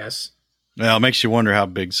now, I guess. Well, it makes you wonder how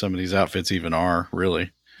big some of these outfits even are,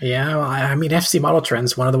 really. Yeah, well, I mean, FC Model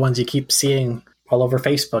Trend's one of the ones you keep seeing all over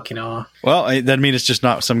Facebook. Well, that means it's just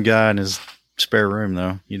not some guy in his spare room,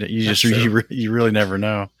 though. You really never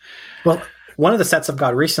know. Well, one of the sets I've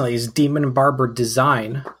got recently is Demon Barber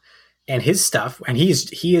Design. And his stuff, and he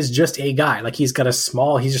is just a guy. Like he's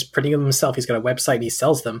just printing them himself. He's got a website and he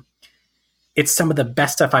sells them. It's some of the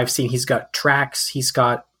best stuff I've seen. He's got tracks. He's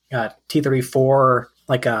got T34,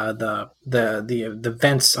 like the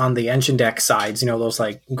vents on the engine deck sides. Those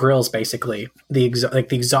like grills basically. The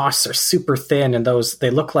exhausts are super thin, and they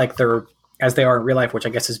look like they're as they are in real life, which I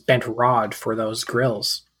guess is bent rod for those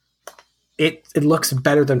grills. It looks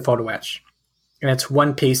better than photo etch, and it's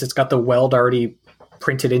one piece. It's got the weld already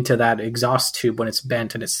printed into that exhaust tube when it's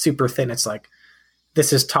bent, and it's super thin. It's like,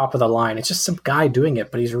 this is top of the line. It's just some guy doing it,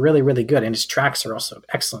 but he's really, really good. And his tracks are also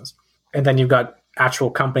excellent. And then you've got actual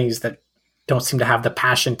companies that don't seem to have the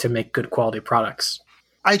passion to make good quality products.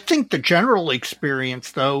 I think the general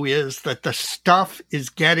experience, though, is that the stuff is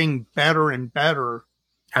getting better and better.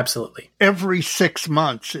 Absolutely. Every 6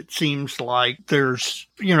 months, it seems like there's,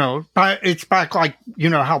 it's back like,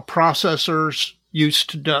 how processors used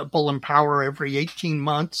to double in power every 18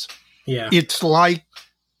 months. Yeah. It's like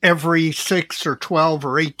every 6 or 12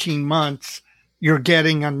 or 18 months, you're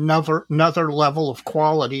getting another level of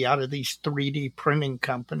quality out of these 3D printing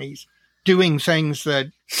companies doing things that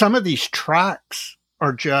some of these tracks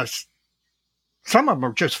are some of them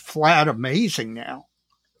are just flat amazing now.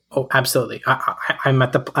 Oh, absolutely. I'm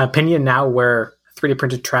at the opinion now where 3D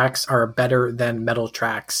printed tracks are better than metal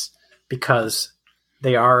tracks because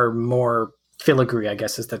they are more filigree, I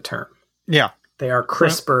guess is the term. Yeah. They are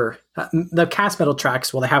crisper. The cast metal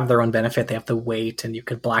tracks, well, they have their own benefit. They have the weight, and you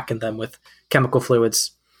can blacken them with chemical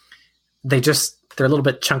fluids. They're a little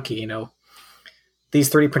bit chunky, These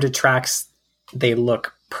 3D printed tracks, they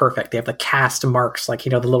look perfect. They have the cast marks, like,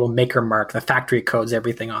 the little maker mark, the factory codes,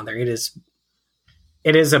 everything on there. It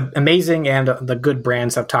is amazing, and the good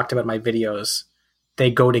brands I've talked about in my videos, they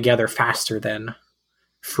go together faster than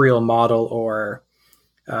Friel Model or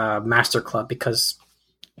Master Club, because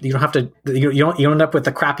you don't have to you don't end up with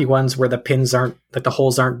the crappy ones where the pins aren't, like the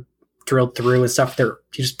holes aren't drilled through and stuff. You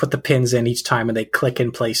just put the pins in each time and they click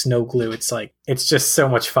in place, no glue. It's just so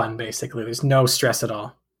much fun. Basically, there's no stress at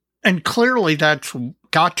all. And clearly that's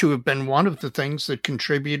got to have been one of the things that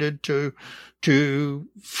contributed to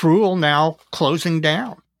Friel now closing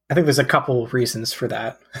down. I think there's a couple reasons for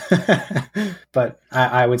that, but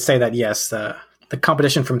I would say that yes, the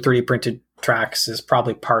competition from 3D printed tracks is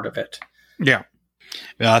probably part of it. Yeah.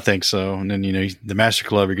 Yeah, I think so. And then, the Master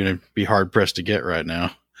Club you're going to be hard pressed to get right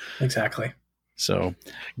now. Exactly. So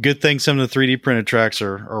good thing some of the 3D printed tracks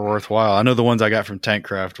are worthwhile. I know the ones I got from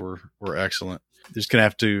Tankcraft were excellent. Just going to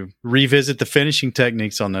have to revisit the finishing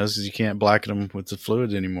techniques on those because you can't blacken them with the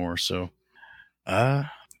fluid anymore. So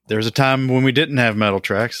there's a time when we didn't have metal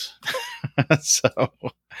tracks. So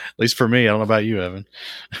at least for me, I don't know about you, Evan.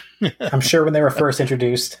 I'm sure when they were first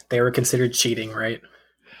introduced, they were considered cheating, right?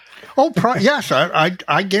 Oh, yes.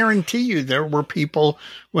 I guarantee you there were people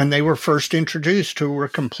when they were first introduced who were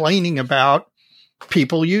complaining about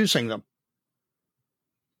people using them.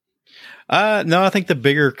 No, I think the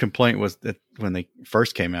bigger complaint was that when they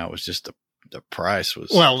first came out was just the price was.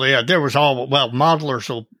 Well, yeah, there was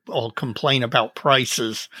modelers will complain about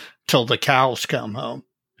prices till the cows come home.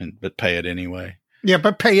 But pay it anyway. Yeah,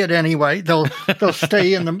 but pay it anyway. They'll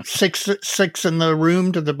stay in the six in the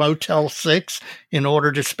room to the Motel 6 in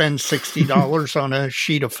order to spend $60 on a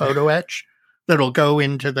sheet of photo etch that'll go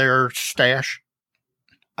into their stash.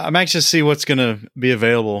 I'm anxious to see what's going to be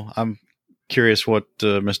available. I'm curious what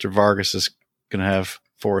Mr. Vargas is going to have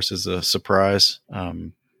for us as a surprise.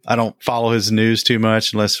 I don't follow his news too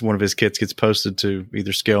much unless one of his kits gets posted to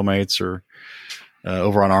either Scalemates or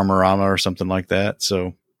over on Armorama or something like that.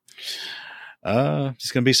 So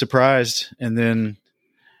just going to be surprised. And then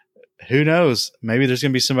who knows? Maybe there's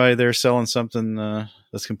going to be somebody there selling something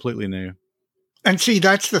that's completely new. And see,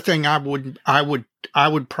 that's the thing I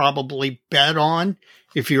would probably bet on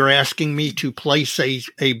if you're asking me to place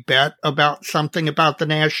a bet about something about the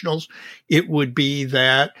Nationals. It would be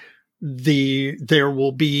that there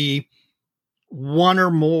will be one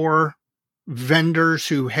or more vendors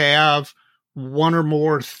who have one or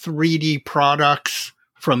more 3D products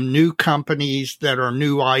from new companies that are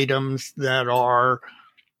new items that are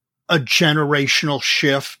a generational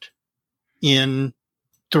shift in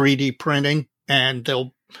 3D printing, and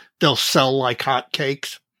they'll sell like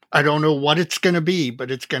hotcakes. I don't know what it's going to be,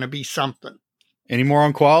 but it's going to be something. Any more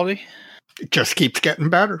on quality? It just keeps getting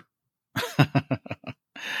better.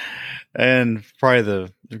 And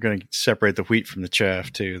probably they're going to separate the wheat from the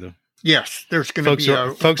chaff too. Yes, there's going to be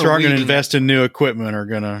folks who aren't going to invest in new equipment are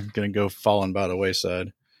going to go falling by the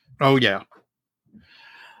wayside. Oh yeah.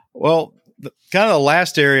 Well, kind of the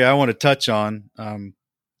last area I want to touch on, and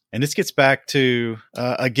this gets back to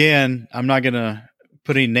again, I'm not going to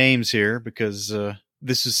put any names here because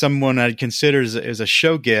this is someone I'd consider as a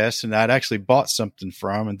show guest, and I'd actually bought something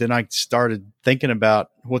from, and then I started thinking about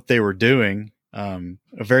what they were doing. A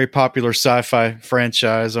very popular sci-fi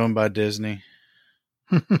franchise owned by Disney.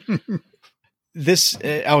 I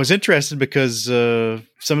was interested because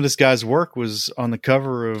some of this guy's work was on the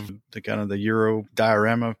cover of the Euro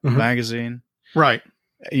Diorama magazine. Right.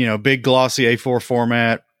 Big glossy A4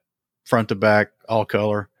 format, front to back, all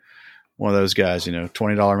color. One of those guys,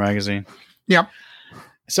 $20 magazine. Yep.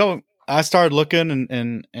 So I started looking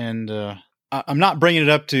and I'm not bringing it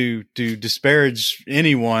up to disparage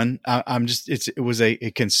anyone. It was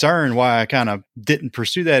a concern why I kind of didn't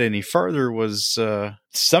pursue that any further was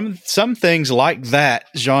some things like that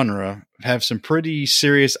genre have some pretty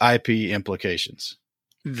serious IP implications.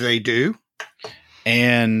 They do.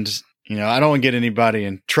 And, I don't want to get anybody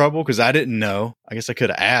in trouble because I didn't know. I guess I could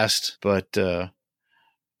have asked, but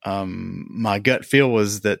my gut feel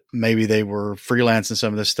was that maybe they were freelancing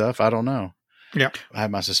some of this stuff. I don't know. Yeah, I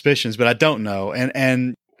have my suspicions, but I don't know.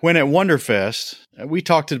 And when at Wonderfest, we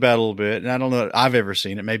talked about it a little bit, and I don't know if I've ever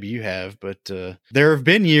seen it. Maybe you have, but there have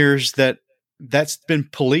been years that's been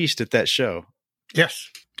policed at that show. Yes.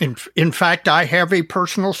 In fact, I have a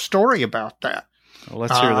personal story about that. Well,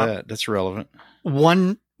 let's hear that. That's relevant.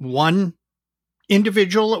 One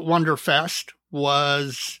individual at Wonderfest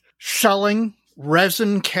was selling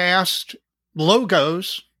resin cast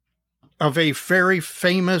logos of a very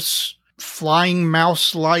famous flying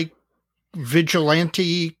mouse-like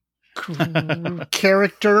vigilante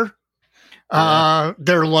character,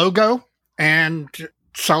 their logo, and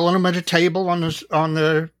selling them at a table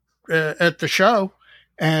at the show.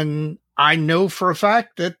 And I know for a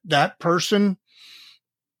fact that person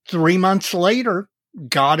 3 months later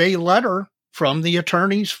got a letter from the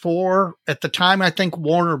attorneys for, at the time, I think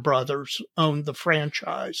Warner Brothers owned the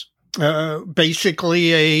franchise.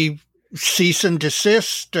 Basically a cease and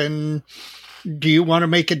desist, and do you want to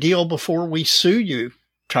make a deal before we sue you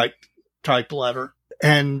type letter.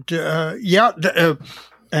 And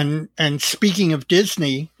and speaking of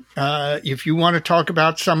Disney, if you want to talk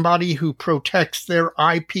about somebody who protects their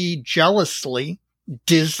IP jealously,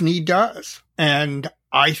 Disney does. And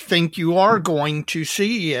I think you are going to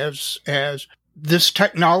see as this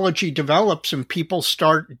technology develops and people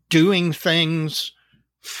start doing things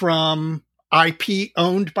from IP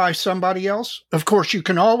owned by somebody else. Of course, you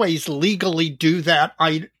can always legally do that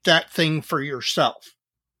thing for yourself.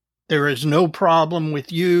 There is no problem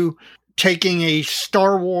with you taking a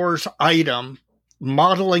Star Wars item,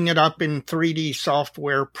 modeling it up in 3D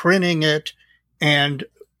software, printing it, and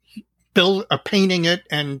painting it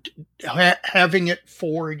and having it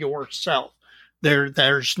for yourself.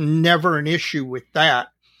 There's never an issue with that.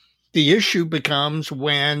 The issue becomes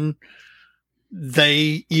when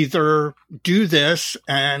they either do this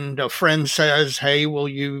and a friend says, hey, will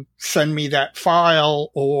you send me that file?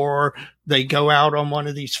 Or they go out on one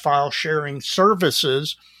of these file sharing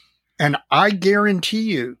services. And I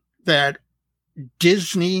guarantee you that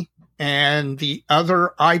Disney and the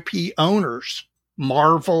other IP owners,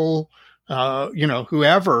 Marvel,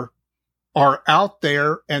 whoever, are out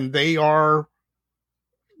there and they are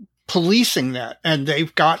policing that. And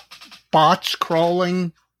they've got bots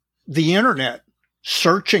crawling the internet,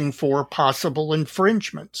 searching for possible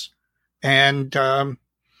infringements. And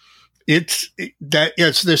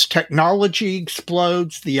as this technology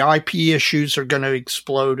explodes, the IP issues are going to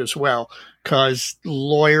explode as well, because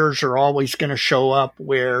lawyers are always going to show up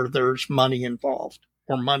where there's money involved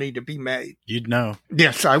or money to be made. You'd know.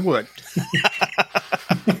 Yes, I would.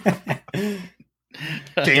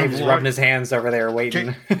 Damn, he's rubbing his hands over there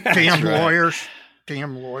waiting. Damn lawyers.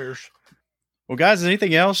 Damn lawyers. Well, guys,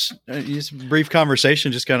 anything else? Just a brief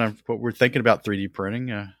conversation, just kind of what we're thinking about 3D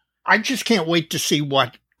printing. I just can't wait to see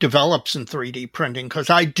what develops in 3D printing, because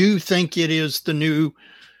I do think it is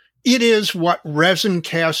what resin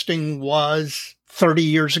casting was 30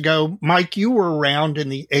 years ago. Mike, you were around in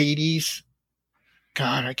the 80s.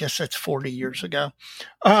 God, I guess that's 40 years ago.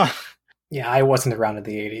 Yeah, I wasn't around in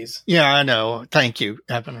the 80s. Yeah, I know. Thank you,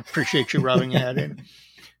 Evan. Appreciate you rubbing that in.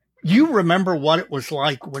 You remember what it was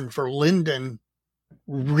like when Verlinden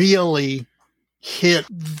really hit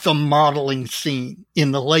the modeling scene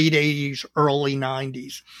in the late 80s, early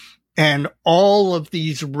 90s. And all of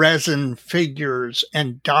these resin figures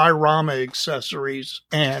and diorama accessories,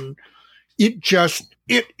 and it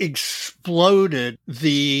exploded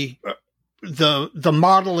the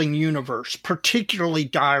modeling universe, particularly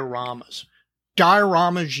dioramas.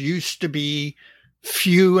 Dioramas used to be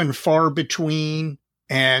few and far between,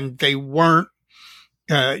 and they weren't,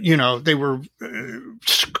 they were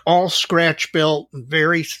all scratch built,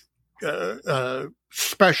 very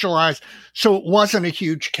specialized. So it wasn't a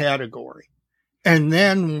huge category. And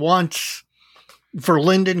then once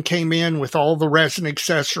Verlinden came in with all the resin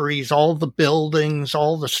accessories, all the buildings,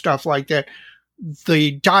 all the stuff like that,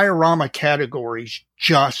 the diorama categories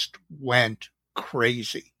just went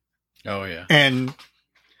crazy. Oh yeah.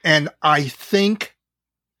 And I think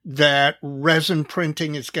that resin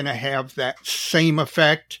printing is going to have that same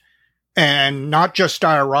effect, and not just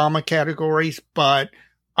diorama categories, but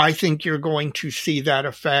I think you're going to see that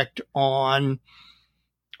effect on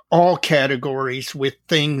all categories with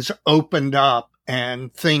things opened up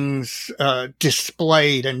and things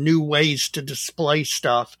displayed and new ways to display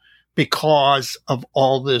stuff because of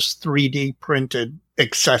all this 3D printed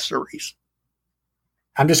accessories.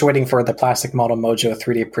 I'm just waiting for the plastic model Mojo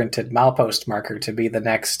 3D printed milepost marker to be the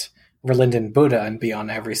next Verlinden Buddha and be on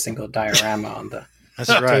every single diorama on the That's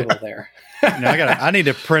right. table there. I need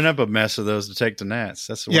to print up a mess of those to take to Nats.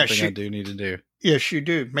 That's the one thing I do need to do. Yes, you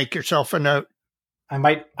do. Make yourself a note. I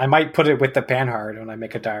might put it with the panhard when I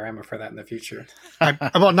make a diorama for that in the future.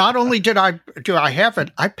 Well, not only do I have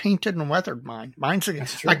it, I painted and weathered mine. I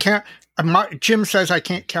can't. Jim says I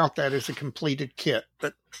can't count that as a completed kit,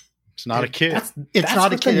 but it's not a kit. It's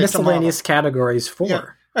not a kit. It's miscellaneous categories for. Yeah,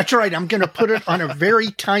 that's right. I'm going to put it on a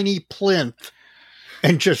very tiny plinth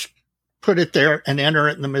and just put it there and enter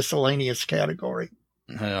it in the miscellaneous category.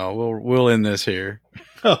 No, we'll end this here.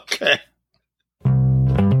 Okay.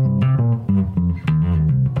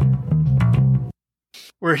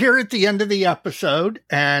 We're here at the end of the episode,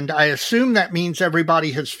 and I assume that means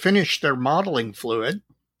everybody has finished their modeling fluid.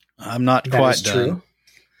 I'm not quite done. True.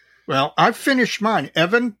 Well, I've finished mine.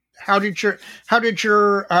 Evan, how did your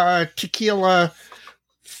tequila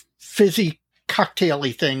fizzy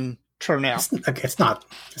cocktaily thing turn out? It's not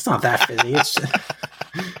that fizzy. It's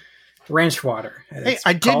ranch water. Hey,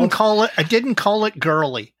 I didn't call it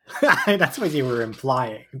girly. That's what you were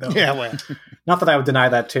implying, though. Yeah, well, not that I would deny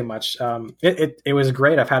that too much. It was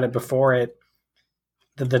great. I've had it before.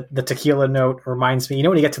 The tequila note reminds me.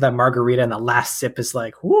 When you get to that margarita and the last sip is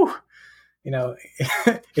like, whoo.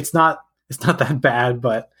 It's not that bad,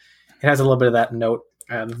 but it has a little bit of that note,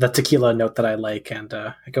 the tequila note that I like, and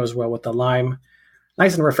it goes well with the lime.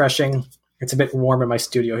 Nice and refreshing. It's a bit warm in my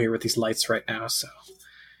studio here with these lights right now, so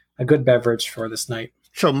a good beverage for this night.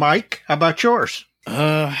 So, Mike, how about yours?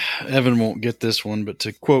 Evan won't get this one, but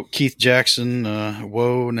to quote Keith Jackson,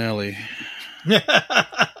 whoa, Nelly.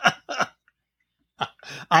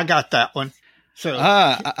 I got that one. So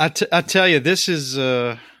I tell you, this is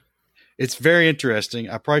it's very interesting.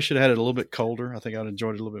 I probably should have had it a little bit colder. I think I'd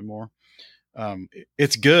enjoyed it a little bit more.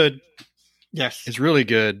 It's good. Yes, it's really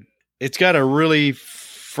good. It's got a really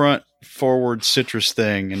front forward citrus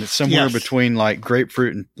thing, and it's somewhere between like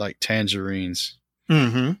grapefruit and like tangerines.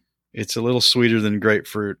 Mm-hmm. It's a little sweeter than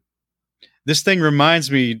grapefruit. This thing reminds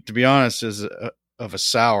me, to be honest, of a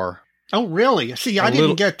sour. Oh, really? See, I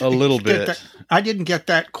didn't get a little bit. That. I didn't get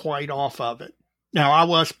that quite off of it. Now, I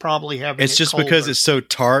was probably having. It's just colder. Because it's so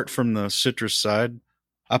tart from the citrus side.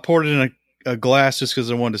 I poured it in a glass just because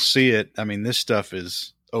I wanted to see it. I mean, this stuff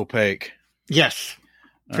is opaque. Yes,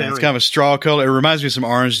 it's kind of a straw color. It reminds me of some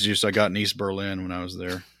orange juice I got in East Berlin when I was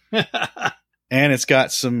there. And it's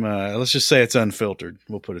got some, let's just say it's unfiltered.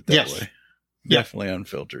 We'll put it that way. Definitely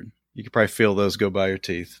unfiltered. You could probably feel those go by your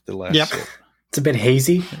teeth. The last sip. It's a bit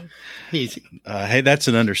hazy. Hazy. Hey, that's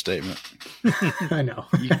an understatement. I know.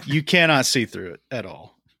 you cannot see through it at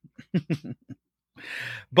all.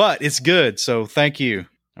 But it's good, so thank you.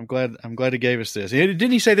 I'm glad he gave us this.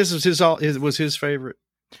 Didn't he say this was his favorite?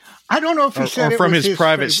 I don't know if he said or it from was his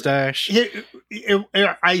private favorite. stash.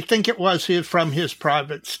 I think it was from his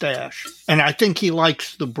private stash, and I think he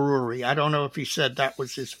likes the brewery. I don't know if he said that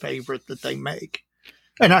was his favorite that they make,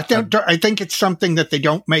 and I think it's something that they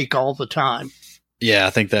don't make all the time. Yeah, I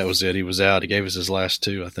think that was it. He was out. He gave us his last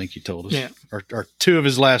two. I think he told us, or two of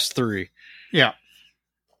his last three. Yeah.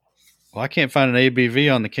 Well, I can't find an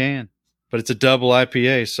ABV on the can, but it's a double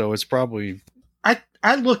IPA, so it's probably.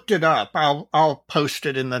 I looked it up. I'll post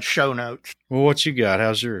it in the show notes. Well, what you got?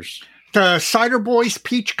 How's yours? The Cider Boys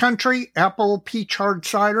Peach Country Apple Peach Hard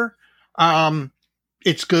Cider.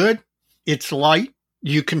 It's good. It's light.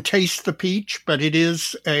 You can taste the peach, but it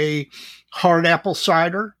is a hard apple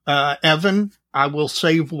cider. Evan, I will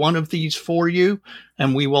save one of these for you,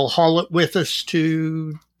 and we will haul it with us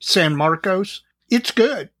to San Marcos. It's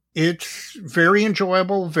good. It's very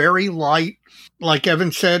enjoyable, very light. Like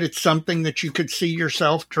Evan said, it's something that you could see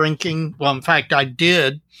yourself drinking. Well, in fact, I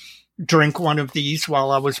did drink one of these while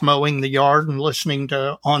I was mowing the yard and listening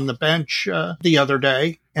to On the Bench the other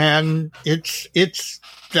day. And it's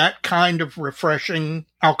that kind of refreshing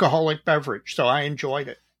alcoholic beverage. So I enjoyed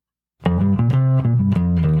it.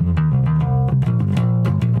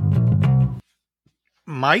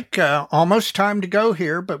 Mike, almost time to go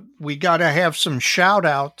here, but we got to have some shout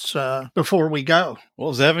outs before we go. Well,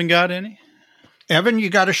 has Evan got any? Evan, you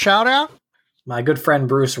got a shout out? My good friend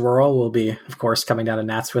Bruce Worrell will be, of course, coming down to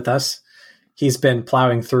Nats with us. He's been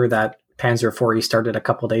plowing through that Panzer IV he started a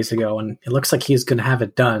couple days ago, and it looks like he's going to have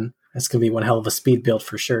it done. That's going to be one hell of a speed build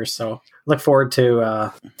for sure. So look forward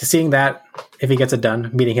to seeing that if he gets it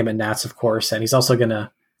done, meeting him at Nats, of course. And he's also going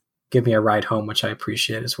to give me a ride home, which I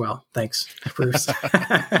appreciate as well. Thanks, Bruce.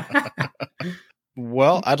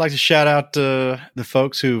 Well, I'd like to shout out the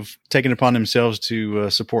folks who've taken it upon themselves to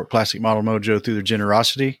support Plastic Model Mojo through their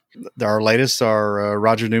generosity. Our latest are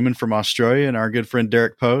Roger Newman from Australia and our good friend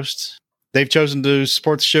Derek Post. They've chosen to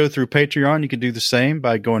support the show through Patreon. You can do the same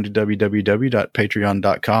by going to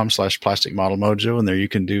www.patreon.com/plasticmodelmojo, and there you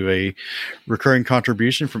can do a recurring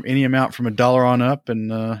contribution from any amount from $1 on up,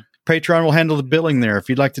 and Patreon will handle the billing there. If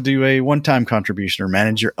you'd like to do a one-time contribution or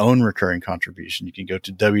manage your own recurring contribution, you can go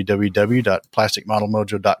to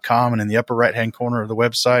www.plasticmodelmojo.com, and in the upper right-hand corner of the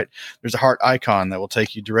website, there's a heart icon that will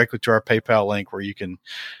take you directly to our PayPal link where you can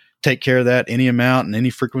take care of that any amount and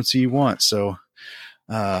any frequency you want. So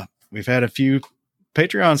we've had a few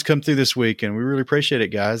Patreons come through this week, and we really appreciate it,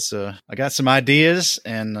 guys. I got some ideas,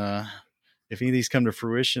 and if any of these come to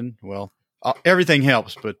fruition, well, everything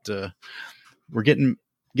helps, but we're getting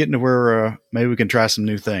to where maybe we can try some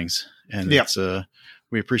new things, and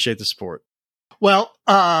we appreciate the support. Well,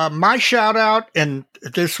 my shout out, and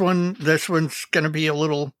this one's going to be a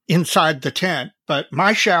little inside the tent, but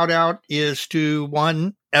my shout out is to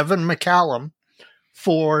one Evan McCallum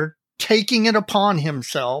for taking it upon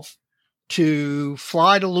himself to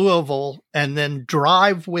fly to Louisville and then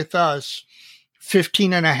drive with us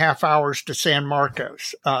 15 and a half hours to San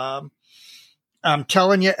Marcos. I'm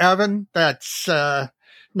telling you, Evan, that's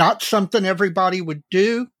not something everybody would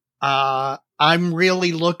do. I'm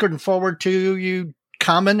really looking forward to you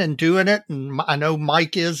coming and doing it, and I know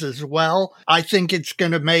Mike is as well. I think it's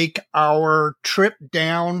going to make our trip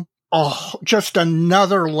down just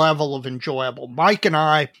another level of enjoyable. Mike and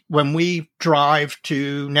I, when we drive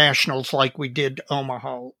to nationals like we did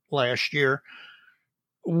Omaha last year,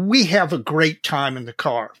 we have a great time in the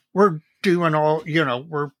car. We're doing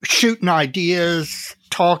we're shooting ideas,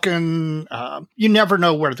 talking. You never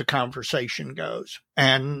know where the conversation goes.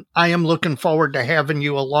 And I am looking forward to having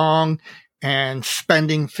you along and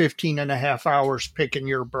spending 15 and a half hours picking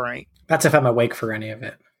your brain. That's if I'm awake for any of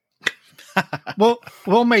it. Well,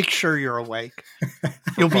 we'll make sure you're awake.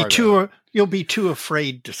 You'll be too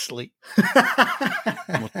afraid to sleep.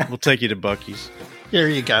 We'll take you to Buc-ee's. There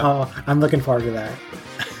you go. Oh, I'm looking forward to that.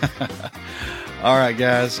 All right,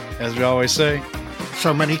 guys. As we always say,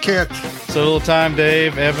 so many kids. So little time,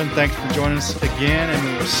 Dave. Evan, thanks for joining us again, and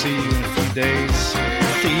we will see you in a few days.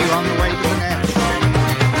 See you on the way to the